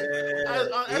Friday,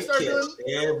 I started doing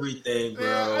everything, bro.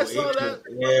 Man, I saw that.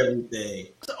 Everything.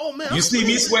 So, oh, man. You see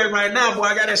me sweating right now, boy.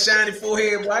 I got that shiny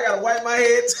forehead, boy. I got to wipe my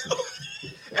head, too.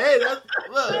 Hey, look.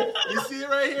 You see it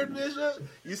right here, Bishop?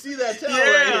 You see that towel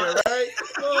right here, right?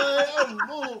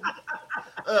 Boy,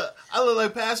 I look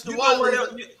like Pastor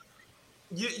Wiley.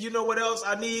 You know what else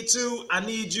I need to? I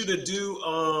need you to do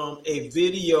a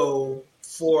video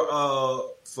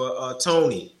for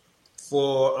Tony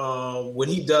for when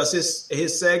he does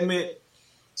his segment,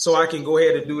 so I can go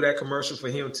ahead and do that commercial for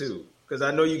him too. Because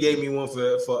I know you gave me one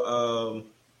for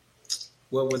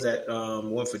what was that?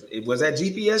 Was that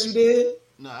GPS you did?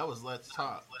 No, that was Let's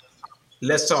Talk.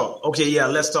 Let's Talk. Okay, yeah,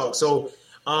 Let's Talk. So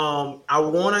I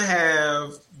want to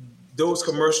have those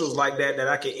commercials like that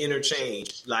I can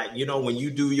interchange. Like, when you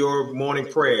do your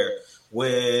morning prayer,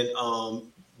 when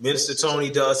Minister Tony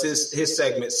does his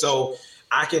segment. So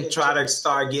I can try to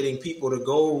start getting people to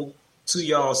go to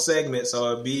y'all segments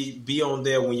or be on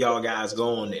there when y'all guys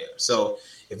go on there. So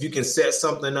if you can set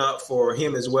something up for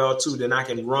him as well too, then I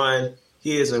can run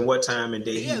his and what time and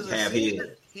day he have his.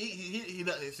 He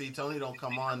see Tony don't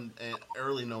come on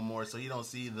early no more, so he don't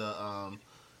see the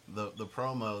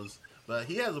promos. But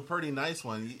he has a pretty nice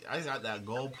one. I got that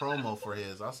gold promo for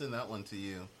his. I'll send that one to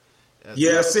you.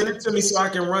 Yeah, send it to me so I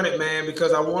can run it, man,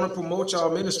 because I want to promote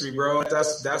y'all ministry, bro.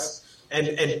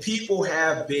 And people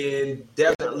have been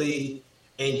definitely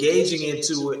engaging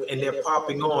into it, and they're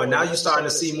popping on. Now you're starting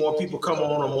to see more people come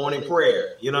on morning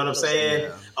prayer. You know what I'm saying?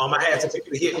 Yeah. I had some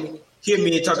people hit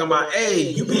me and talking about, hey,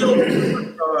 you be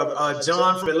on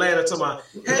John from Atlanta talking about,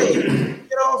 hey,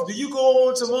 do you go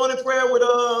on to morning prayer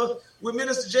with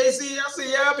Minister JC? I said,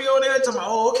 yeah, I'll be on there. Talking about,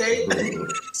 oh, okay.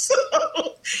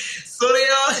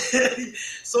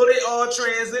 So they all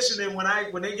transitioning.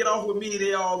 When they get off with me,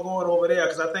 they all going over there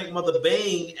because I think Mother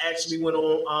Bang actually went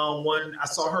on one. I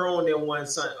saw her on there one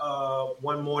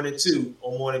morning too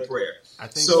on morning prayer. I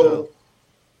think so.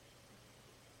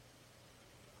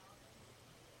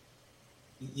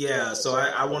 Yeah, so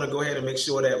I want to go ahead and make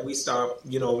sure that we start,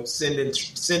 sending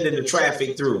the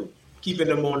traffic through, keeping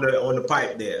them on the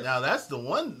pipe there. Now that's the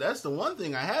one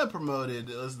thing I had promoted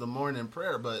was the morning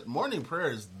prayer, but morning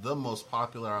prayer is the most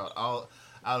popular out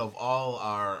of all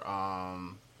our.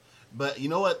 But you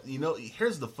know what?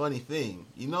 Here's the funny thing.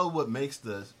 You know what makes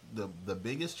the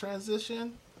biggest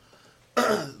transition?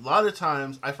 A lot of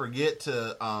times I forget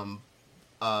to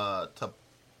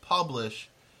publish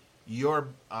your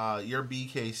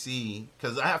BKC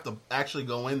because I have to actually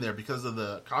go in there because of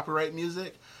the copyright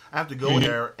music. I have to go in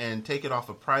there and take it off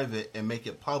of private and make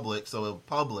it public so it'll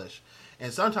publish.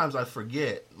 And sometimes I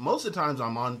forget. Most of the times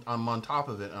I'm on top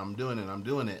of it and I'm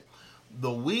doing it.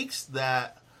 The weeks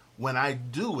that when I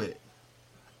do it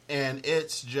and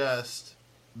it's just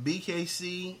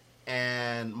BKC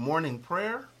and morning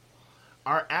prayer,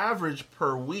 our average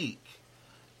per week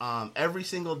every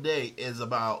single day is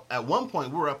about, at one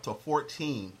point we were up to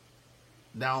 14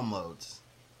 downloads.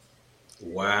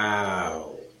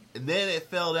 Wow. And then it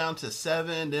fell down to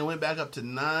 7, then went back up to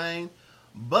 9.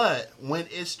 But when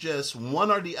it's just one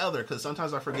or the other, because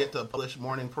sometimes I forget to publish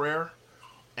morning prayer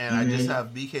and I just have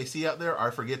BKC out there, or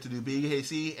I forget to do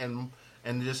BKC and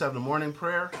just have the morning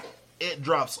prayer, it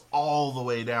drops all the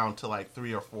way down to like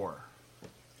 3 or 4.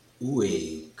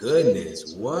 Ooh,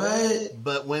 goodness, what?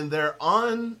 But when they're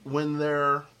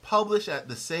published at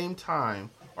the same time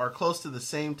or close to the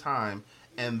same time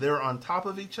and they're on top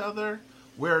of each other,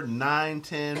 we're 9,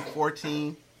 10,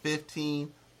 14,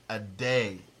 15 a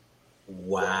day.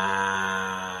 Wow.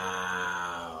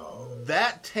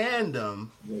 That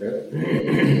tandem,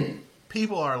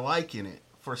 people are liking it.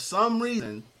 For some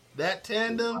reason, that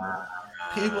tandem,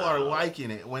 people are liking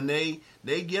it. When they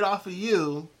get off of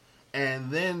you,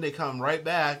 and then they come right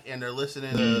back and they're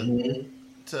listening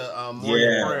to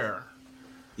morning prayer.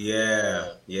 Yeah.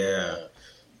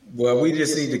 Well, we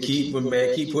just need to keep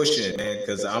pushing, man,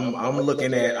 because I'm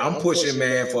pushing,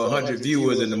 man, for 100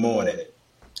 viewers in the morning.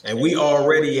 And we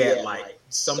already at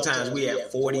sometimes we at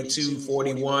 42,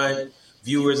 41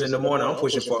 viewers in the morning. I'm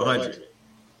pushing for 100.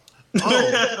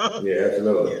 Oh. Yeah,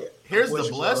 absolutely. Here's the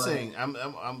blessing.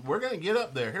 We're going to get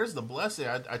up there. Here's the blessing.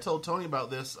 I told Tony about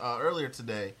this earlier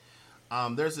today.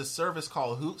 There's this service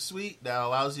called Hootsuite that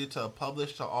allows you to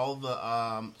publish to all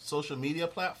the social media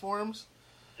platforms.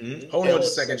 Hold on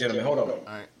just a second, gentlemen. Hold on. All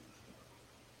right.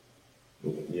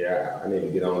 Yeah, I need to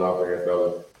get on off here,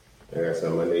 fellas. I got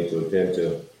something I need to attend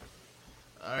to.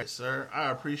 All right, sir. I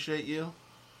appreciate you.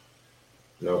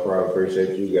 No problem.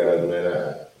 Appreciate you guys,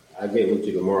 man. I get with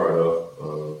you tomorrow,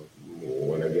 though,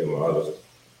 when I get my other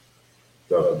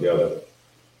stuff together.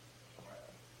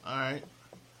 All right.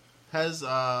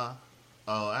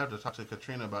 I have to talk to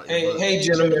Katrina about your Hey,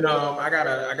 gentlemen. I got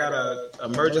a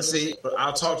emergency. But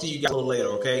I'll talk to you guys a little later.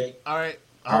 Okay. All right.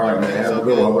 All right, man. Have a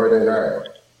good one.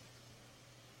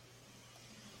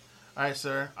 All right,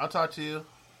 sir. I'll talk to you.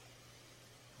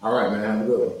 All right, man. Have a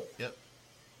good one. Yep.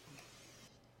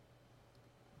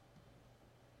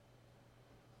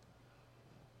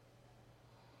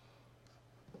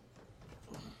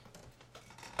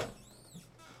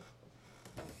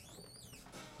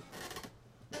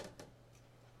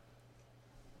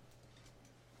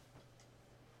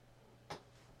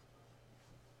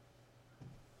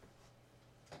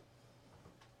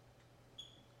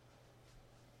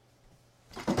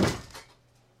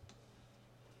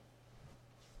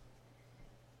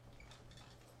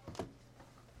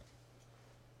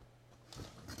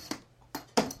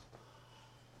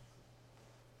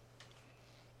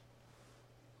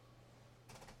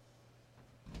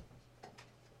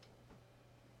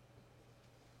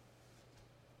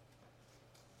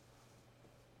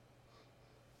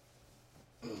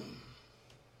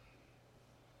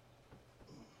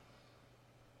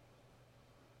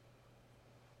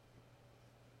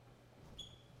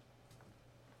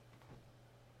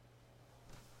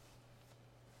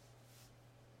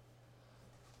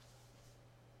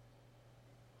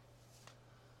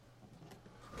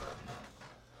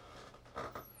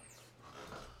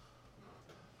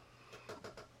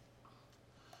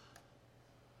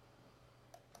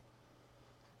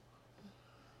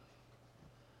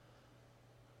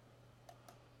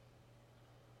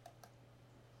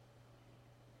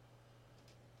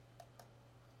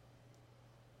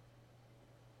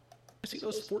 see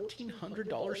those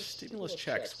 $1,400 stimulus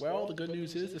checks. Well, the good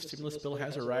news is the stimulus bill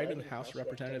has arrived in the House of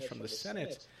Representatives from the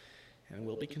Senate and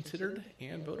will be considered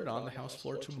and voted on the House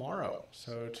floor tomorrow.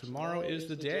 So tomorrow is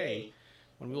the day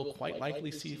when we will quite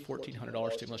likely see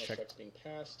 $1,400 stimulus checks being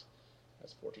passed.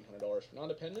 That's $1,400 for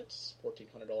non-dependents,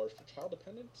 $1,400 for child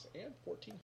dependents, and $1,400